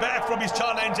pulling back from his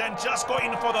challenge and just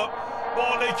going for the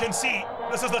ball. They can see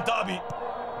this is the derby.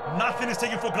 Nothing is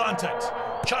taken for granted.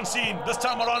 Chancing this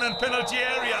time around in penalty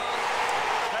area.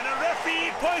 And the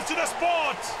referee points to the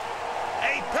spot.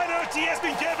 A penalty has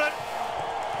been given.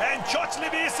 And George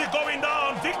Libisi going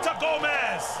down. Victor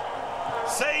Gomez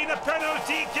saying a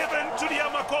penalty given to the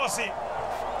Amakosi.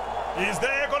 Is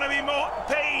there going to be more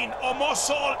pain or more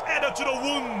salt added to the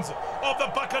wounds of the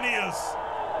Buccaneers?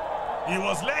 He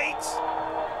was late.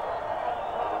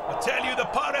 I tell you, the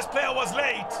Pirates player was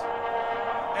late.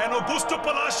 And Augusto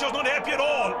Palacios not happy at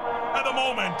all at the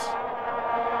moment.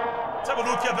 Let's have a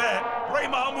look here there. Ray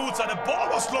Mahamud said the ball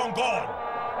was long gone.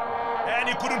 And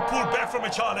he couldn't pull back from a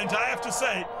challenge. I have to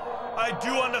say, I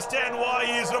do understand why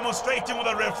he is demonstrating with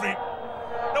the referee.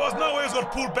 There was no way he was going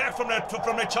to pull back from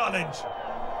the challenge.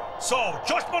 So,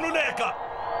 Josh Maluleka,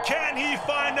 can he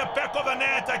find the back of the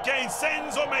net against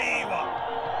Senzo Meiwa?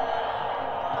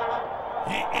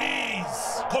 He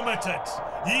is committed.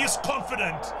 He is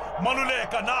confident.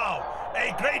 Maluleka now,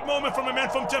 a great moment from a man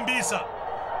from Tembisa.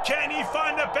 Can he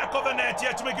find the back of the net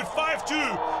here to make it 5-2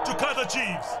 to Kaizer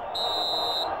Chiefs?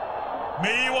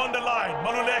 Meiwa on the line.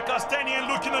 Maluleka standing and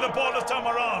looking at the ball this time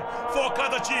around for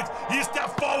Kaizer Chiefs. He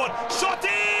stepped forward, shooting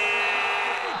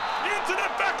into the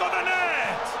back of the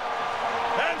net.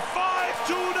 And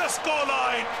 5-2 the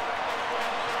scoreline,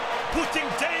 putting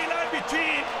daylight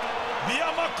between the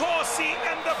Amakosi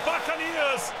and the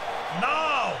Buccaneers.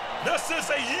 Now, this is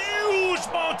a huge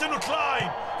mountain to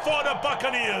climb for the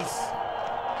Buccaneers.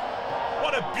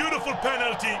 What a beautiful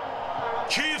penalty.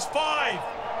 Chiefs 5,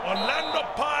 Orlando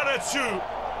Pirates 2.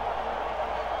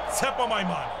 Tsepa my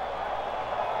man.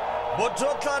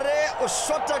 Bototlare o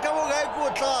shota ka bogai go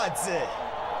tlatse.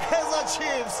 Kaizer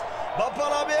Chiefs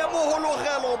bapala be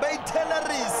mohulogelo ba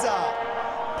itelerisa.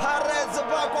 Pirates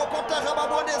ba kokota ga ba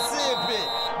bone sepe.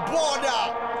 Border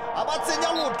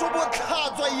abatsenya loto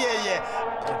botlhatswa yeye.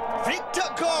 Victor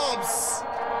Combs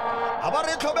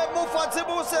abare tlhobe mo fatse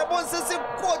bo se se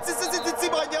kotsi se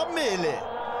tsitsibanya mmele.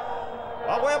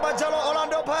 Wa ba jalo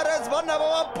Orlando Pirates ba na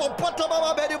ba popota ba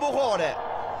ba bedi bogole.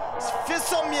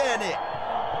 Fisomiene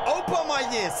opa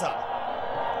manyesa.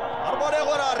 Arbore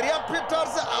gora Ria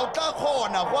Peters outla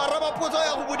khona go araba potso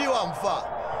ya go budiwa mfa.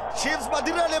 Chiefs ba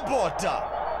dira le bota.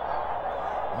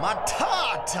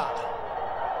 Matata.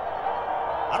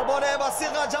 Arbore ba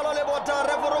siga jalo le bota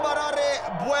revurubarare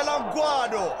buela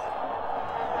ngwado.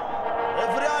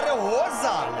 Evriare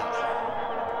hozala.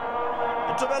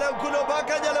 Itubele nkulo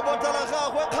bakanya le bota la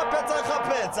gagwe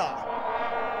khapetsa.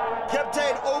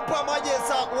 Captain Opa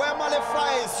Manyesa wema le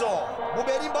faiso.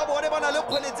 Buberi ba bone bana le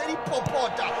khweletse di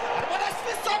popota. Arbore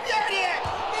sfiso biere.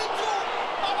 Itu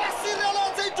baba sirela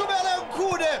tse itubele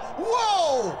nkude.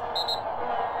 Wow!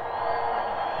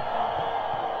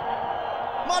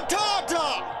 Matata!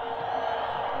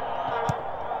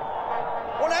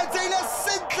 On a été le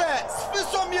simple,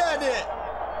 sfiso miene.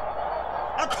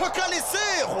 A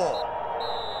kokalisego.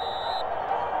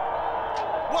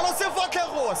 Voilà c'est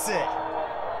vaquerose.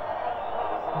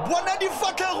 Buona di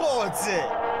vaquerose.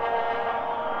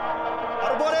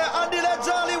 Arbore andile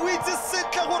jali witi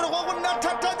sitle gore go nna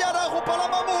thatanyana go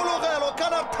palama mologelo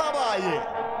kana thabaye.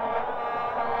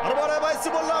 Arbore ba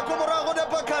sibolla go morago de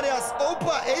Buccaneers.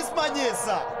 Opa Ace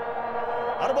Manyesa.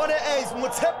 Arbore Ace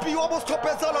motshepi wa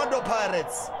boskopetsa Orlando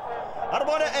Pirates.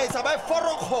 Arbore Ace abai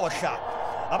foro khohla.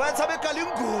 Abai tshabeka le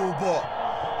ngubo.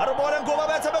 Arbore ngoba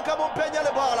ba tshabeka mo penya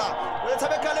le bala. O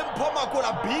tshabeka le mpoma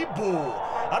kola Bibo.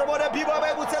 Arbore Bibo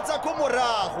ba butsetsa go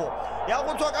morago. Ya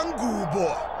go tswa ka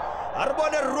ngubo.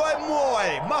 Arbore Roy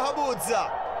Moy Mahabutsa.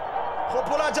 Go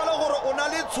pola jalo gore o na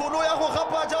le tshono ya go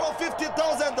gapa jalo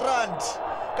 50,000 rand.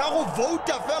 Ka go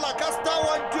vote fela ka star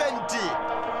 120.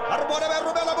 Arbore ba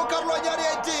robela bo Karlo Nyari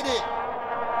 18.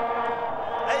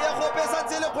 Eye go pesa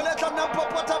tsele go letla nna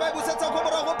popota ba busetsa go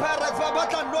morago Pirates ba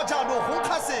batla no jano go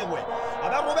khasengwe.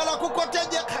 Aba robela go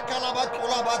kotenye khakala ba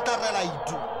tlola ba tarela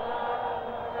itu.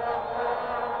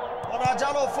 Ora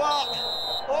jalo fa.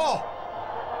 Oh.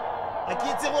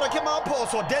 Akitse gore ke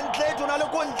maphoso dentle tona le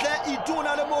kontle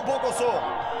ituna le mo bokoso.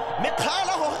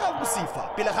 Mekhala go ga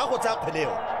busifa pele ga go tsa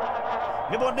kgweleo.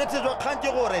 Me bonetse jwa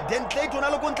kgante gore dentle tona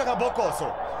le kontle ga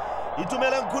bokoso.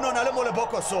 Itumela nkuno na le mo le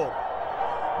bokoso.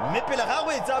 Me pele ga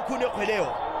go etsa khune kgweleo.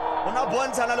 Ona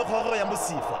bontshana le kgoro ya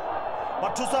mosifa.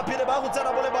 Bathusa pele ba go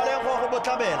tsena bo le baleng go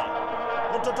botlamela.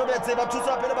 Go totobetse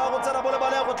bathusa pele ba go tsena bo le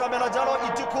baleng go tlamela jalo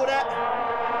itikure.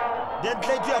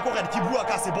 Dentle ya go re ke bua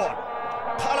ka se bona.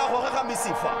 Khala go ga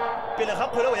mesifa pele ga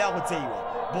kgwele o ya go tseiwa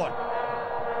bona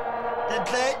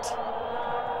Detlate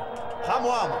ga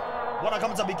moama bona ka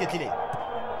motsa biketlileng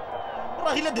o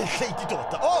ragile Detlate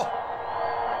tota oh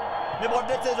me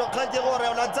bondetse jo kgante gore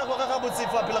o lantsa go ga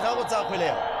botsifa pele ga go tsa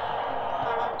kgwelego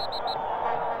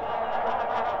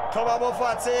thoba bo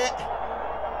fatshe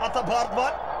ata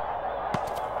Bartman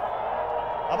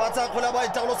abatsa kgwele ba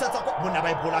itagolosetsa ko bona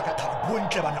ba ipola ka thaba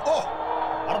bontle bana oh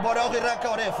a re bona go ira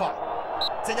ka refa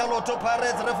tsenya lotho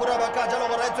Pirates refura ba ka jalo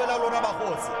go ra itswela lona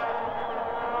magosi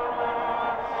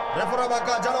refura ba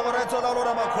ka jalo go ra itswela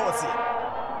lona makhosi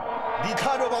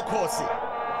ditlhano ba khosi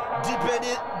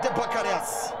dipedi de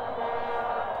Buccaneers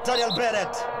Daniel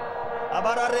Bennett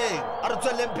abarareng a re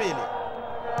tsweleng pele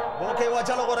okay wa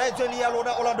jalo go ra itswela ya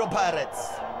lona Orlando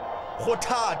Pirates go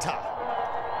thata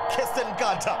Kirsten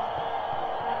Carter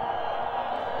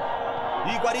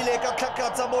ikwadile ka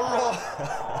tlhakatsa mollo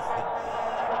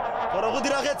gore go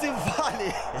diragetse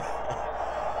mfale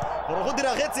gore go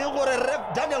diragetse gore ref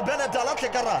Daniel Bennett a latlhe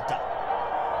karata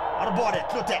a re bone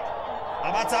tlote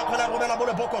a batsa kgola go bela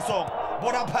bole bokosong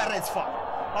bona Pirates fa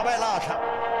ba ba latlha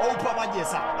o upa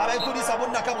manyesa a ba ikgodisa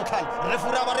bonna ka botlhale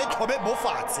refura ba re tlhobe mo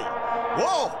fatshe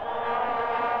wo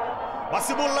ba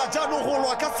simolla jaanong go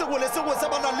lwa ka sengwe le sengwe se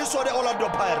ba nang le sone Orlando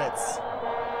Pirates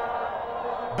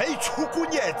ba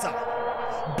itshukunyetsa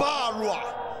ba lwa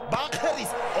ba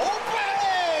kgerisa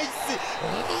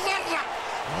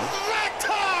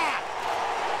Rata!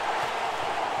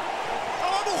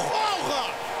 Ababuhoga!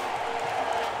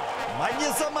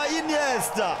 Manyesa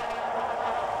Iniesta!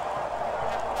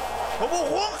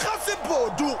 Obuhoga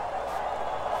Sibodu!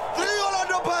 3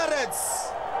 Orlando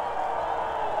Pirates!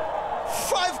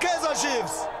 5 Kaizer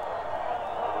Chiefs!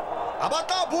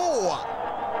 Abataboa!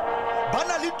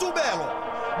 Bana Litumelo!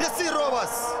 The Sea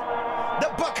Rovers! The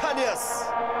Buccaneers!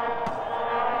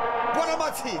 Bona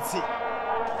Matiti!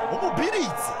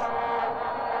 Umubiritsi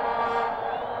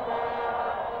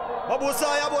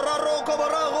Mabusaya boraro ko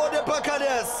borago de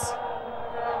Buccaneers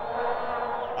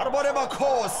Arbore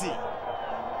makhosi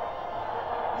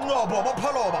Ngobo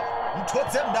baphaloba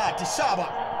mthotse mnati shaba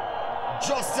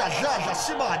Josia Dladla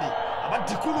Shimani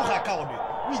abadikuluga kaone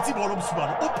o itse bolo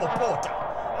msubano o popota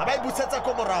abayibusetsa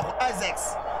ko morago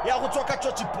Isaacs ya go tsoka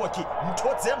Chochipoki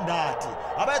mthotse mnati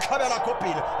abayitlhabela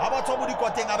kopile abatswa mo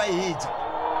dikwateng abayija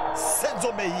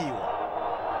Senzo Meyiwa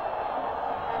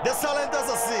the silent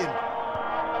assassin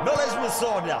Knowledge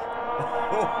Musonia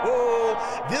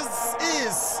this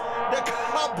is the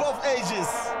Cup of Ages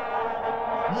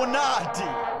Munati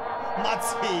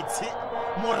Matsiti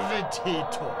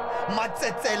Moretito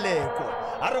Matsetseleko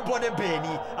Arabone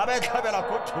Beni abayitlhabela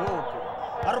ko thoko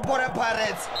Arabone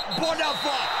Pirates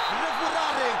Bonafa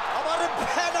referee about a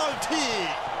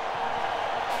penalty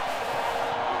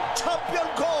champion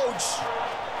coach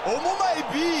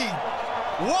Omumaibi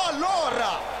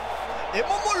Walora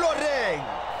Emomoloreng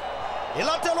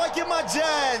Ilatelwa ke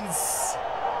Majens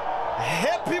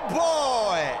Happy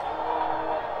boy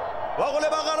wa go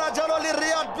lebagana jalo le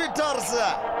Riyad Peters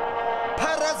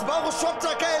Pirates ba go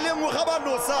shota ka ele ngwe ga ba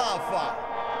no safa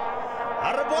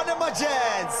a re bone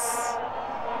Majens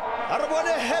a re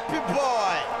bone Happy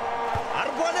boy a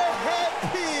re bone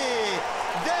happy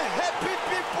the happy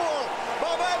people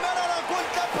baba emela la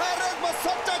kontra Pirates ba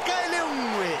shota ka ele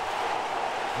ngwe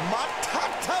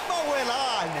mathata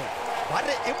mawelane ba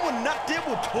re e monate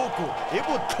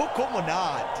botlhoko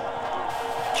monate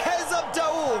Kaizer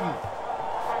Taung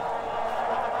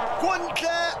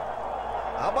kontle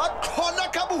aba khona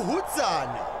ka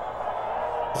bohutsana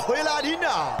khwela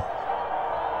dinao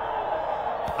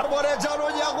a re bone jalo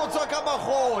ya go tswa ka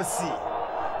magosi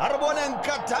a re bone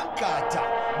nkatankata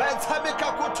ba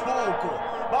tshameka ko thoko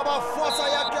ba ba fosa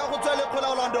ya ke go tswa le khola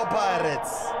Orlando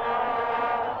Pirates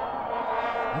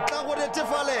ntla go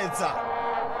netefaletsa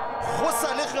go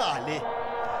sa le gale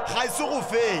ga se go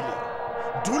fele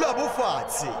dula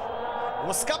bofatshe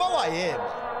o ska ba wa ema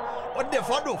o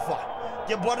nefadofa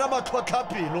ke bona matlhotlha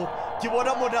pelo ke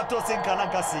bona monato seng kana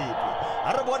ka sepe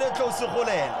a re bone tlose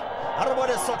golela a re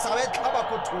bone Sox a ba tlhaba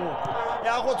ko thoko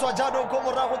ya go tswa jaanong ko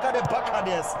morago ka the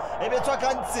Buccaneers e be tswa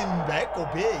ka Ntsimba e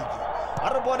Kobeki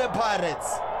a re bone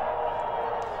Pirates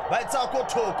ba etsa ko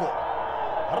thoko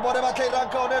a re bone ba tla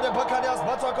ka one the Buccaneers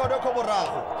ba tswa ka one ko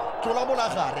morago tlola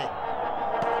molagare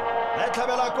ba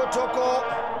tlhabela ko thoko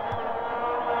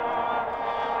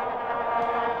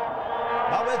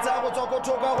ba wetsa go tswa ko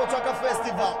thoko go tswa ka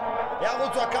festival ya go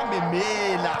tswa ka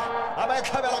memela aba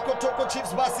tlhabela ko thoko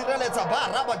Chiefs ba sireletsa ba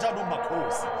raba jaanong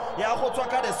makhosi ya go tswa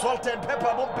ka the salt and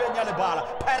pepper mo mpenya le bala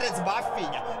Pirates ba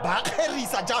finya ba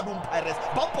kgerisa jaanong Pirates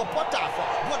ba popotafa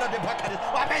bona the Buccaneers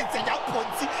ba mentse ya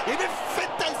pontsi e be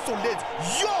feta isolate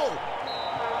yo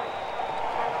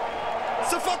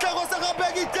sefatlhego se gape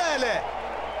ke tele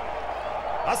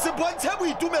a se bontshe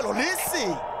boitumelo le se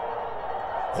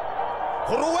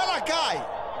gore o wela kae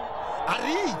a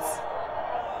re itse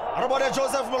a re bone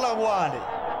Joseph Molangwane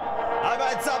a ba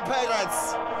etsa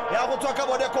Pirates ya go tswa ka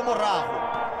bone ko morago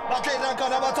ba tla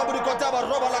irangana ba tswa bodikota ba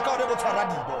roba la ka one bo tshwara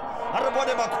dibo a re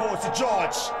bone Makhosi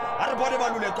George a re bone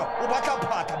Maluleka o batla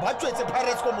phata ba tswetse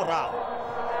Pirates ko morago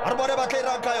a re bone ba tla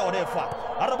iranga yone fa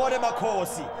a re bone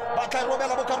Makhosi ba tla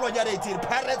romela mo karolonyana etseng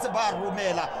Pirates ba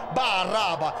romela ba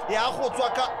araba ya go tswa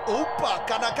ka opa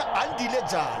kana ka Andile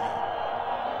Jali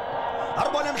a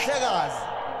re bone Mhlekazi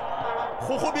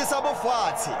go gobisa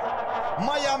bofatshe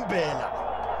Mayambela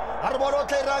a re bone o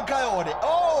tla iranga yone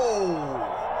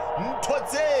ntho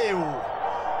tseo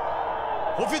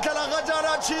go fitlhela ga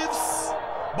jana Chiefs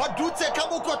ba dutse ka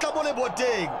mokotla mo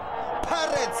leboteng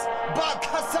Pirates ba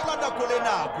tlhasela nako le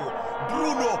nako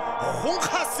Bruno go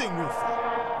nkga sengwe fa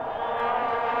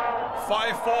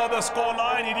 5-4 the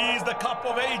scoreline. It is the Cup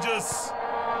of Ages.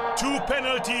 2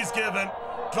 penalties given.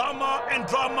 Drama and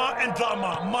drama and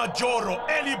drama. Majoro,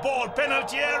 early ball,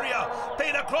 penalty area.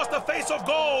 Played across the face of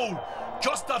goal.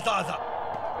 Just Dada.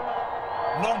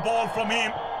 Long ball from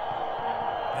him.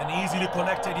 And easily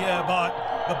collected here by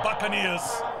the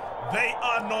Buccaneers. They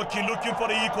are looking for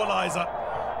the equalizer.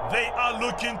 They are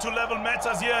looking to level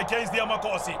matters here against the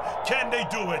Amakosi. Can they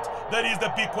do it? That is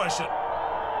the big question.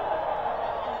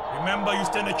 Remember, you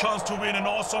stand a chance to win an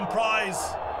awesome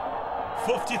prize.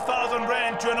 50,000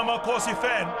 rand to an Amakosi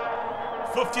fan.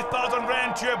 50,000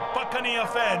 rand to a Buccaneer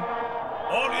fan.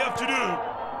 All you have to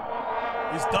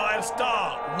do is dial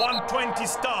star 120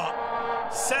 star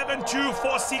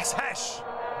 7246 hash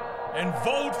and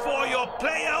vote for your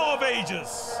player of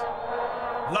ages.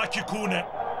 Lucky Kune.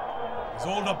 His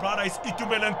older brother is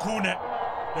Itumelen Kune.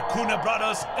 The Kune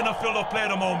brothers in a field of play at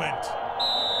the moment.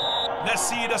 Let's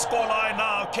see the scoreline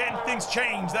now. Can things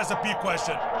change? That's a big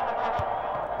question.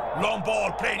 Long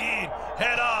ball played in.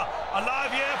 Header alive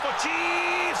here for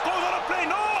Chiefs. Goes on a play.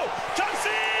 No! Chance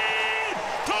in!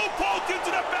 Toe poked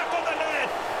into the back of the net.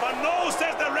 But no,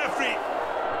 says the referee.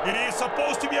 It is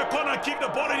supposed to be a corner kick. The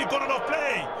ball in the corner of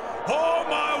play. Oh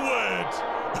my word.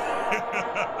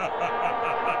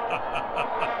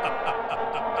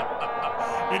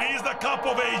 It is the Cup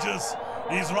of Ages.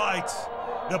 He's right.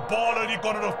 The ball already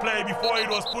got out of play before it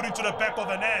was put into the back of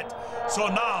the net. So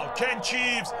now, can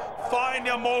Chiefs find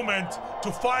their moment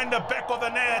to find the back of the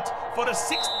net for the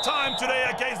 6th time today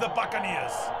against the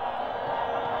Buccaneers?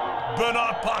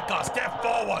 Bernard Parker, step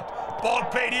forward. Ball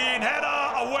played in,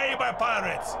 header away by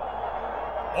Pirates.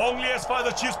 Only as far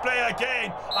as the Chiefs play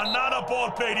again, another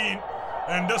ball played in.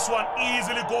 And this one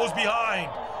easily goes behind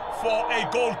for a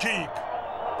goal kick.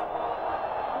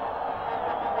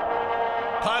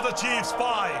 Kaizer Chiefs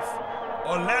 5,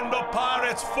 Orlando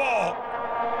Pirates 4.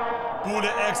 Bule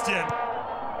Extien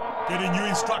getting new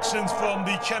instructions from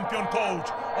the champion coach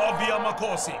of the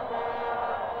Amakosi.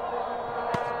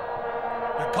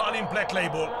 The Carling Black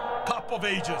Label Cup of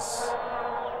Ages.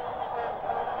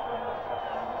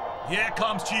 Here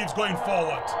comes Chiefs going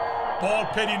forward. Ball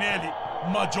Pedinelli,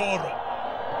 Majoro.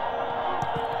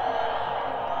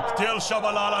 Still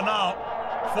Shabalala now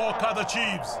for Kaizer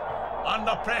Chiefs.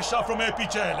 Under pressure from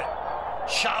Epichele.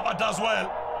 Shaba does well.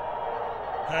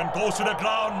 And goes to the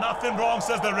ground. Nothing wrong,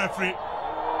 says the referee.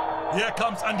 Here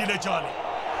comes Andile Jali.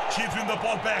 Chiefs win the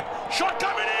ball back. Shot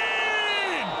coming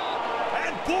in!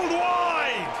 And pulled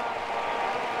wide.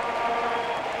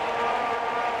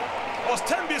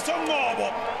 Ostembi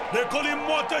Songobo. They call him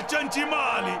Mota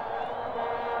Gentimali.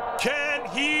 Can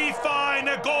he find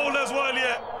a goal as well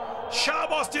here?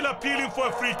 Shaba still appealing for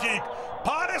a free kick.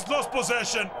 Pirates lost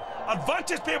possession.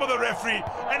 Advantage paid by the referee.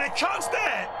 And a chance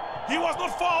there. He was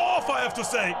not far off, I have to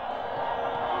say.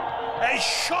 A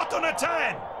shot on a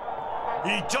 10.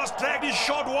 He just dragged his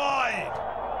shot wide.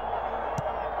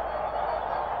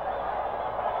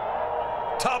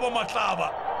 Thabo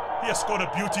Matlaba. He has scored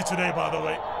a beauty today, by the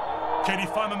way. Can he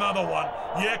find another one?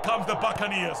 Here comes the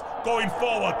Buccaneers. Going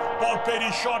forward. Ball played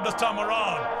his shot this time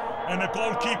around. And the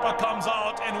goalkeeper comes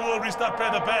out and will restart play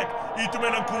the back.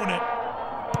 Itumelen Kune.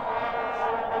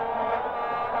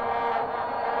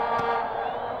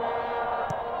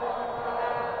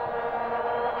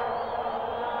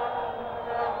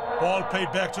 Ball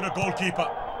played back to the goalkeeper.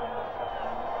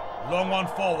 Long one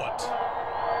forward.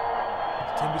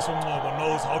 Timbisongobo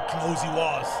knows how close he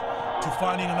was to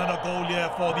finding another goal here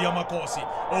for the Amakosi.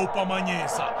 Opa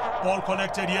Manyesa. Ball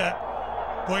collected here.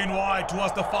 Going wide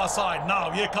towards the far side.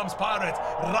 Now here comes Pirates.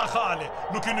 Rachale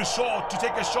looking to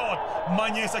take a shot.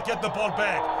 Manyesa get the ball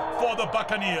back for the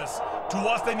Buccaneers.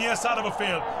 Towards the near side of the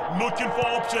field. Looking for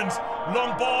options.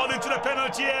 Long ball into the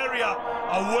penalty area.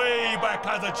 away by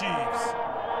Kaizer Chiefs.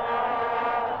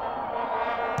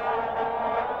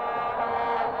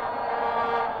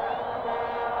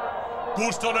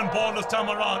 Good stolen ball this time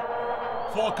around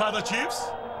for Kaizer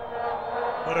Chiefs.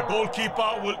 But a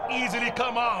goalkeeper will easily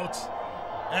come out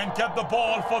and get the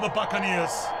ball for the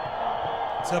Buccaneers.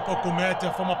 Tsepo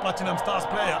Kumete, former Platinum Stars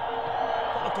player.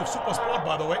 Product of Super Sport,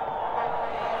 by the way.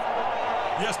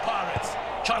 Yes, Pirates.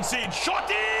 Chance in. Shot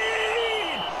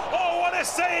in! Oh, what a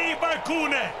save by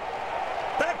Kune.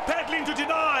 Backpedaling to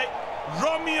deny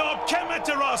Romeo Kemet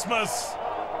Erasmus.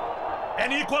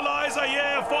 An equalizer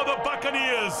here for the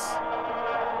Buccaneers.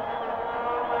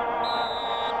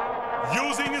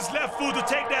 Using his left foot to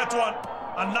take that one.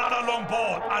 Another long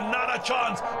ball, another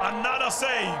chance, another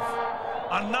save.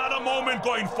 Another moment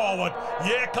going forward.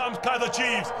 Here comes Kaizer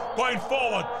Chiefs going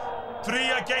forward.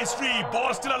 3 against 3.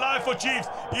 Ball still alive for Chiefs.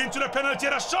 Into the penalty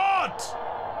area. Shot!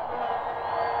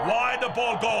 Wide the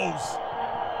ball goes.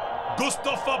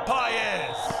 Gustavo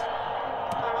Paez.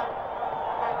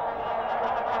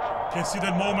 Can see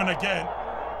that moment again.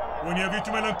 When you have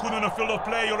Itumeleng Khune in the field of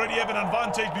play, you already have an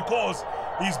advantage because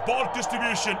his ball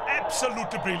distribution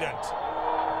absolutely brilliant.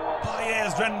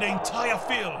 Paez ran the entire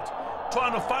field,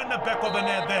 trying to find the back of the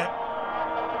net there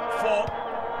for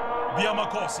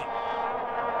Biamakosi.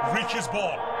 Reaches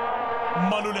ball.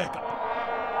 Maluleka.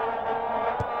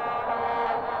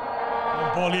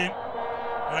 One ball in,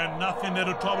 and nothing there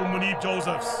to trouble Munib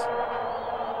Josephs.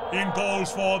 In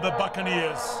goals for the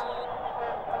Buccaneers.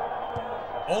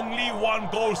 Only one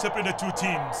goal separated the two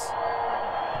teams.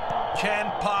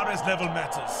 Can Paris level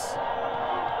matters?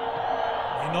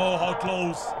 We know how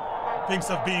close things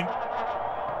have been.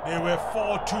 They were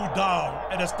 4-2 down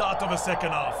at the start of the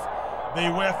second half. They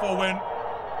therefore went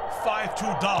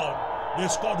 5-2 down. They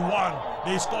scored 1,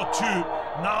 they scored 2.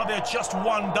 Now they're just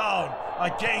 1 down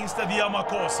against the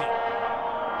Diamakosi.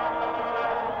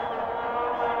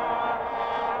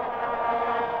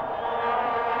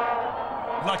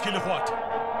 Lucky Lehuati.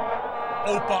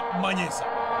 Opa Manyesa.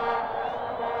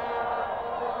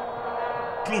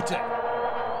 Klute.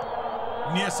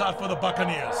 Near side for the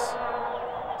Buccaneers.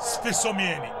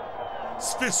 Sfisomieni.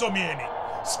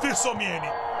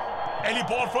 Any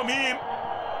ball from him.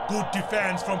 Good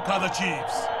defense from Kaizer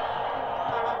Chiefs.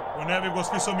 Whenever it goes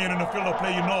Sfisomieni in the field of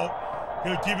play, you know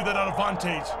he'll give you that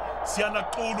advantage.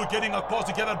 Siana Kulu getting across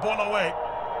to get that ball away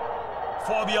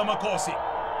for the Amakosi.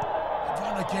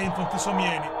 Run again from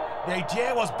Sfisomieni. The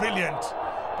idea was brilliant,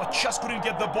 but just couldn't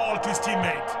get the ball to his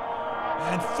teammate.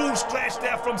 And full stretch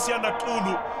there from Sianda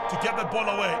Kulu to get the ball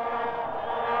away.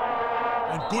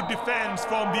 And good defense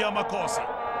from the Amakosi.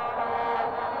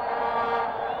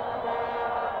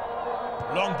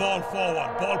 Long ball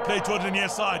forward. Ball played towards the near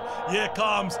side. Here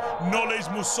comes Knowledge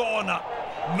Musona.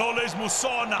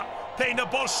 Playing the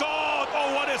ball short.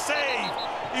 Oh, what a save.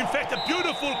 In fact, a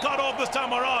beautiful cut off this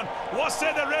time around. What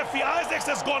said the referee? Isaacs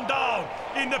has gone down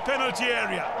in the penalty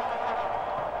area.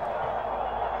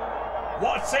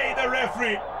 What say the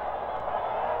referee?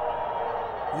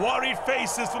 Worried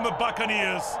faces from the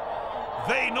Buccaneers.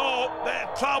 They know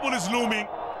that trouble is looming.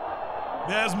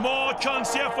 There's more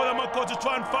chance here for them to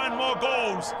try and find more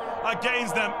goals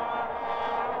against them.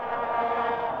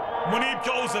 Munib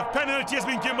Joseph, penalty has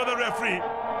been given by the referee.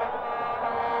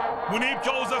 Munib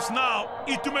Joseph's now,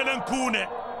 Itumeleng Khune.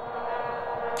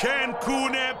 Can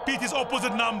Khune beat his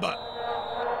opposite number?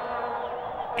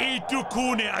 Itu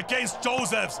Khune against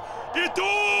Josephs. Itu!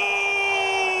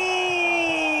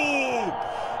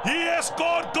 He has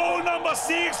scored goal number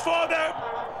 6 for the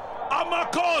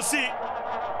Amakosi.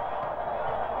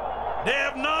 There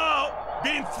have now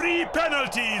been 3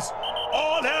 penalties.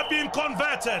 All have been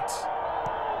converted.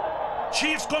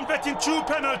 Chiefs converting 2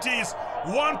 penalties.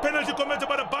 1 penalty converted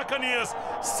by the Buccaneers.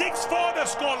 6 for the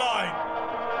scoreline.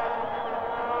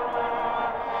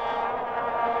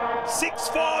 6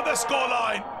 for the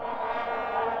scoreline.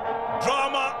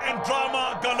 Drama and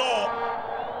drama galore.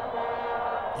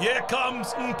 Here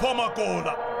comes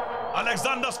Mpomakola.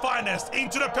 Alexander's finest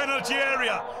into the penalty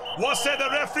area. What said the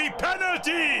referee?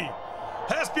 Penalty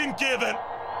has been given.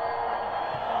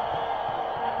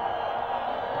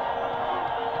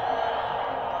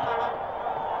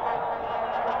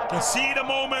 You can see the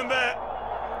moment there.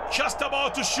 Just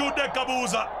about to shoot the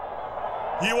Kabuza.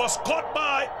 He was caught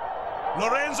by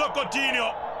Lorenzo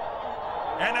Coutinho.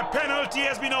 And a penalty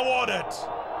has been awarded.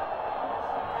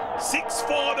 6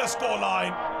 for the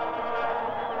scoreline.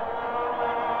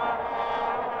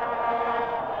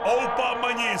 Opa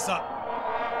Manyesa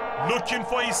looking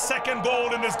for his 2nd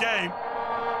goal in this game.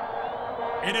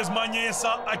 It is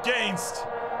Manyesa against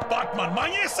Batman.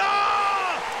 Manyesa!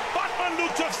 Batman linesman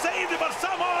looked to have saved it, but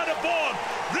somehow the ball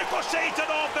ricocheted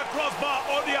off the crossbar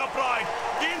or the upright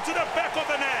into the back of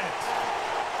the net.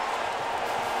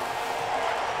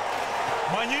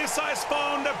 Manyisa has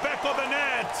found the back of the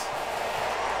net.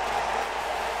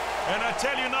 And I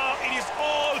tell you now, it is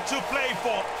all to play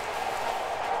for.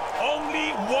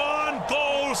 Only one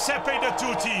goal separates the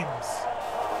two teams.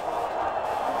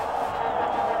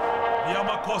 The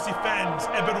Amakosi fans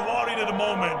a bit worried at the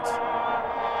moment.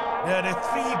 They had a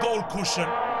 3-goal cushion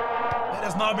that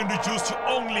has now been reduced to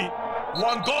only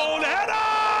 1 goal. Header!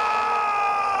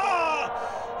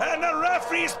 And the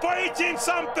referee is pointing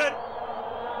something.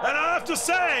 And I have to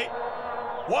say,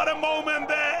 what a moment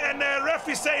there. And the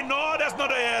referee say, no, that's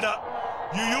not a header.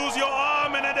 You use your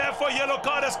arm and therefore yellow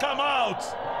card has come out.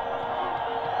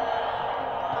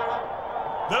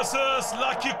 This is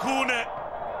Lucky Kune.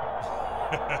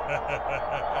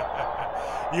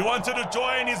 He wanted to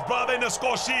join his brother in the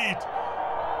score sheet.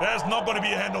 There's not going to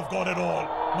be a hand of God at all.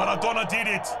 Maradona did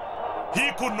it.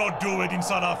 He could not do it in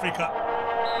South Africa.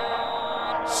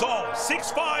 So,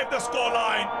 6-5 the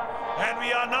scoreline. And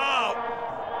we are now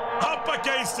up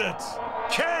against it.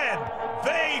 Can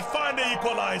they find the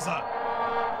equalizer?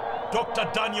 Dr.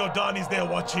 Daniel Dan is there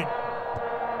watching.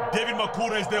 David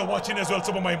Makura is there watching as well,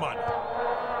 my man.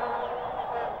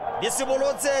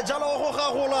 Isibolotse jalo go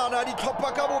gagolana di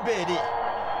tlhopha ka bobedi.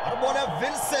 Re bona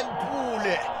Vincent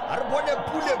Pule, re bone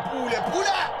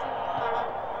Pule.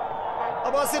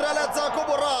 Aba sireletsa ko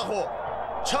borago.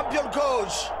 Champion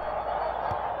coach.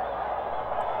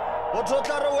 O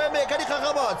tlotla re weme ka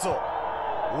digagabatso.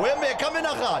 Weme ka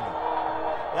menagano.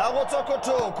 Ya go tswa ko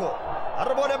thoko.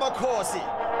 Re bone Makhosi.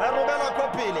 Re romela ko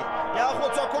pele. Ya go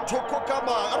tswa ko thoko ka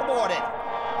ma.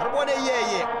 Re bone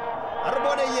yeye. Re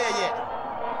bone yeye.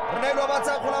 Ronaldo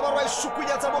batsa go la ba rwa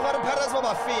ishukunya tsa mogare Perez ba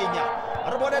ba fenya.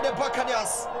 Re bone the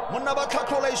Buccaneers monna ba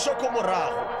tlhatlhola ishoko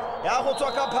morago. Ya go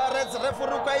tswa ka Perez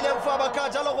referee ka ile mfa ba ka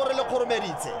jalo gore le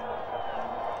khoromeditse.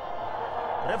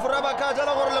 Referee ba ka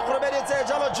jalo gore le khoromeditse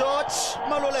jalo George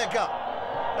Maloleka.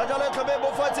 Ya jalo tlhobe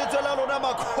bo fatse tsela lona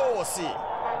Makhosi.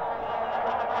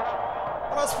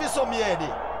 Rasfiso Miedi.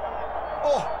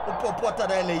 Oh, o popota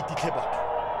da le ititleba.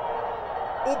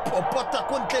 O popota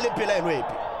kontle le pela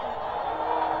eloepe.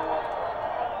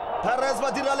 Perez va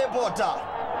dira le bota.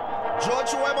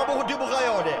 George Wema bo godimo ga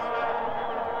yone.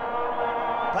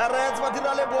 Perez va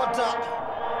dira le bota.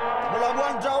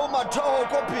 Molabwan Jao Mathoho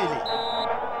ko pele.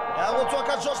 Ya go tswa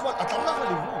ka George wa atla ga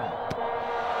le hu.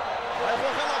 Ai go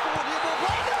gana go godimo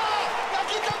bona. Ya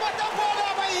kitla mata bona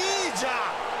ba hija.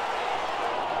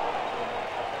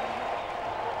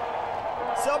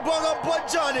 Sabonga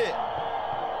Bonjane.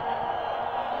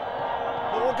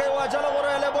 Go ke wa jala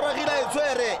gore le boragila e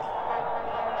tswere.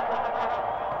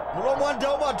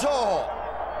 Molomwanda Mathoho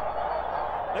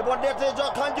le bondete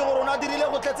jwa khanji gore ona dirile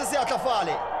go tletse se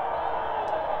atlafale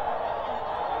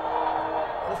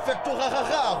go fetoga ga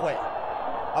gagwe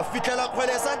a fitlela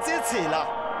kgwele sa ntse tshela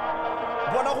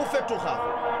bona go fetoga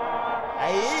a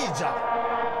ija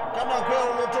ka nako e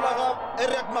o lotola ga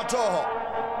Eric Mathoho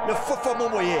le fofo mo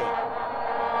moyeng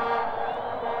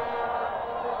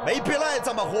ba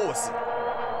ipelaetsa magosi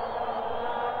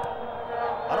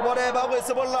Arbore ba go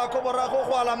sebolla ko morago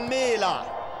go ala mmela.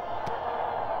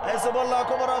 E sebolla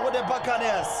ko morago de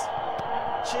Buccaneers.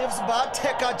 Chiefs ba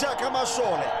theka jaka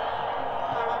mashole.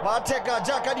 Ba theka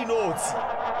jaka dinotsi.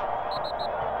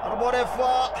 Arbore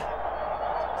fa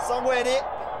Sangweni.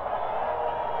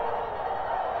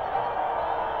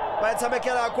 Ba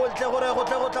tsamekela ko ntle gore go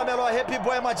tle go tlamelwa Happy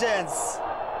Boy Emergency.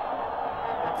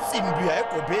 Simbia e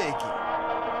Kobeki.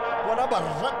 Bona ba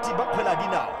rati ba phela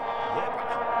dinao.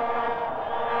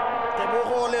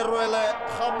 Mogole rwele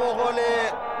ga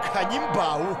mogole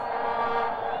Khanyimbau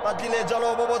ba tlile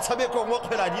jalo bo botshameko mo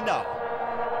kgwela dinao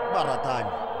ba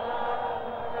ratani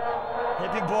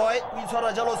Happy Boy o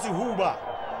itshwara jalo sehuba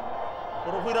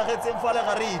gore go iragetseng fa le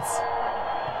garitsi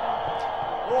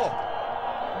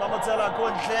ba motsela ko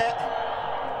ntle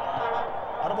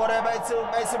re bone ba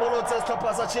itse bolotse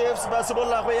setlhopha sa Chiefs ba se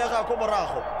bolla go yega ko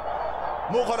morago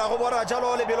mo gona go bona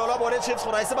jalo lebelo la bone Chiefs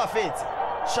gore se ba fetse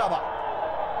Shaba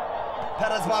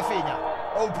Perez va fenya.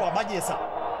 Opa Manyisa.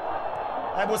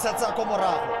 Ai bosetsa ko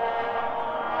morago.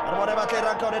 Re bone ba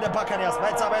tlera ka one de Buccaneers.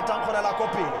 Ba itsa ba tankgola la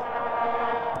kopile.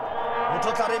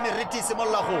 Motho tla re meriti se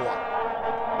molla goa.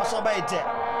 Mashabaite.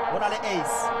 Bona le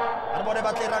ace. Re bone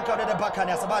ba tlera ka one de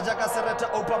Buccaneers. Ba ja ka serete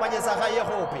Opa Manyisa ga ye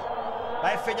gope.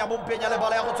 Ba fenya bompenya le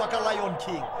bala ya go tswa ka Lion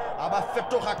King. Aba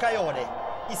fetoga ka yone.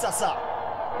 Isasa.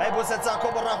 Ba bosetsa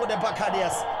ko morago de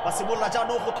Buccaneers. Ba se molla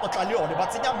jano go tlotla le yone. Ba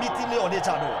tsenya miti le yone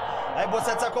jano. Ai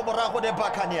bosetsa ko morago de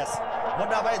Buccaneers.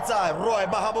 Mona ba itsa Roy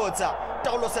Mahamotsa.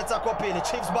 Taulo setsa ko pele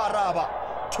Chiefs baraba.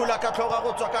 thula ka tlhoga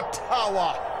go tswa ka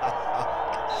tower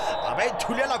a ba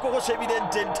ithulela go shebileng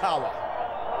 10 tower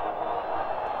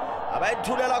a ba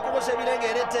ithulela go shebileng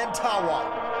ene 10 tower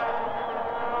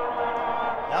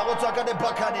ya go tswa ka the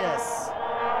Buccaneers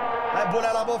ba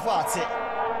bolela bo fatshe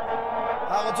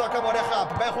a go tswa ka bone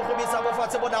gape ba go gomisa bo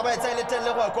fatshe bona ba etsa ile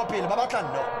telle go kopile ba batla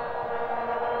nno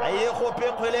a ye go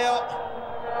pe kgweleo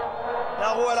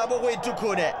ya go wela bo go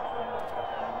itukhone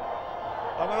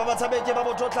ba batshameki ba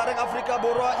bototlareng Afrika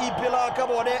Borwa ipela ka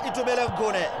bone itumele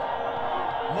nkone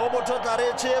mo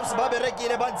bototlare Chiefs ba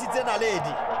berekile ba ntshitse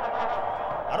naledi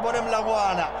a re bone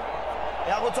mlangwana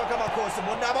ya go tswa ka makhosi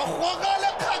bona ba gogale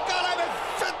kgakala be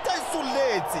feta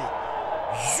isoletse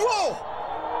jo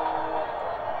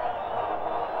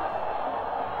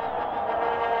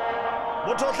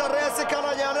bototlare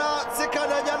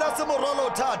sekananyana se morolo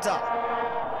thata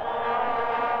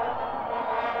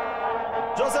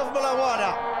Joseph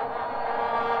Mlangwana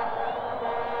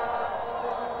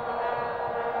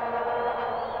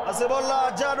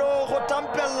asebolla jano go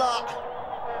tampella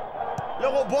le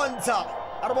go bontsha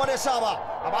a re bone Shaba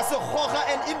a ba se goga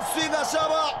and in swinger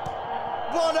Shaba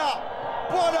bona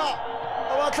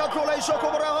a ba tlhatlhola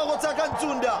ishoko morago go tsaka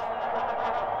Ntsunda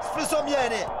Sfiso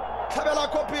Myene tlhabela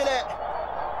kopile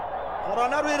go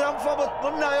rana re rang fa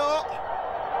bonna yo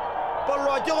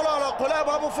polwa ke go lola kgola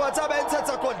ba bofatsa ba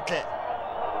ntshetsa kontle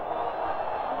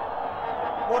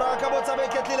ora ka botsa be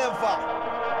ketlileng fa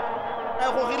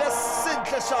a go gile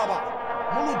sentle Shaba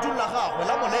mo lutung la gagwe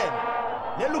la molemo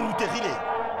le le rutegile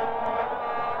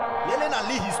le le na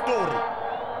le history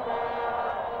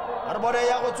a re bone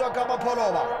ya go tswa ka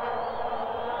mapholoba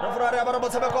re fura re ba re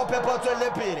motshameko pepa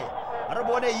tswelle pele a re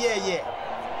bone yeye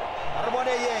a re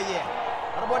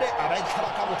bone a ba itlhaba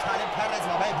ka botlhale Pirates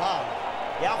ba e bala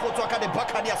ya go tswa ka the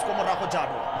Buccaneers ko morago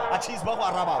jaanong a Chiefs ba go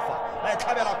araba fa ba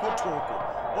itlhabela ko thoko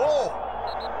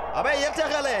a ba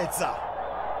yetegeletsa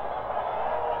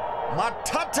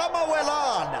mathata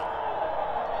mawelana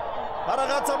ba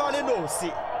ragatsa ba le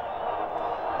nosi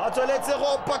a tsweletse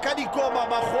go paka dikoma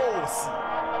magosi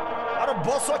a re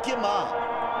boswa ke mang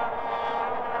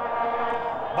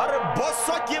ba re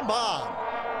boswa ke mang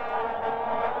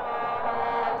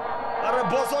a re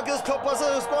boswa ke setlhopha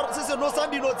se se nosang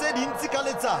dino tse dintsi ka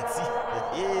letsatsi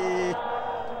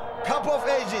Cup of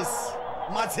Ages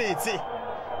matshetse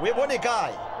we bone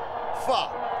kae fa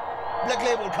Black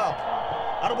Label Cup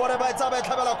a re bone ba etsa ba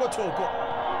itlhabela ko thoko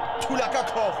thula ka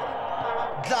tlhogo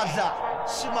dladla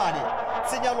shimane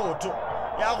tsenya loto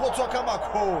ya go tswa ka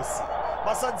makhosi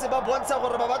ba santse ba bontsha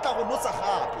gore ba batla go nosa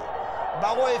gape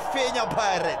ba go e fenya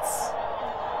Pirates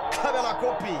tlhabela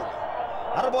ko pele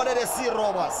a re bone the Sea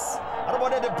Robbers a re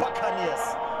bone the Buccaneers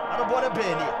a re bone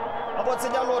Benny a bo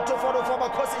tsenya loto fa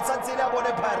makhosi e santse le a bone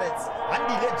Pirates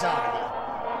handile jale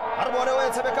a re bone o e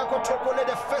tshabeka ko thoko le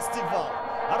the festival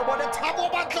a re bone Thabo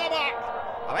Batlaba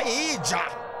a ba ija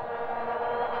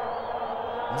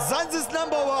Mzanzi's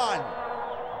number 1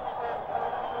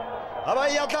 a ba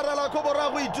yatlarela ko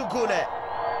borago itukule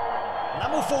na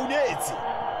mo founetse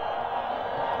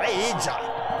ba ija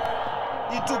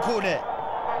itukule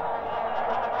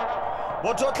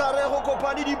bototlare go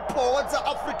kopane dipoo tsa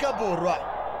Afrika Borwa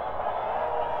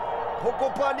go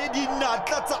kopane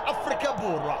dinatla tsa Afrika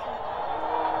Borwa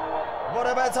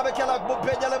bore ba tshabekela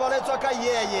bopenya le baletswa ka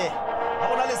yeye a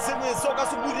bona le sengwe so ka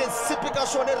se buile sepe ka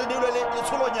shone re dilwe le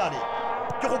tsholonyane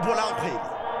ke go bola kgwele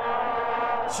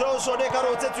so shone ka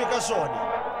ro tsetswe ka shone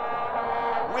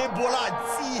we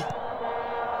bolatsi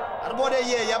a re bone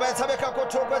yeye ba tshabeka ko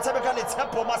thoko tshabeka le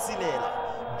tshepo masilela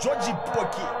George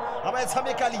Poki a ba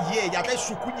tshabeka le yeye a tla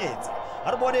ishukunyetsa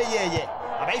a re bone yeye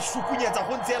a ba ishukunyetsa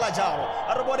go ntsela jalo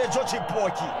a re bone George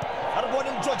Poki a re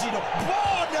bone Georgino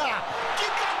bona ke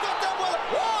tla tota bola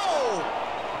wow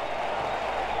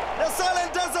the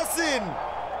silent assassin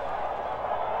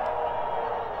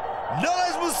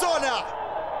Knowledge Musona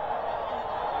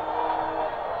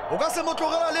o ka se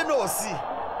motlogela le nosi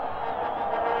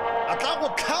a tla go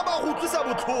tlhaba go tlisa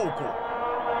botlhoko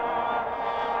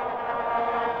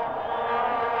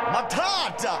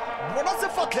mathata bona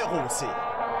sefatlhego se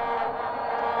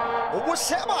o bo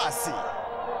sheba se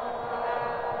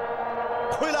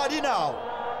kgwela dinao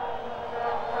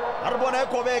a re bona e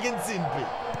kobeke ntsimpe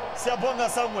Siyabonga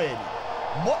Samuel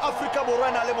mo Afrika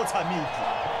Borwa na le motshameki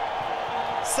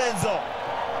Senzo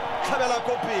tlhabela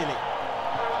ko pele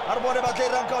a re bone ba tla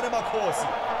irang ka one makhosi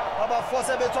ba ba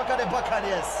force betswa ka the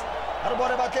Buccaneers a re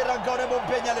bone ba tla irang ka one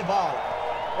bompenya le bao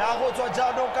ya go tswa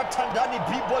jaanong ka Thandani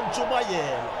Bibo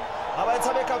Ntshumayelo a ba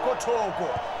tshabeka ko thoko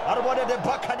a re bone the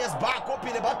Buccaneers ba ko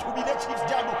pele ba thubile Chiefs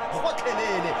jaanong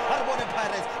gotlhelele a re bone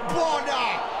Pirates bona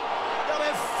ya ba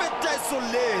feta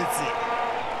isoletse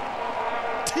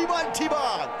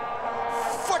Tiban.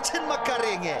 Fortune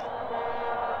Makarenge.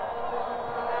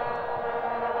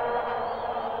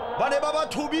 Bane baba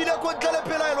thubile ko ntle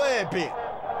pelaelo epe.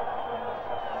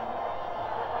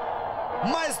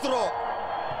 Maestro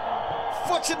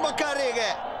Fortune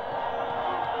Makarenge.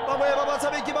 Baba ya baba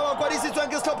tshabeki baba kwadisitsweng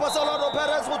ke setlhopha sa Orlando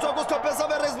Pirates go tswa go setlhopha sa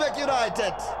Vereinsburg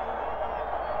United.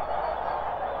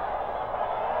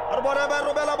 Re bona ba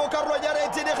robela mo karolong ya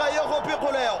 18 ga ye go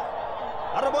piqoleo.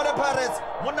 Re bone Pirates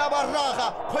monna ba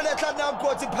raga kgwele tla nna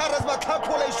kotsi Pirates ba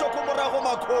tlhatlhola ishoko morago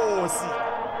makhosi.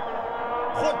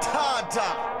 Go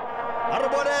thata. Re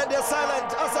bone the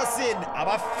silent assassin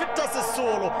aba fita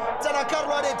sesolo tsena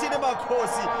karolo ya 18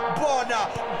 makhosi bona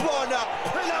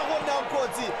kgwele go nna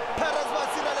kotsi Pirates ba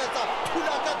sireletsa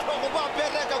thula ka tlhogo ba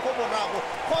bereka go morago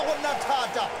go nna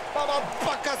thata ba ba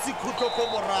baka sekhutlo go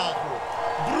morago.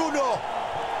 Bruno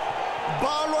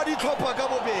balwa di tlhopha ka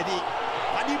bobedi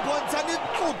ba di bontsha di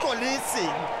tlotlo le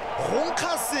seng go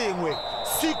nkga sengwe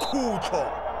sekhutlo.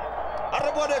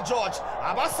 Re bone George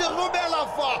aba se romela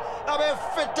fa abe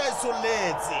feta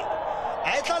isoletse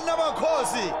a e tla nna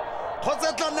makhosi kgotsa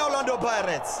e tla nna Orlando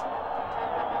Pirates.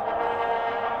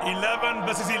 11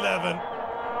 versus 11.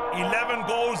 11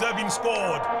 goals have been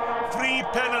scored, 3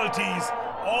 penalties,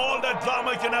 all the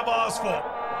drama you can ever ask for.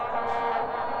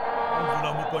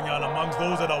 Amongst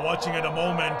those that are watching at the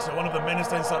moment, one of the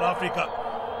ministers in South Africa,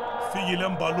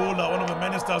 Figilem Balula, one of the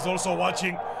ministers also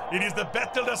watching. It is the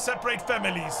battle that separates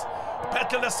families,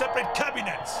 battle that separates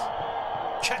cabinets.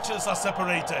 Catches are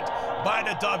separated by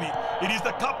the derby. It is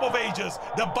the Cup of Ages.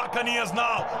 The Buccaneers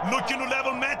now looking to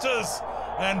level matters,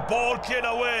 and ball cleared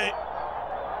away.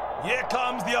 Here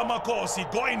comes the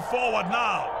Amakosi going forward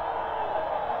now.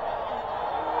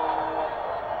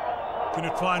 Going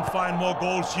to try and find more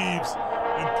goal Chiefs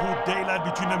and put daylight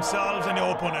between themselves and their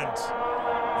opponent.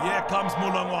 Here comes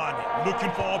Mulangwani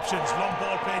looking for options. Long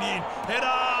ball played in.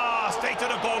 Header straight to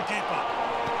the goalkeeper.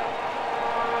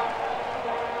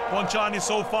 Bonchani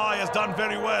so far has done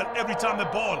very well every time the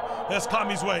ball has come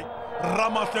his way.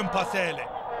 Ramatlem Pasele.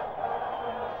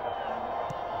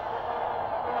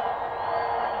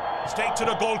 Straight to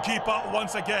the goalkeeper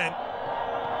once again.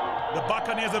 The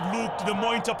Buccaneers have looked the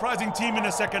more enterprising team in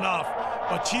the second half,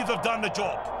 but Chiefs have done the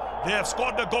job. They have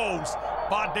scored the goals,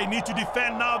 but they need to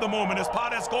defend now the moment as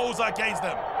Pirates goals against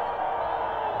them.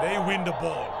 They win the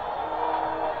ball.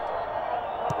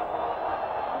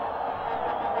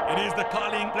 It is the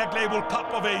Carling Black Label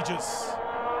Cup of Ages.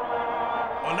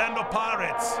 Orlando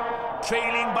Pirates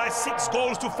trailing by 6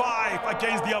 goals to 5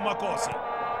 against the Amakosi.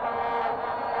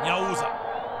 Nyauza.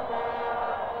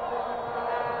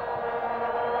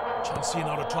 Chelsea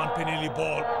now to try and penalty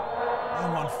ball.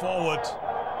 One forward.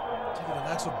 Take the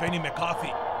likes of Benny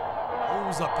McCarthy.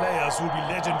 Those are players who will be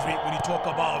legendary when you talk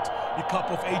about the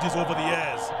Cup of Ages over the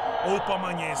years. Opa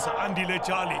Manyesa, Andy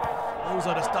Lechali. Those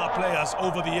are the star players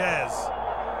over the years.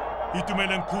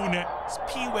 Itumelen Kune,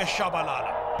 Spiwe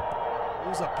Shabalala.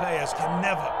 Those are players can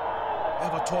never,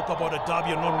 ever talk about a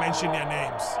derby and not mention their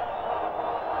names.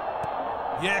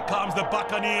 Here comes the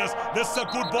Buccaneers. This is a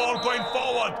good ball going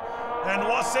forward. And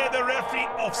what said the referee?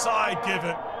 Offside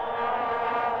given.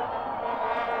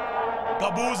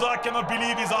 Gabuza cannot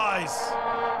believe his eyes.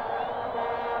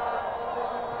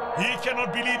 He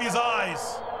cannot believe his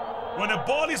eyes. When a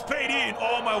ball is played in,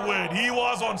 oh my word, he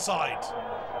was onside.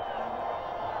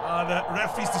 The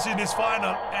referee's decision is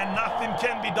final and nothing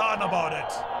can be done about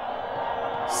it.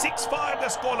 6-5 the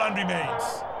scoreline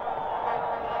remains.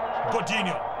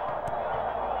 Godinho.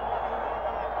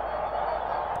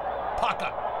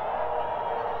 Parker.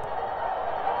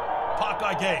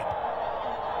 Parker again.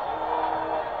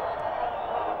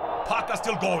 Parker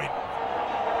still going.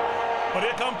 But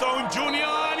here comes Town Jr.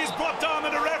 and he's brought down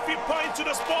and the referee points to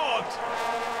the spot.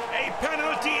 A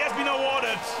penalty has been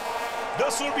awarded.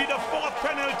 This will be the 4th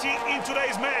penalty in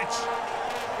today's match.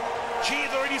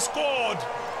 Chiefs already scored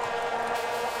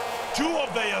 2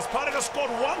 of theirs. Pirates has scored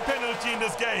 1 penalty in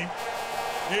this game.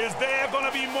 Is there going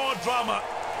to be more drama?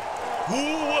 Who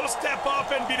will step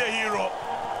up and be the hero?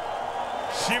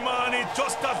 Shimani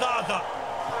Jostadada.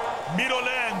 Middle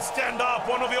end, stand up.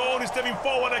 One of the own is stepping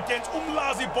forward against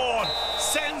Umlazi Born.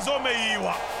 Senzo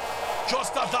Meiwa.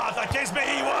 Jostadada against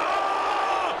Meiwa.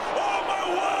 Oh my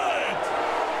word!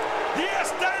 He is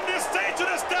standing straight to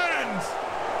the stands.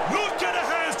 Look at the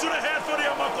hands to the head for the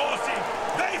Amakosi.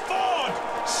 They thought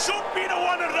should be the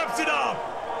one that wraps it up.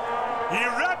 He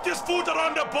wrapped his foot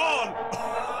around the ball.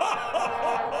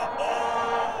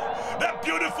 That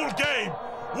beautiful game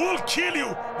will kill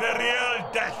you the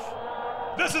real death.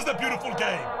 This is the beautiful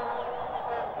game.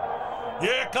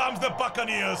 Here comes the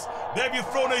Buccaneers. They've been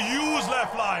thrown a huge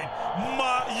left line.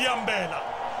 Yambela.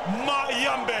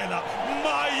 Mayambela.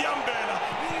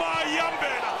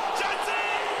 Chelsea!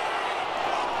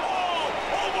 Oh,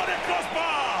 over the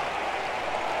crossbar.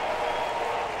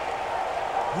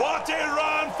 What a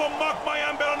run from Mark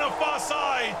Mayambela on the far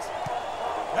side.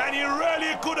 And he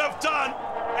really could have done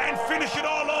and finished it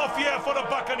all off here for the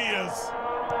Buccaneers.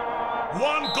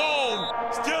 One goal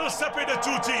still separate the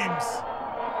two teams.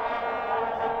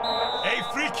 A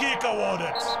free kick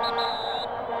awarded.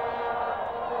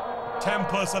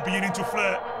 Tempers are beginning to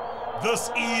flare.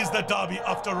 This is the derby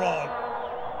after all.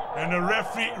 And the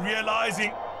referee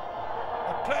realizing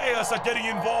the players are getting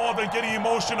involved and getting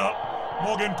emotional.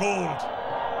 Morgan Gold,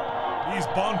 he's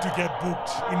bound to get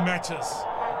booked in matches.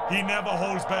 He never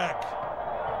holds back.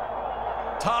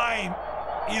 Time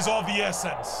is of the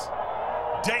essence.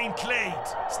 Dane Clade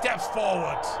steps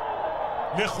forward.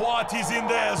 Lechwat is in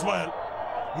there as well.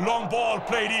 Long ball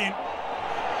played in.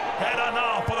 Header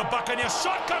now for the Buccaneers.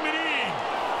 Shot coming in.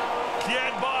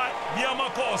 Cleared by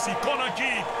Diamakosi. Corner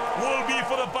kick will be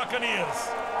for the Buccaneers.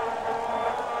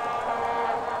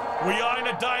 We are in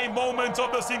a dying moment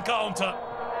of this encounter.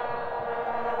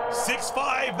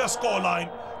 6-5 the scoreline.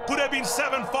 Could have been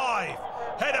 7-5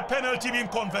 had a penalty been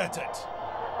converted.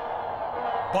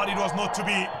 But it was not to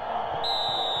be.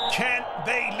 Can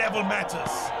they level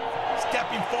matters?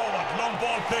 Stepping forward, long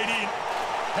ball played in.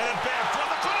 Headed back for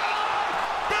the corner.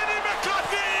 Benny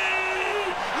McCarthy!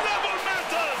 Level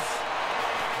matters!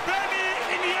 Benny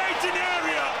in the 18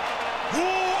 area. Who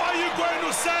are you going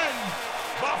to send?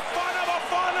 Bafana,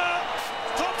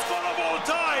 top scorer of all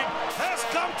time, has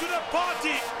come to the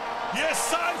party. He has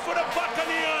signed for the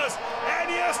Buccaneers,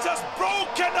 and he has just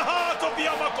broken the heart of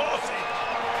the Amakosi.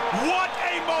 What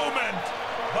a moment!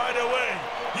 By the way,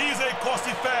 he's a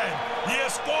Kosi fan. He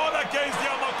has scored against the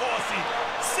Amakosi.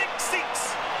 6-6,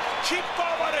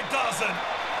 cheaper by the dozen.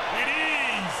 It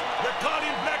is the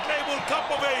Carling Black Label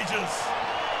Cup of Ages.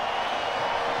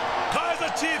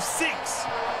 Kaizer Chiefs 6,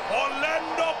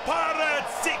 Orlando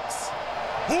Pirates 6.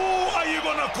 Who are you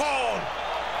gonna call?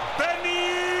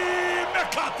 Benny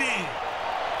McCarthy.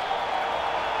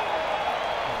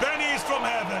 Benny is from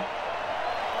heaven.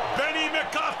 Benny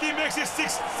McCarthy makes it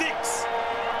 6-6.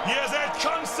 He has had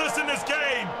chances in this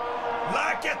game.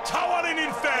 Like a towering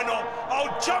inferno,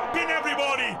 out jumping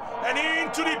everybody and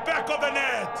into the back of the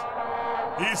net.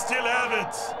 He still has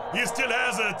it. He still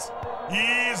has it.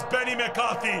 He is Benny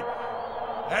McCarthy.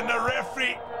 And the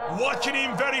referee watching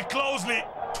him very closely.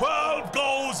 12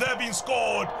 goals have been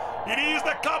scored. It is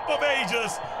the Cup of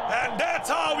Ages, and that's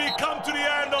how we come to the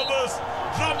end of this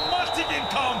dramatic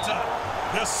encounter.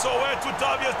 The Soweto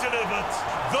Derby has delivered.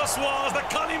 This was the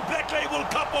Carling Black Label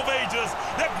Cup of Ages,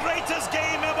 the greatest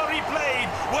game ever replayed,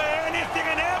 where anything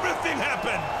and everything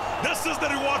happened. This is the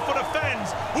reward for the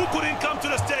fans who couldn't come to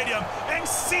the stadium and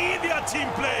see their team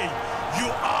play. You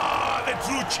are the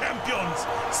true champions.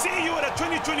 See you at the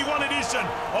 2021 edition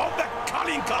of the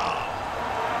Carling Cup.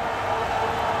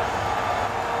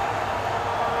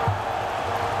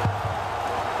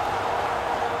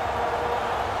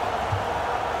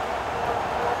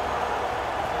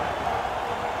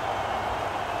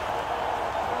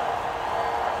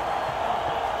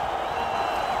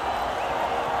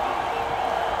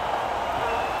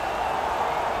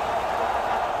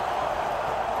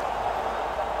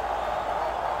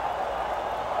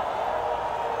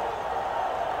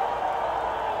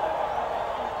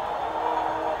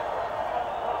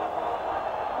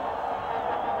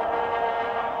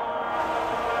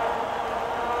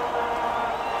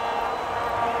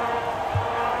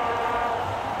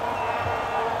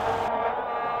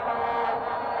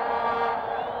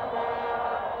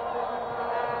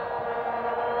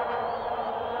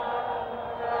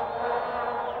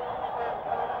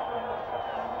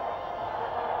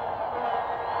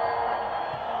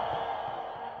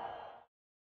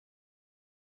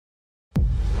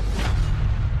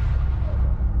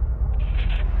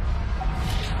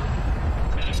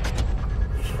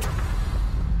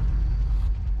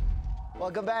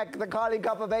 Welcome back. The Carling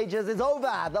Cup of Ages is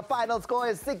over. The final score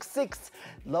is 6-6.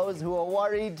 Those who are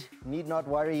worried need not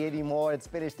worry anymore. It's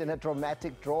finished in a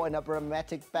dramatic draw, in a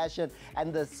dramatic fashion.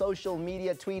 And the social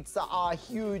media tweets are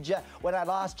huge. When I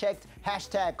last checked,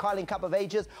 hashtag Carling Cup of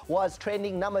Ages was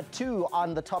trending number 2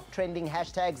 on the top trending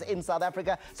hashtags in South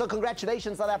Africa. So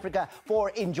congratulations, South Africa,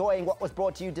 for enjoying what was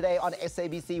brought to you today on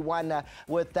SABC1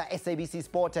 with SABC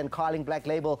Sport and Carling Black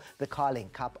Label, the Carling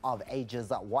Cup of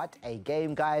Ages. What a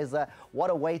game, guys. What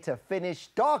a way to finish.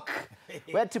 Doc,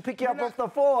 we had to pick you up off the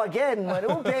floor again.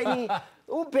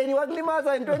 Upenny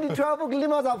wakulimaza in 2012,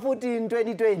 ukulimaza futhi in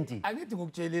 2020. I need to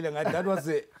that was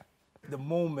the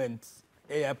moment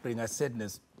bring a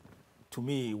sadness to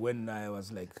me when I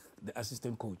was like the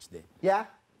assistant coach there. Yeah?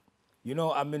 You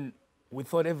know, I mean, we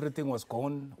thought everything was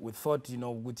gone. We thought,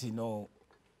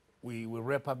 we will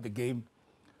wrap up the game.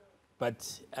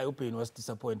 But I hope he was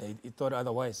disappointed. He thought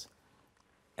otherwise.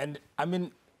 And, I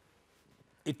mean,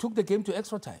 it took the game to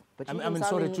extra time. But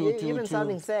you're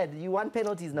sounding sad. You want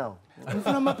penalties now.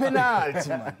 I'm a penalty,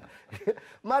 man.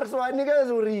 Mar, so I niggas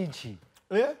will reach.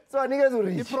 Yeah? So I niggas will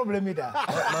reach. The problem is that.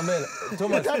 Mamela,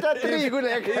 Thomas,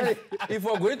 if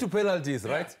we're going to penalties,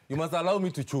 right, you must allow me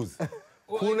to choose.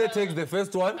 Kune takes the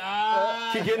first one,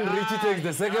 Kigen Richie takes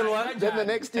the second one, Then the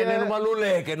next year. and then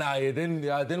Malulek and I, then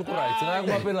correct. So I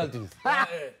have penalties.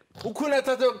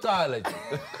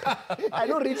 I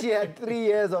know Richie had 3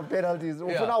 years of penalties.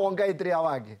 Ufuna wonka 3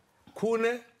 hours.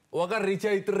 Kune, waka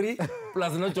Richie 3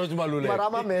 plus no George Malulek.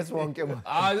 Marama mess wonke.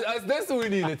 That's the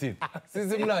winning it.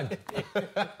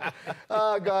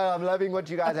 Oh, God, I'm loving what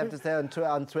you guys have to say on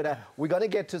Twitter. We're going to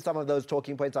get to some of those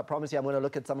talking points. I promise you I'm going to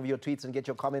look at some of your tweets and get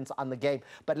your comments on the game.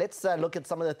 But let's look at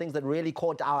some of the things that really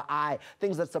caught our eye,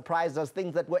 things that surprised us,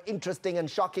 things that were interesting and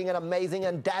shocking and amazing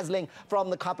and dazzling from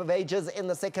the Cup of Ages in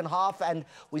the second half. And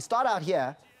we start out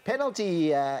here.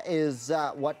 Penalty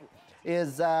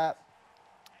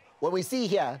when we see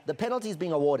here, the penalties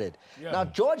being awarded. Yeah. Now,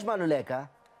 George Maluleka,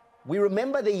 we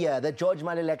remember the year that George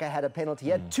Maluleka had a penalty.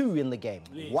 He had 2 in the game.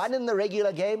 Yes. 1 in the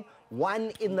regular game,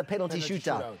 1 in the penalty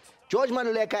shootout. George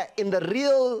Maluleka, in the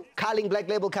real Carling Black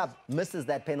Label Cup, misses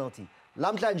that penalty.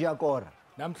 Namhlanje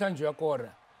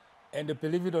yakora. And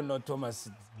believe it or not,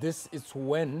 Thomas, this is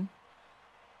when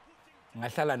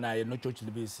ngahlala naye no George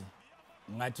Libisi.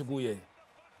 Ngathi kuye,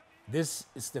 this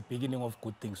is the beginning of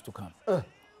good things to come.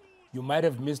 You might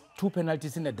have missed 2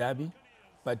 penalties in a derby,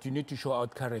 but you need to show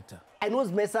out character. And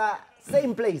was Mesa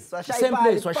same place? Same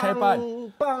place,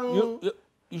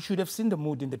 You should have seen the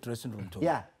mood in the dressing room, Tom.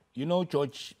 Yeah. You know,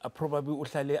 George, probably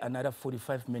uhlale another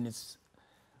 45 minutes.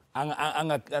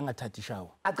 Angathathi shower.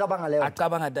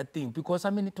 Acabanga that thing. Because, I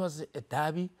mean, it was a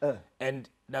derby, and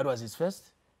that was his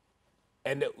first.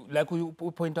 And like we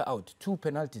pointed out, 2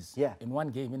 penalties in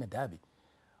one game in a derby.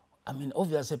 I mean,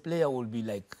 obviously, a player will be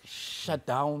like shut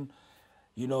down,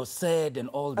 sad and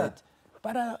all that.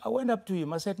 But I went up to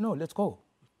him. I said, no, let's go.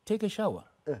 Take a shower.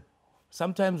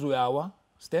 Sometimes we are,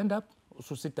 stand up,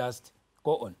 also sit dust,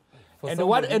 go on.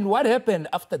 And what happened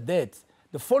after that,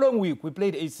 the following week, we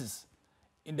played aces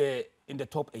in the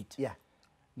top 8. Yeah.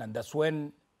 And that's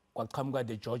when Kwakamga,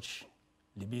 the George,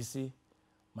 Libisi,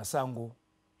 Masango,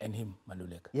 and him,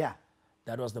 Maluleka. Yeah.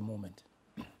 That was the moment.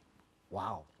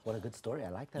 Wow, what a good story. I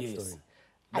like that story.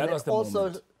 That was the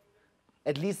moment.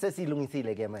 At least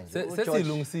sesiyilungisile ke manje.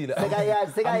 Sesiyilungisile.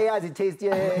 Sekayazi taste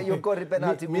your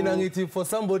penalty. Mina ngithi for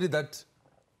somebody that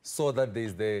saw that there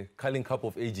is the Carling Cup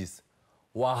of Ages,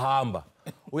 wahamba.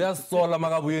 Uyasola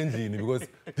makabuya endlini because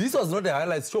this was not a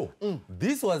highlights show.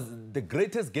 This was the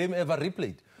greatest game ever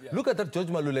replayed. Yeah. Look at that George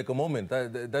Maluleka moment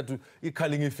that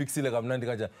iKarling ifixile kamnandi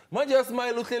kanjani. Manje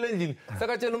yasmile uhlele endlini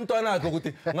sakatshela umntwana wakhe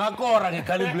ukuthi ngakora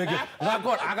ngeKarling Black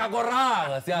ngakora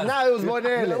akakoranga siyazi. Naye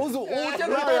uzibonele.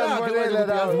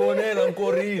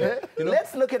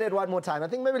 Let's look at it one more time. I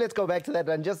think maybe let's go back to that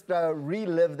and just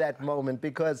relive that moment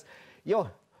because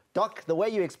Doc, the way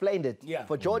you explained it,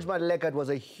 for George Maluleka, it was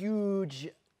a huge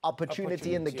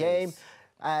opportunity in the game.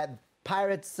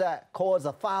 Pirates cause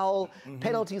a foul,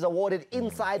 penalties awarded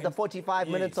inside the 45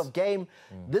 minutes of game.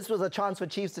 This was a chance for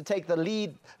Chiefs to take the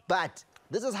lead, but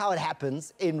this is how it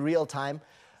happens in real time.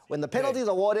 When the penalty is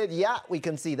awarded, we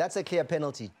can see that's a clear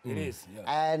penalty. It is. Yeah.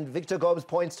 And Victor Gomes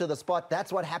points to the spot.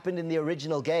 That's what happened in the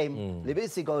original game.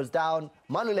 Libisi goes down.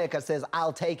 Maluleka says,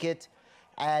 I'll take it.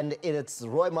 And it's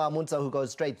Roy Mamunza who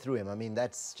goes straight through him. I mean,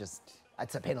 that's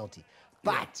a penalty.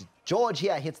 But George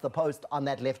here hits the post on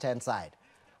that left-hand side.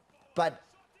 But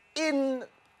in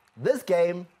this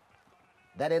game,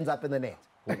 that ends up in the net.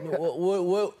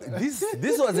 Well, this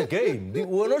was a game.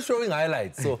 We're not showing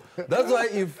highlights. So that's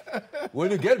why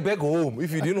when you get back home,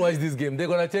 if you didn't watch this game, they're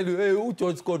going to tell you, hey, who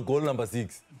George scored goal number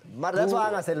 6? But that's why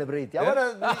I'm going to celebrate. I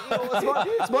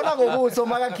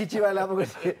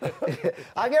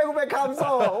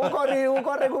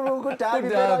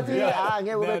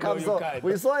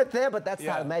We saw it there, but that's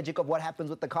the magic of what happens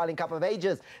with the Carling Cup of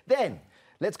Ages. Then,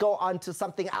 let's go on to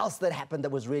something else that happened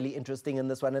that was really interesting in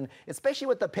this one, and especially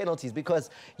with the penalties, because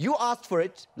you asked for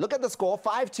it. Look at the score,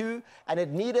 5-2, and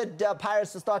it needed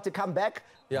Pirates to start to come back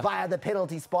via the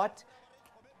penalty spot,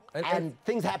 and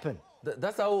things happen.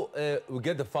 That's how we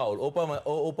get the foul.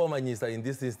 Opa Manyisa in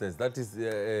this instance, that is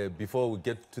before we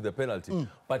get to the penalty.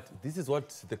 But this is what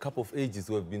the couple of ages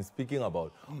we have been speaking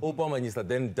about. Opa Manyisa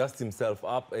then dusts himself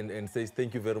up and says,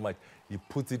 thank you very much. He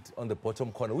puts it on the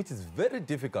bottom corner, which is very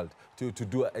difficult to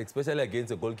do, especially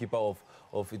against a goalkeeper of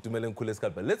Itumeleng Khule's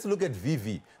caliber. Let's look at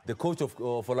VV, the coach of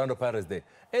Orlando Pirates there.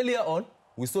 Earlier on,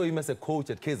 we saw him as a coach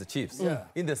at Kaizer Chiefs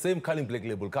in the same Carling Black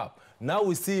Label Cup. Now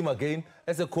we see him again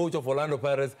as a coach of Orlando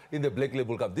Pirates in the Black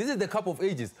Label Cup. This is the Cup of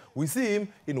Ages. We see him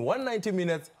in 190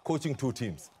 minutes coaching 2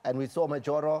 teams. And we saw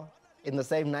Majoro in the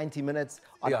same 90 minutes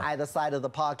on either side of the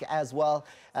park as well,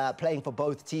 playing for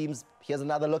both teams. Here's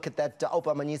another look at that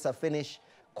Opa Manyisa finish.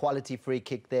 Quality free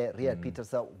kick there. Riyad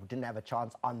Peterson didn't have a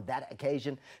chance on that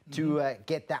occasion to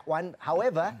get that one.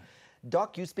 However,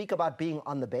 Doc, you speak about being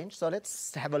on the bench, so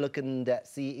let's have a look and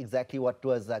see exactly what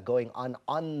was going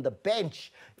on the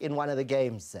bench in one of the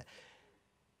games.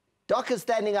 Doc is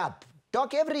standing up.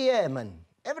 Doc, every year, man.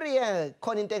 Every year,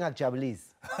 khona into engakujabulis.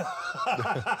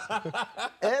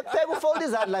 Phela ufold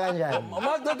izandla kanjani?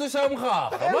 Madoda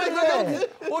shamkha.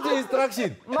 What is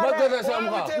instruction? Madoda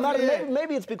shamkha.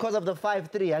 Maybe it's because of the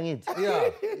 5-3, angithi?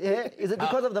 Yeah. Is it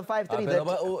because of the 5-3 that...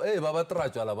 Hey, baba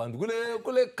trajwa labantu.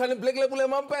 Kule Carling Black Label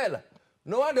emampela.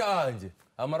 No wonder anje.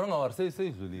 Amaronga war say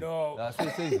izwili. No.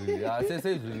 Say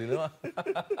izwili, no.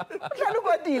 Uhlala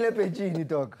ukwatile ebhenjini,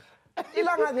 Doc.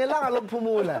 Ilanga ngelanga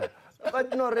lokuphumula.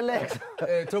 But no, relax.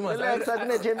 Thomas, relax,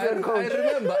 champion coach. I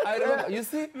remember. You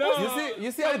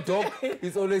see how Doc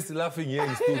is always laughing here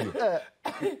in studio.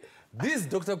 This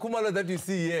Dr. Kumalo that you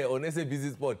see here on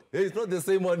SABC Sport, it's not the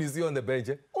same one you see on the bench.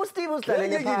 Steve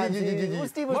usihlalele phansi.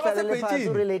 Steve usihlalele phansi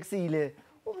urelaxile.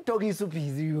 Umtokisi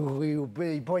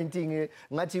busy pointing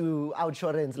ngathi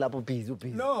outsurance lapho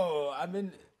busy. No, I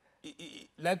mean,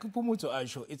 like Pumuto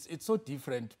Asho, it's so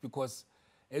different because,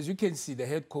 as you can see, the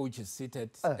head coach is seated,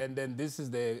 and then this is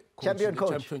the coach,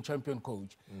 champion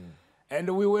coach.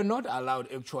 And we were not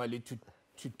allowed actually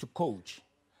to coach.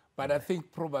 But I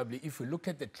think probably if you look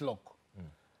at the clock,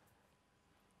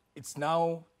 it's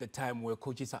now the time where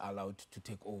coaches are allowed to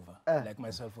take over, like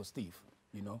myself or Steve,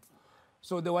 you know.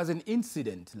 So there was an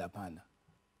incident, Lapana,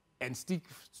 and Steve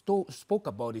spoke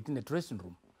about it in the dressing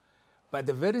room. But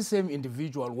the very same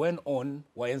individual went on,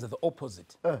 went the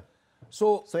opposite.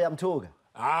 So yamthuka.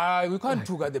 We can't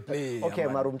talk at the play. Okay,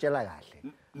 marumtshela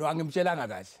kahle. No, angimtshelanga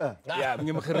kahle. Yeah,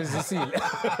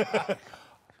 ngimkhirizisile.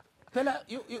 Phela,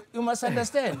 you must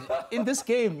understand, in this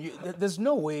game, there's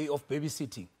no way of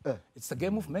babysitting. It's a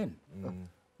game of men.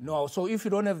 No, so if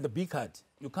you don't have the big heart,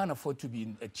 you can't afford to be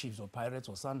in Chiefs or Pirates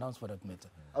or Sundowns for that matter.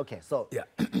 Okay, so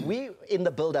we, in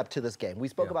the build-up to this game, we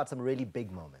spoke about some really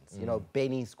big moments. You know,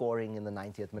 Benny scoring in the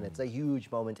 90th minute. It's a huge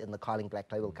moment in the Carling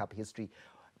Black Label Cup history.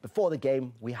 Before the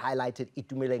game, we highlighted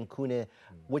Itumeleng Khune,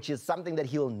 which is something that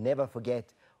he'll never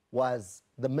forget, was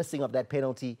the missing of that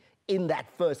penalty in that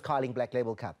first Carling Black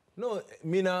Label Cup. No,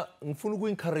 mina ngifuna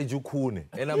uku-encourage uKhune,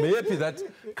 and I'm happy that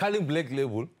Carling Black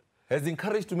Label has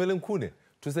encouraged Itumeleng Khune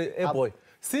to say, hey boy,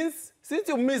 since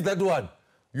you missed that one,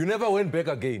 you never went back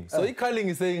again. So Carling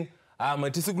is saying,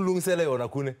 matisikulungisele yona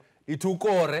Khune,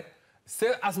 itukore,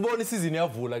 se asibona isizini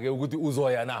yavula ke ukuthi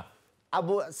uzoya na.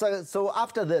 So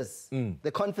after this,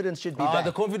 the confidence should be back.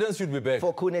 The confidence should be back.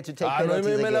 For Khune to take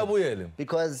penalties again.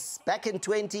 Because back in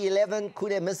 2011,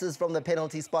 Khune misses from the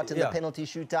penalty spot in the penalty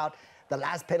shootout. The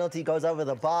last penalty goes over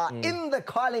the bar. In the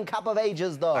Carling Cup of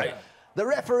Ages, though, the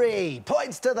referee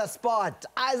points to the spot.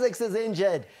 Isaacs is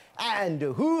injured. And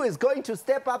who is going to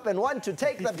step up and want to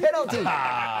take the penalty?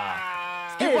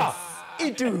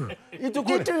 It's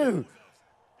Itu.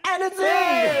 And it's in!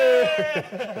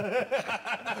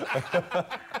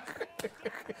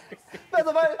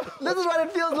 This is what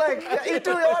it feels like.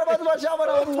 Itu,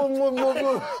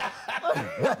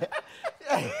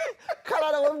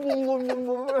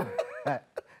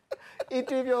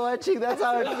 if you're watching, that's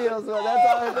how it feels. That's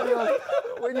how it feels.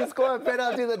 When you score a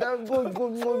penalty, the dog boom,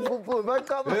 boom, boom, boom, boom. But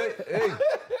come on.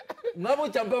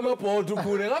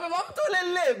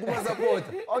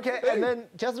 Okay, and then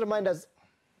just remind us,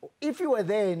 if you were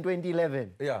there in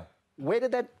 2011, where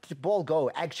did that ball go?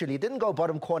 Actually, it didn't go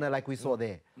bottom corner like we saw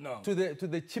there. No. To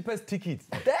the cheapest ticket.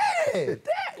 There.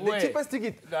 The cheapest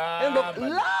ticket.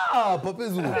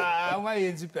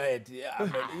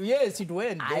 Yes, it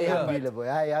went. No.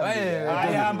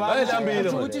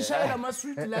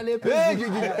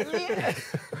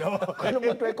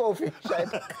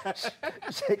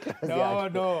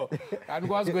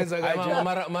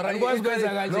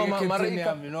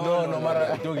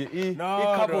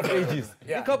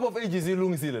 Cup of Ages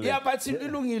ilungisile. Yeah, but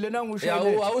ilungile nangu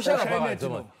awushaya phakathi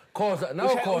manje. Now,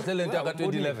 course,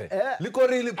 2011.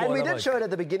 And we did show it at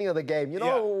the beginning of the game. You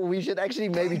know, we should actually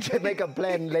maybe make a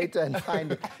plan later and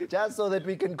find it, just so that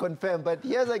we can confirm. But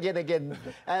here's again,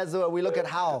 as we look at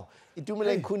how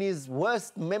Itumeleng Khuni's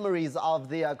worst memories of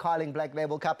the Carling Black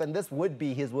Label Cup, and this would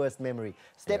be his worst memory.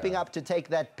 Stepping up to take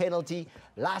that penalty,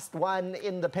 last one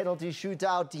in the penalty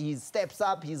shootout. He steps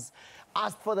up, he's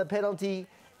asked for the penalty,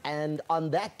 and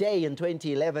on that day in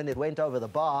 2011, it went over the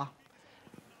bar.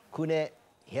 Khune,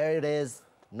 here it is,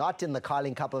 not in the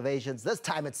Carling Cup of Asians. This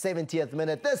time it's 70th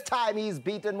minute. This time he's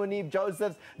beaten Munib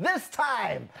Josephs. This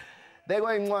time they're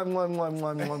going mwah, mwah, mwah,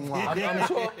 mwah,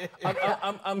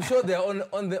 mwah. I'm sure they're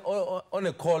on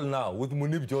a call now with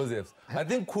Munib Josephs. I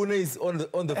think Khune is on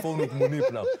the phone with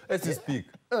Munib now as we speak.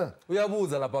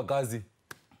 Uyabuza lapha Gazi.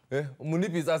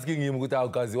 Munib is asking him,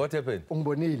 Gazi, what happened?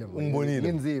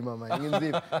 Nginzima, man.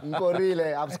 Nginzima.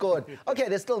 Nkorile, I've scored. Okay,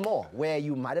 there's still more where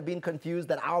you might have been confused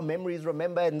that our memories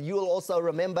remember, and you'll also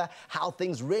remember how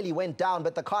things really went down.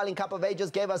 But the Carling Cup of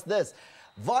Ages gave us this.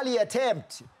 Volley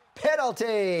attempt,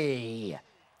 penalty.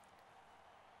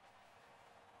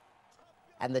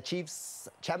 And the Chiefs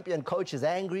champion coach is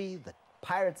angry. The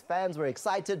Pirates fans were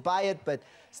excited by it, but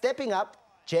stepping up,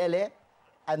 Jele,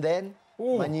 and then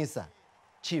Manyisa.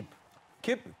 Cheap.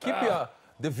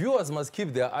 The viewers must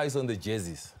keep their eyes on the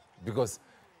jerseys, because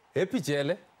Happy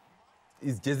Jele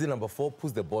is jersey number 4,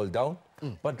 puts the ball down,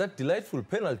 but that delightful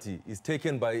penalty is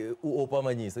taken by Opa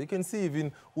Manyisa. You can see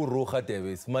even Urocha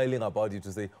Debe smiling about it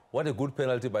to say, what a good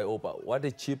penalty by Opa. What a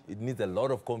chip. It needs a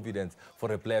lot of confidence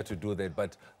for a player to do that,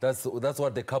 but that's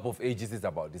what the Cup of Ages is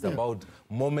about. It's about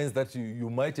moments that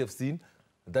you might have seen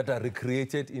that are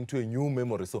recreated into a new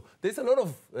memory. So there's a lot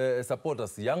of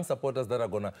supporters, young supporters, that are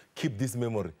going to keep this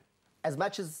memory. As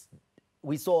much as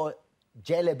we saw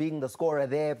Jele being the scorer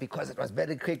there because it was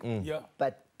very quick,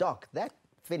 but Doc, that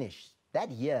finish,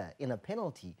 that year in a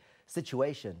penalty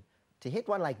situation, to hit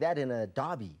one like that in a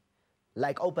derby,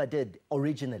 like Opa did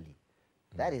originally,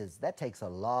 that takes a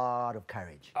lot of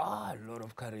courage. A lot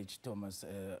of courage, Thomas.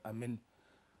 I mean,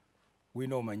 we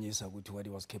know Manyisa, what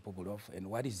he was capable of, and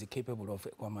what is he capable of,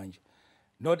 Kwamanje.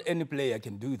 Not any player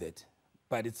can do that,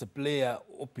 but it's a player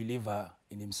or believer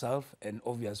in himself, and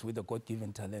obviously with a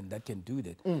God-given talent that can do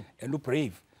that, and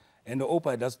brave. And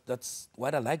Opa, that's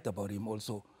what I liked about him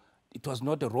also. It was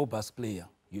not a robust player,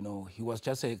 you know. He was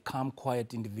just a calm,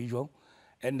 quiet individual,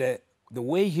 and the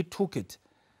way he took it,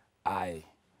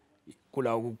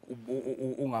 the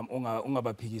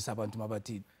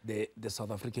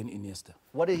South African Iniesta.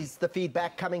 What is the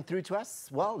feedback coming through to us?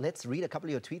 Well, let's read a couple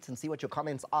of your tweets and see what your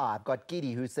comments are. I've got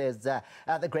Giddy who says, the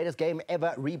greatest game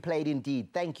ever replayed indeed.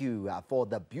 Thank you for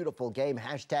the beautiful game.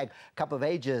 Hashtag Cup of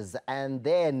Ages. And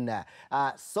then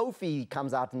Sophie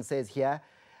comes out and says here,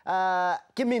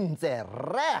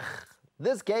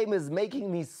 this game is making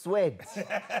me sweat.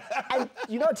 And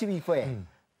you know, to be fair,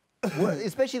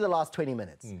 especially the last 20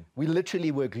 minutes, we literally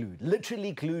were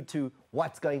glued to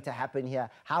what's going to happen here.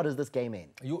 How does this game end?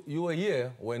 You were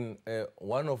here when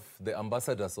one of the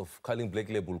ambassadors of Carling Black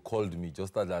Label called me,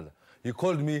 Josta. He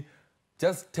called me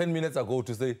just 10 minutes ago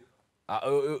to say,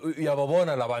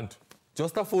 Uyababona Labantu.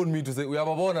 Josta phoned me to say,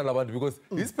 Uyababona Labantu, because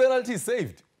his penalty is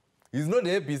saved. He's not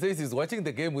happy. He says he's watching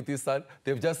the game with his son.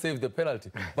 They've just saved the penalty.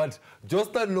 But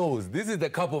Josta knows this is the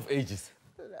Cup of Ages.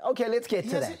 Okay, let's get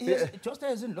to that. Josta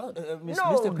hasn't missed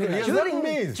No,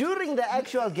 penalty. during the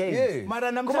actual game. But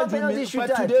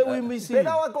today we miss him.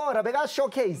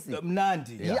 Showcase.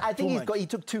 I think he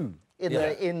took 2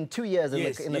 in 2 years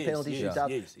in the penalty shootout.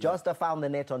 Josta found the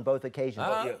net on both occasions,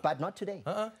 but not today.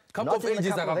 Cup of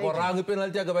Ages, I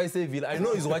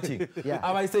know he's watching.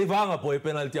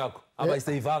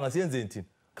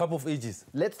 Cup of Ages.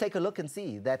 Let's take a look and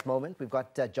see that moment. We've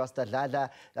got Josta Dladla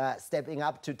stepping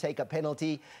up to take a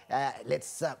penalty.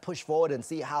 Let's push forward and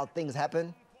see how things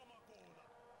happen.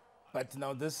 But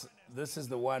now this is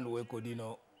the one where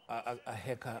Kodino a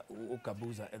hacker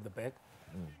Ukabuza at the back,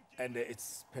 and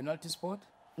it's penalty spot.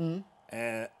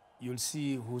 You'll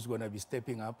see who's going to be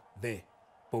stepping up there.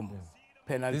 Boom.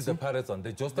 Penalty. This is the Pirates one.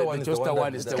 The Josta one is the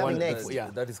one is coming next.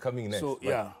 That is coming next. So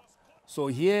so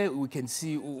here we can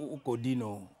see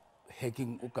Ukodino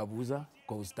hacking Ukabuza,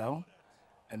 goes down,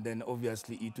 and then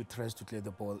obviously Itu tries to clear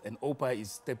the ball, and Opa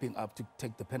is stepping up to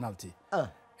take the penalty.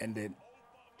 And then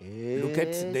look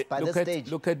at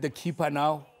the keeper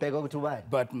now.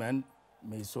 But man,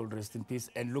 may his soul rest in peace.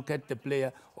 And look at the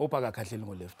player, Opa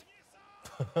Gakatlelingo left.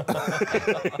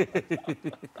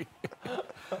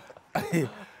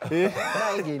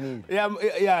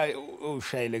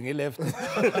 Shailing left.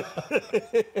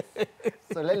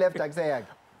 So left Aksayag.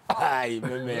 Aye,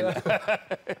 man.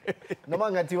 No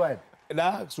man got you.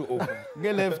 Nah, so open.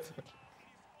 Get left.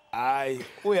 Hayi,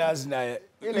 uyazi naye.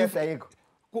 I-left ayikho.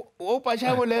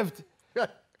 Upashako left.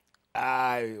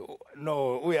 Hayi,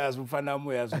 no, uyazi umfana wami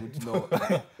uyazi ukuthi no.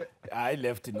 Hayi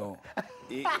left no.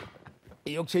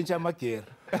 Yokuchange amagere.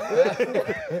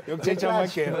 Yokuchange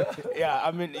amagere. Yeah,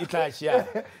 I mean i-clutch, yeah.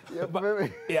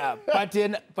 Yeah, but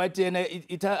yena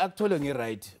it actually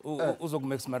ngi-right.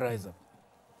 Uzoku-maximarize.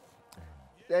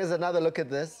 There's another look at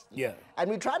this. Yeah. And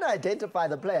we try to identify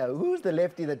the player. Who's the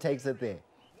lefty that takes it there?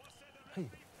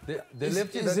 The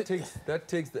lefty that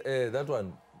takes that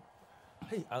one.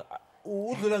 Hey,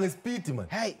 udlula ngespeed man.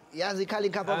 Hey, yazi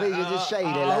Carling Cup of Ages is shade,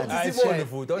 lads. Sibone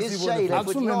futhi, It's shade.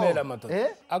 Akusumemela madoda. Eh?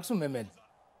 Akusumemela.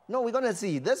 No, we're going to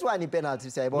see. This one, penalty.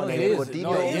 No, yes,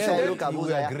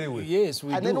 we agree with. Yes,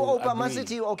 we and do. then Opa agree.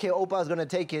 City, okay, Opa is going to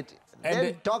take it. And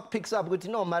then Doc picks up, but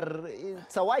no,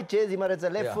 it's a white jersey, but it's a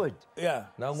left foot. Yeah.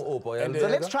 Now Opa. And So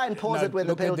let's try and pause Now it when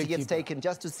the look at penalty the gets keeper. taken,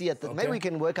 just to see it. Okay. Maybe we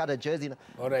can work out a jersey.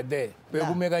 All right, there.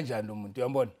 Bekume kanjani umuntu,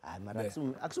 uyambona?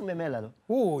 Akusumemela lo.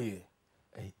 Oh, yeah.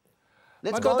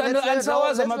 Let's go. Let's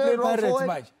roll roll forward.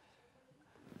 match.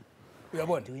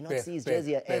 Uyabona? Do we not see his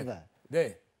jersey ever?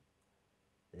 There.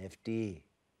 Lefty.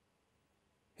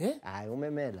 Eh? Hayi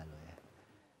umemela lo.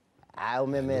 Hayi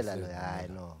umemela lo. Hayi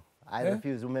no. I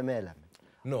refuse umemela.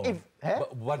 No.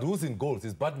 But who's in goals?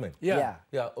 It's Batman. Yeah.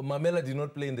 Yeah, Mamela did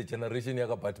not play in the generation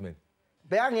Yaga Batman.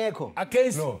 Beyangekho.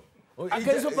 Against No.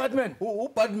 Against Batman. Who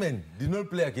Batman did not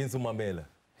play against Mamela?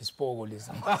 Ispogo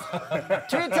lesa.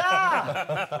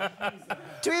 Twitter.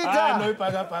 No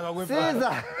ipaka kwe.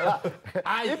 Caesar.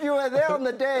 If you were there on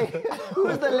the day,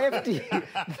 who's the lefty?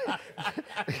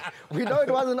 We know it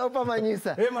wasn't Opa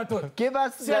Manyisa. Hey madoda. Give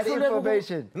us that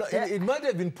information. No, it might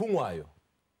have been Pungwayo.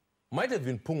 Might have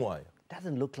been Pungwayo.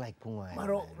 Doesn't look like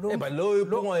Pungwayo. Hey, but lo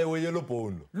Pungwayo we yellow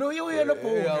bone. Lo yellow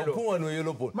bone. Yeah, Pungwayo we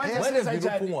yellow bone. Might Manchester have been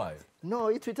United. Pungwayo. No,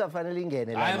 it's Twitter finally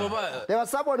ngene Aye, lana. baba. There was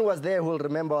someone who was there who will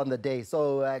remember on the day.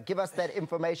 So give us that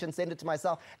information. Send it to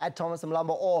myself at Thomas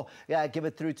Mlambo, or give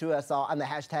it through to us on the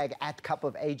hashtag at Cup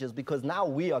of Ages, because now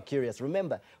we are curious.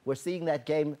 Remember, we're seeing that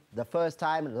game the first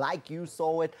time like you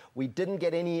saw it. We didn't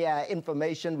get any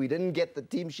information. We didn't get the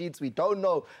team sheets. We don't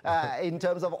know in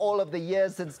terms of all of the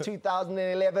years since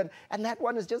 2011. And that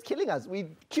one is just killing us. We're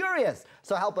curious.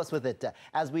 So help us with it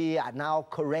as we now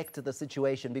correct the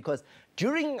situation, because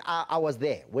during I was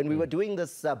there when we were doing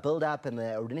this build-up, and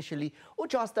initially,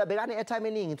 Ujosta began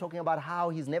airtime talking about how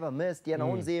he's never missed.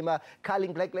 Unzima,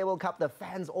 Carling Black Label Cup, the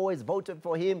fans always voted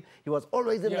for him. He was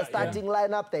always in the starting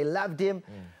lineup. They loved him.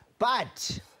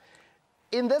 But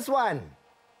in this one,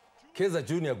 Kaizer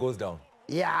Jr. goes down.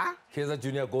 yeah, Kaizer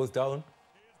Jr. goes down.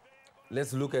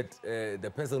 Let's look at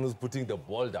the person who's putting the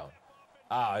ball down.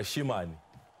 Shimani.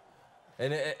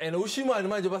 And Ushimani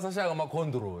manje basashaka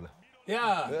amakhondro.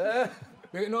 Yeah.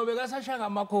 No, bekasashanga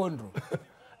amakhondro.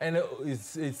 And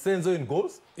it's Senzo in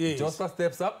goals. Yes. Josta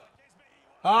steps up.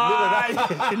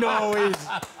 No,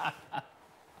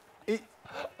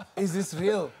 is this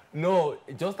real? No,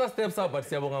 Josta steps up, but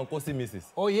Siyabonga Nkosi misses.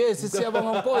 Oh yes, it's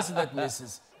Siyabonga Nkosi that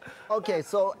misses. Okay,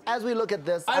 so as we look at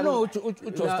this, I know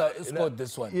Ujosta scored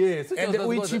this one. Yes, and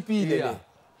Uichipile. Yeah.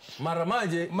 Mara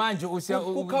manje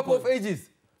Manje Cup of Ages.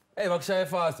 Hey, bakushaya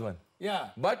fast man. Yeah.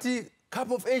 But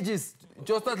Cup of Ages,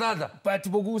 Josta dada. But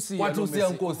bokusi What you see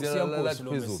Nkosi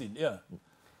lo Messi. Yeah.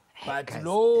 But guys,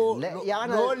 no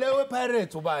Yana- lewe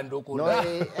Pirates ubani lokho. no,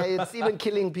 it's even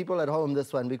killing people at home,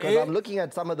 this one, because I'm looking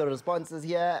at some of the responses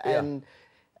here, and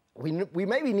we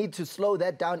maybe need to slow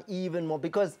that down even more,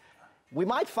 because we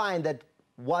might find that,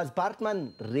 was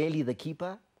Bartman really the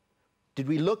keeper? Did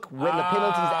we look when the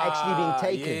penalty is actually being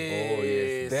taken? Yes, Oh,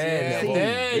 yes. Then,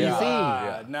 You see,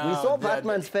 Now, we saw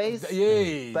Bartman's face,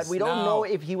 yes, but we don't now- know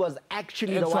if he was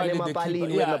actually the one in Actually the Mapali keeper,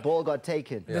 when yeah. the ball got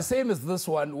taken. The same as this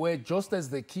one, where just as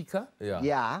the kicker,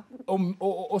 Yeah.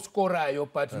 oskorayo,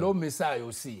 but lo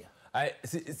misayo siya.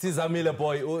 Sizamile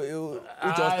boy.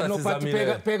 Ujosta No, but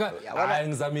Sizamile. pega. Hayi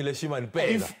ngizamile Shimani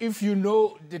phela. If you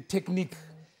know the technique,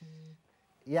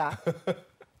 Yeah.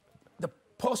 the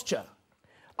posture,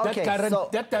 Okay,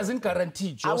 that doesn't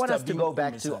guarantee just I want us to being go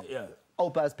back to Messiah.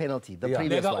 Opa's penalty, the Yeah.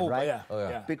 previous Lega one, Opa, right? yeah. Oh,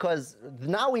 yeah. Because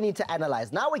now we need to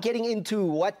analyze. Now we're getting into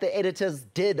what the editors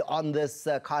did on this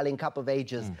Carling Cup of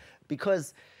Ages,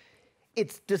 because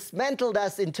it's dismantled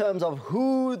us in terms of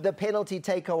who the penalty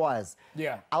taker was.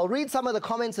 Yeah. I'll read some of the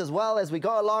comments as well as we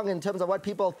go along in terms of what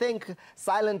people think.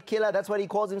 Silent Killer, that's what he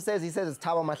calls him, says. He says it's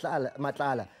Tabo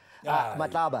Matlala.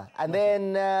 Matlaba. And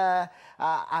then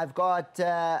I've got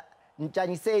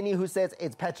Njaniseni, who says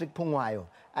it's Patrick Pungwayo.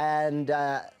 And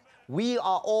we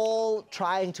are all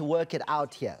trying to work it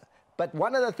out here. But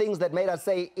one of the things that made us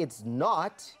say it's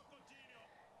not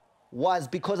was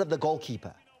because of the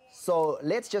goalkeeper. So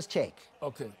let's just check.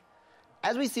 Okay.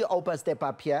 as we see Opa step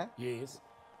up here, Yes.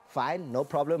 fine, no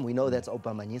problem. We know that's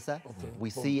Opa Manyisa. Okay. We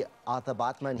see Arthur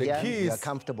Bartman The here. key We are is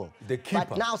comfortable. the keeper.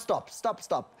 But now stop.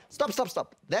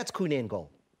 That's Kune in goal.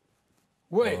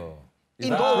 Wait. In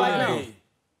goal right now.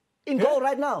 In goal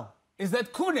right now. Is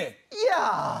that Kune?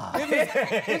 Yeah.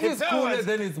 If it's Kune,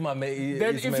 then it's Mame.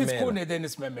 Then if it's Kune, then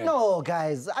it's Meme. No,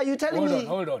 guys. Are you telling me?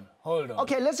 Hold on.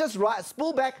 Okay, let's just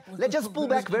spool back. Let's just spool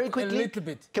back very quickly. A little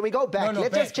bit. Can we go back? No,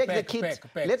 Let's just check the back, kit.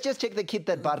 back. Let's just check the kit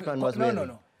that Bartman was wearing.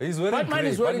 No. He's wearing Batman grey.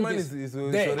 is wearing Batman this. is There.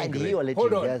 wearing And grey. he will let you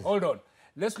guys. Hold on.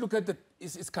 Let's look at the.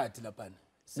 It's Kati Lapan.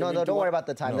 No, don't worry about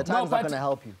the time. The time's not going to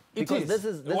help you. Because this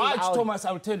is Watch, our, Thomas,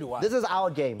 I'll tell you why. This is our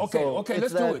game. Okay, so okay,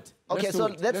 it's let's do it. Okay, Let's so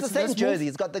do it. that's the same let's jersey. move.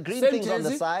 It's got the green Same things on the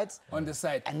jersey sides. On the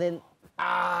side. And then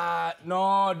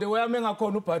No, the way I'm going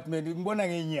to apartment, I'm going to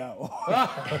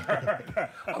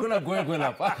I'm gonna go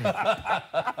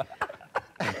lapha.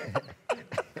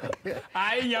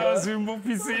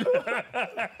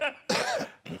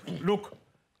 Look.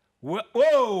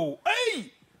 Whoa!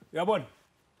 Hey! Yabon.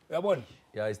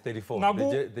 Yeah, it's 34.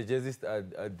 Nabu- The jersey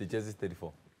is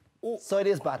 34. so it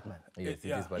is Batman. Yes, it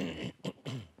Yeah. is Batman.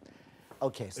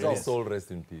 Okay, So so his soul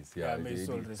rest in peace. Yeah, may his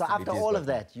soul rest so in after it is all of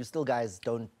Batman. that, you still guys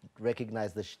don't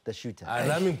recognize the shooter.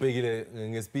 Nami ngibhekile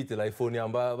ngespeed la iphone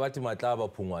yami bathi matlaba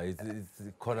phungwa it's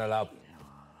khona lapho.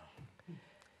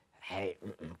 Hey,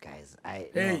 guys,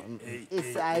 Hey,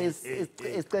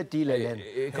 it's good deal, then.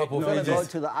 A couple We're of going to go ages.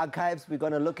 to the archives. We're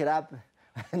going to look it up.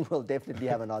 And we'll definitely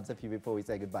have an answer for you before we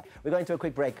say goodbye. We're going to a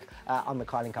quick break on the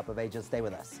Carling Cup of Ages. Stay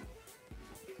with us.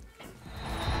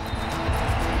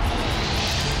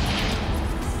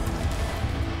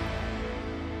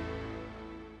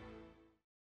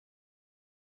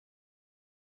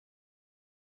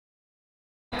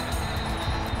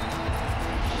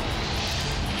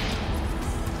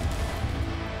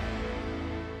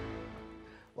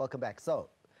 Welcome back. So,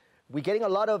 we're getting a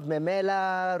lot of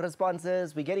Memela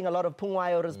responses. We're getting a lot of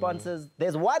Pungwayo responses.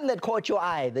 There's one that caught your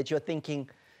eye that you're thinking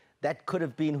that could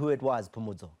have been who it was,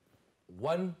 Pumuzo.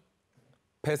 One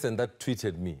person that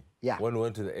tweeted me when we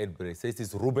went to the ad break says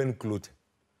it's Ruben Klute.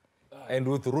 And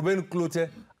with Ruben Klute,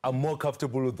 I'm more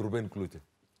comfortable with Ruben Klute.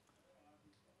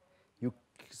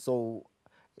 So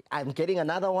I'm getting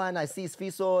another one. I see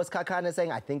Sfiso Skakane saying,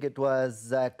 I think it was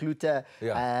Klute.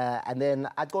 Yeah. And then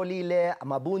Atkolile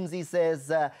Mabunzi says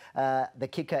the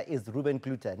kicker is Ruben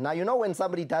Klute. Now, you know when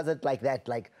somebody does it like that,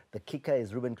 like the kicker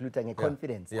is Ruben Klute and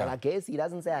confidence. Yeah. And I guess he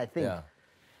doesn't say I think.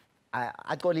 Yeah.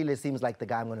 Atkolile seems like the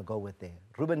guy I'm going to go with there.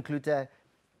 Ruben Klute,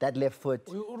 that left foot.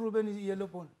 Ruben is yellow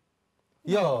bone.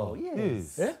 Yeah,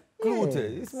 yes. Eh? Klute,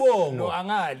 it's bongo. No,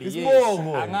 angali. It's Yes.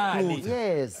 bongo. Angali. Klute.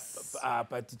 Yes.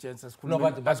 But chances No,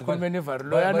 but- No,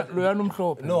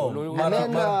 And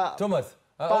then Thomas.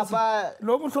 Papa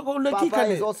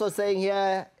is also saying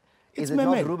here, is it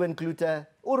not Ruben Klute?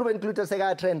 Ruben Klute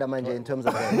sega trend manje in terms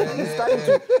of that.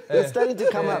 It's starting to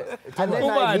come up. And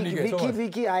then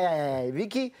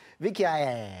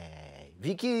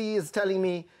Vicky is telling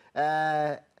me,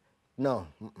 no,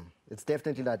 it's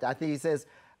definitely not. I think he says,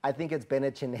 I think it's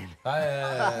Bennett Chinen.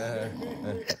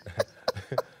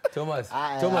 Thomas,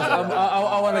 I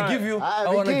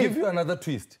want to give you another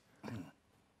twist.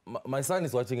 My son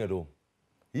is watching at home.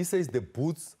 He says the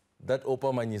boots that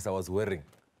Opa Manyisa was wearing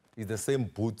is the same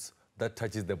boots that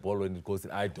touches the ball when it goes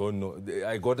in. I don't know.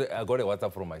 I got a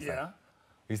WhatsApp from my son. Yeah.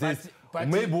 He says But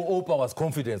maybe Opa was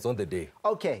confident on the day.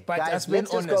 Okay, But guys, being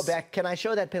let's just go honest- back. Can I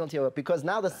show that penalty? Because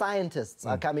now the scientists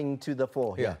are coming to the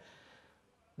fore here. Yeah.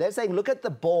 They're saying, look at the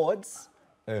boards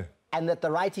Eh. and that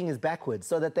the writing is backwards,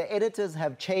 so that the editors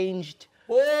have changed.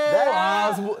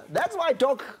 Oh, That's why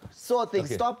Doc saw things.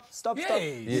 Okay. Stop.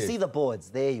 Yes. You see the boards.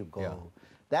 There you go. Yeah.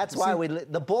 That's why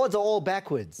the boards are all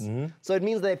backwards. So it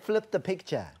means they flipped the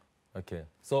picture. Okay.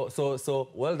 So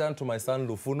well done to my son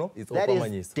Lufuno. It's That Opa is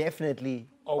Manyisa. definitely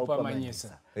Opa Opa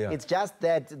Manyisa. Yeah. It's just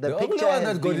that the only picture one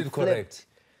has that got been it correct. flipped.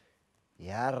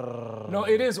 Yeah. No,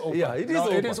 it is open. Yeah, it is no,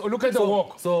 open. It is. Look at the So-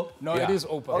 walk. so, no, yeah. it is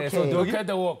open. Okay. So So look Doggy- at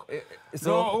the walk.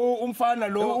 so-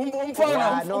 umfana lo,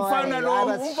 Yeah, no, umfana lo, I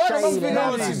was umfana shy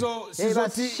lo, there. He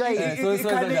was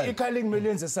shy. He calling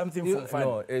millions is something from fun.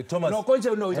 No, Thomas. No,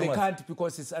 Concha, no, they Thomas. can't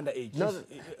because it's underage. No,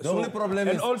 The only problem and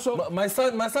is also my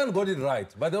son got it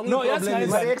right, but the only No, yes, problem I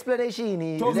is But the explanation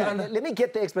is, Thomas- let me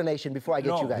get the explanation before I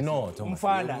get you guys. no, Thomas.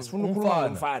 umfana, sifuna ukukhuluma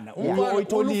Umfana. ngomfana. Umuntu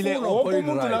oyitholile, Ulufuno wonke got it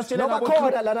umuntu right. la sitshela No, ngabo-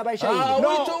 bakhona lana abayishayile. No,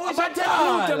 Usho bathe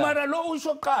kuqala. Klute, mara lo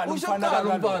usho kuqala Usho umfana kuqala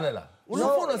kakalo. umfana la.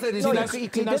 Unofono said he didn't. he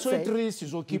did say.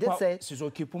 He did say.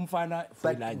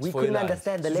 But we couldn't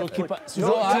understand the left foot.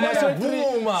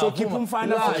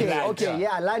 Okay,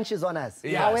 yeah, lunch is on us.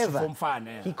 Yeah, however,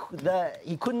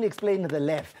 he couldn't explain the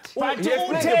left. But He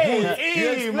explained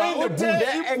The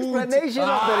explanation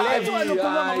of the left.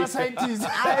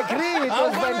 I agree, it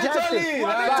was fantastic.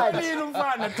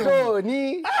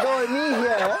 Tony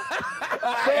here.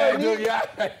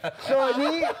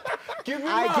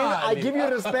 I give you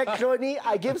respect, Tony.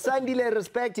 I give Sandile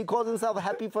respect. He calls himself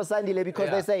happy for Sandile because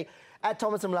they say, at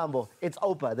Thomas Mlambo, it's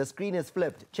Opa. The screen is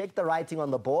flipped. Check the writing on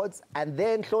the boards. And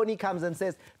then Tony comes and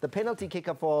says, the penalty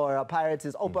kicker for Pirates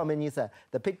is Opa Menisa.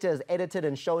 The picture is edited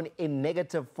and shown in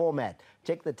negative format.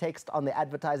 Check the text on the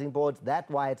advertising boards. That's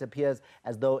why it appears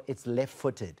as though it's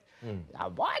left-footed.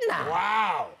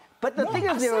 Wow. But the thing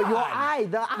is, your eye,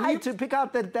 the eye to pick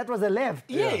out that was a left.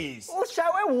 Yes. Oh, that's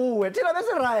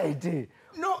right.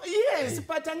 No, yes,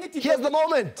 but Here's the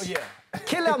moment. Oh, yeah.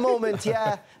 Killer moment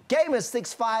here. Game is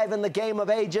 6-5 in the game of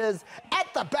ages.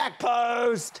 At the back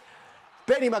post,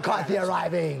 Benny McCarthy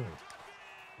arriving.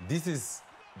 This is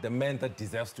the man that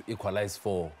deserves to equalize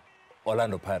for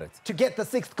Orlando Pirates. To get the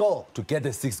 6th goal. To get the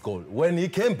 6th goal. When he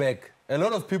came back, a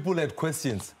lot of people had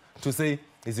questions to say,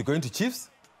 is he going to Chiefs?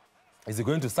 Is he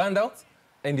going to Sundowns?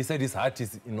 And he said his heart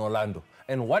is in Orlando.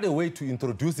 And what a way to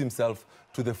introduce himself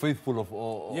to the faithful of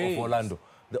Orlando.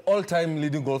 The all-time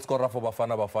leading goal scorer for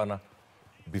Bafana,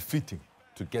 befitting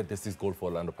to get the 6th goal for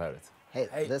Orlando Pirates.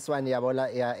 Hey, this one,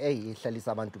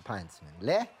 ihlalisa abantu phansi,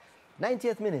 man.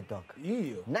 90th minute, Doc.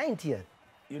 Yeah. 90th.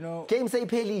 You know, Game say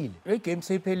pelile. Game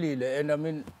say pelile. And I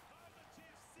mean,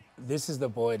 this is the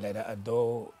boy that I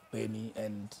adore, Benny,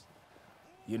 and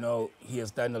you know, he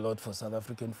has done a lot for South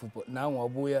African football. Now,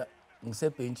 Wabuya,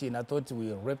 and I thought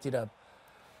we wrapped it up.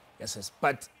 Yes,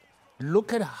 but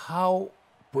look at how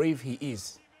brave he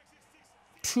is.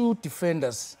 2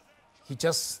 defenders, he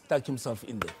just stuck himself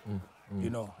in there, you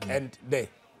know, and there.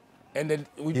 And then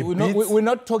we're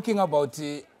not talking about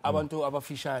Abantu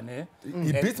Abafishane.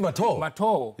 He beats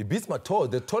Mato. He beats Mato,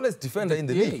 the tallest defender in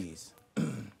the league.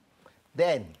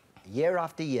 Then, year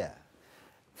after year,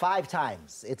 5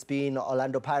 times it's been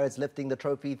Orlando Pirates lifting the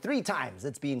trophy. 3 times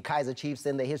it's been Kaizer Chiefs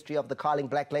in the history of the Carling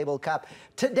Black Label Cup.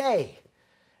 Today,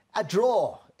 a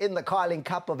draw in the Carling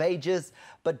Cup of Ages.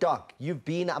 But Doc, you've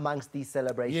been amongst these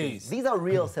celebrations. Yes. These are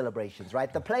real celebrations,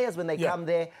 right? The players, when they come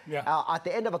there, at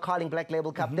the end of a Carling Black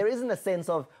Label Cup, there isn't a sense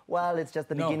of, well, it's just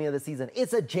the beginning of the season.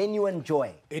 It's a genuine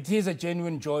joy. It is a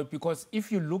genuine joy because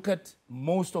if you look at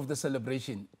most of the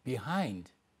celebration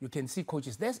behind, you can see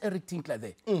coaches. There's Eric Tinkler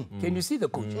there. Can you see the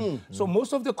coach? So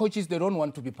most of the coaches, they don't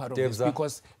want to be part of this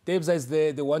because Debza is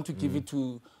there. They want to give it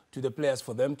to the players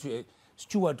for them to...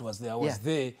 Stuart was there, I was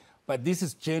there. But this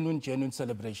is genuine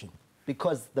celebration.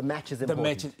 Because the match is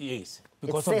important. The match, yes.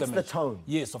 Because it sets of the match. the tone.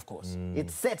 Yes, of course. It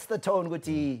sets the tone,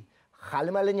 Guti.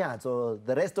 So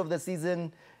the rest of the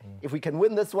season, if we can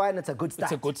win this one, it's a good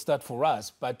start. It's a good start for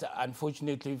us. But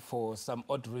unfortunately, for some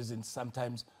odd reasons,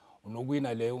 sometimes no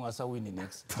winner winning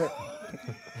next.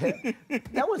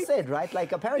 That was said, right?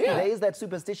 Like apparently there is that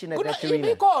superstition at that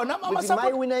arena.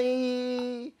 My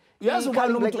winner. Yes,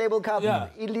 Black Label Cup,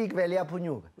 i-league vele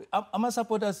yaphunyuka.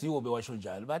 Ama-supporters yiwo bewasho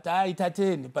njalo, but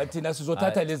ayithatheni, but thina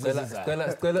sizothatha lezi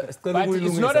zizayo. But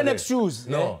it's not an excuse.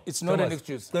 No, it's not an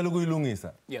excuse.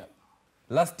 Yeah.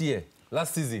 Last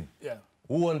season,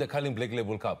 who won the Carling Black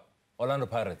Label Cup? Orlando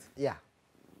Pirates. Yeah.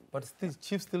 But still,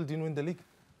 Chiefs still didn't win the league.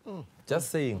 Just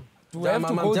saying. Do we have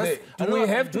to go there? Do we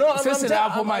have to? No, I'm just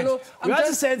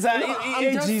saying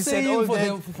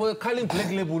for the Carling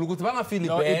Black Label,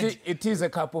 no, it is a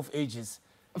cup of ages.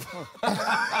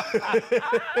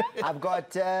 I've got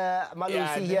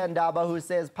Malusi here in Daba who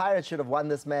says Pirates should have won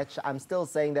this match. I'm still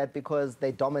saying that because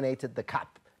they dominated the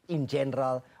cup in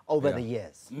general over the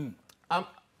years. I'm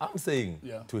saying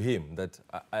to him that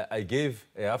I gave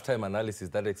a halftime analysis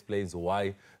that explains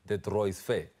why the draw is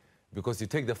fair. Because you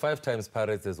take the 5 times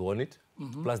Pirates has won it,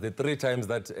 plus the 3 times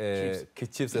that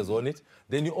Chiefs has won it.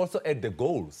 Then you also add the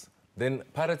goals. Then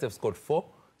Pirates have scored 4,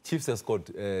 Chiefs have scored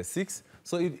 6.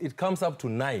 So it comes up to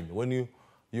 9 when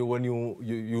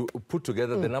you put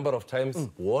together the number of times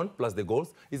won plus the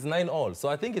goals. It's 9 all. So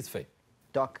I think it's fair.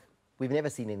 Doc, we've never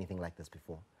seen anything like this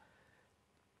before.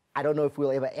 I don't know if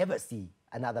we'll ever see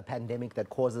another pandemic that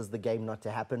causes the game not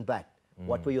to happen. But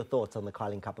what were your thoughts on the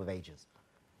Carling Cup of Ages?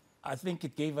 I think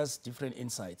it gave us different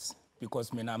insights because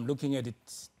I'm looking at it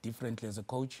differently as a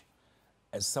coach,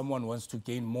 as someone wants to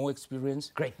gain more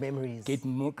experience. Great memories.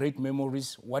 Great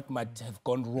memories, what might have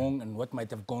gone wrong and what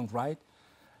might have gone right.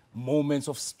 Moments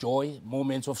of joy,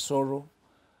 moments of sorrow,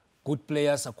 good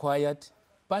players acquired,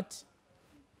 but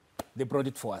they brought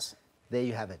it for us. There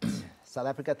you have it. South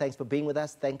Africa, thanks for being with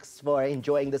us. Thanks for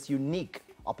enjoying this unique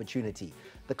opportunity.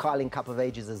 The Carling Cup of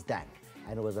Ages is done.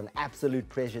 And it was an absolute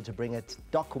pleasure to bring it.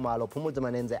 Doc Kumalo, Pumuza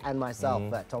Manenze, and myself,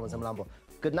 Thomas Mlambo.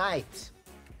 Good night.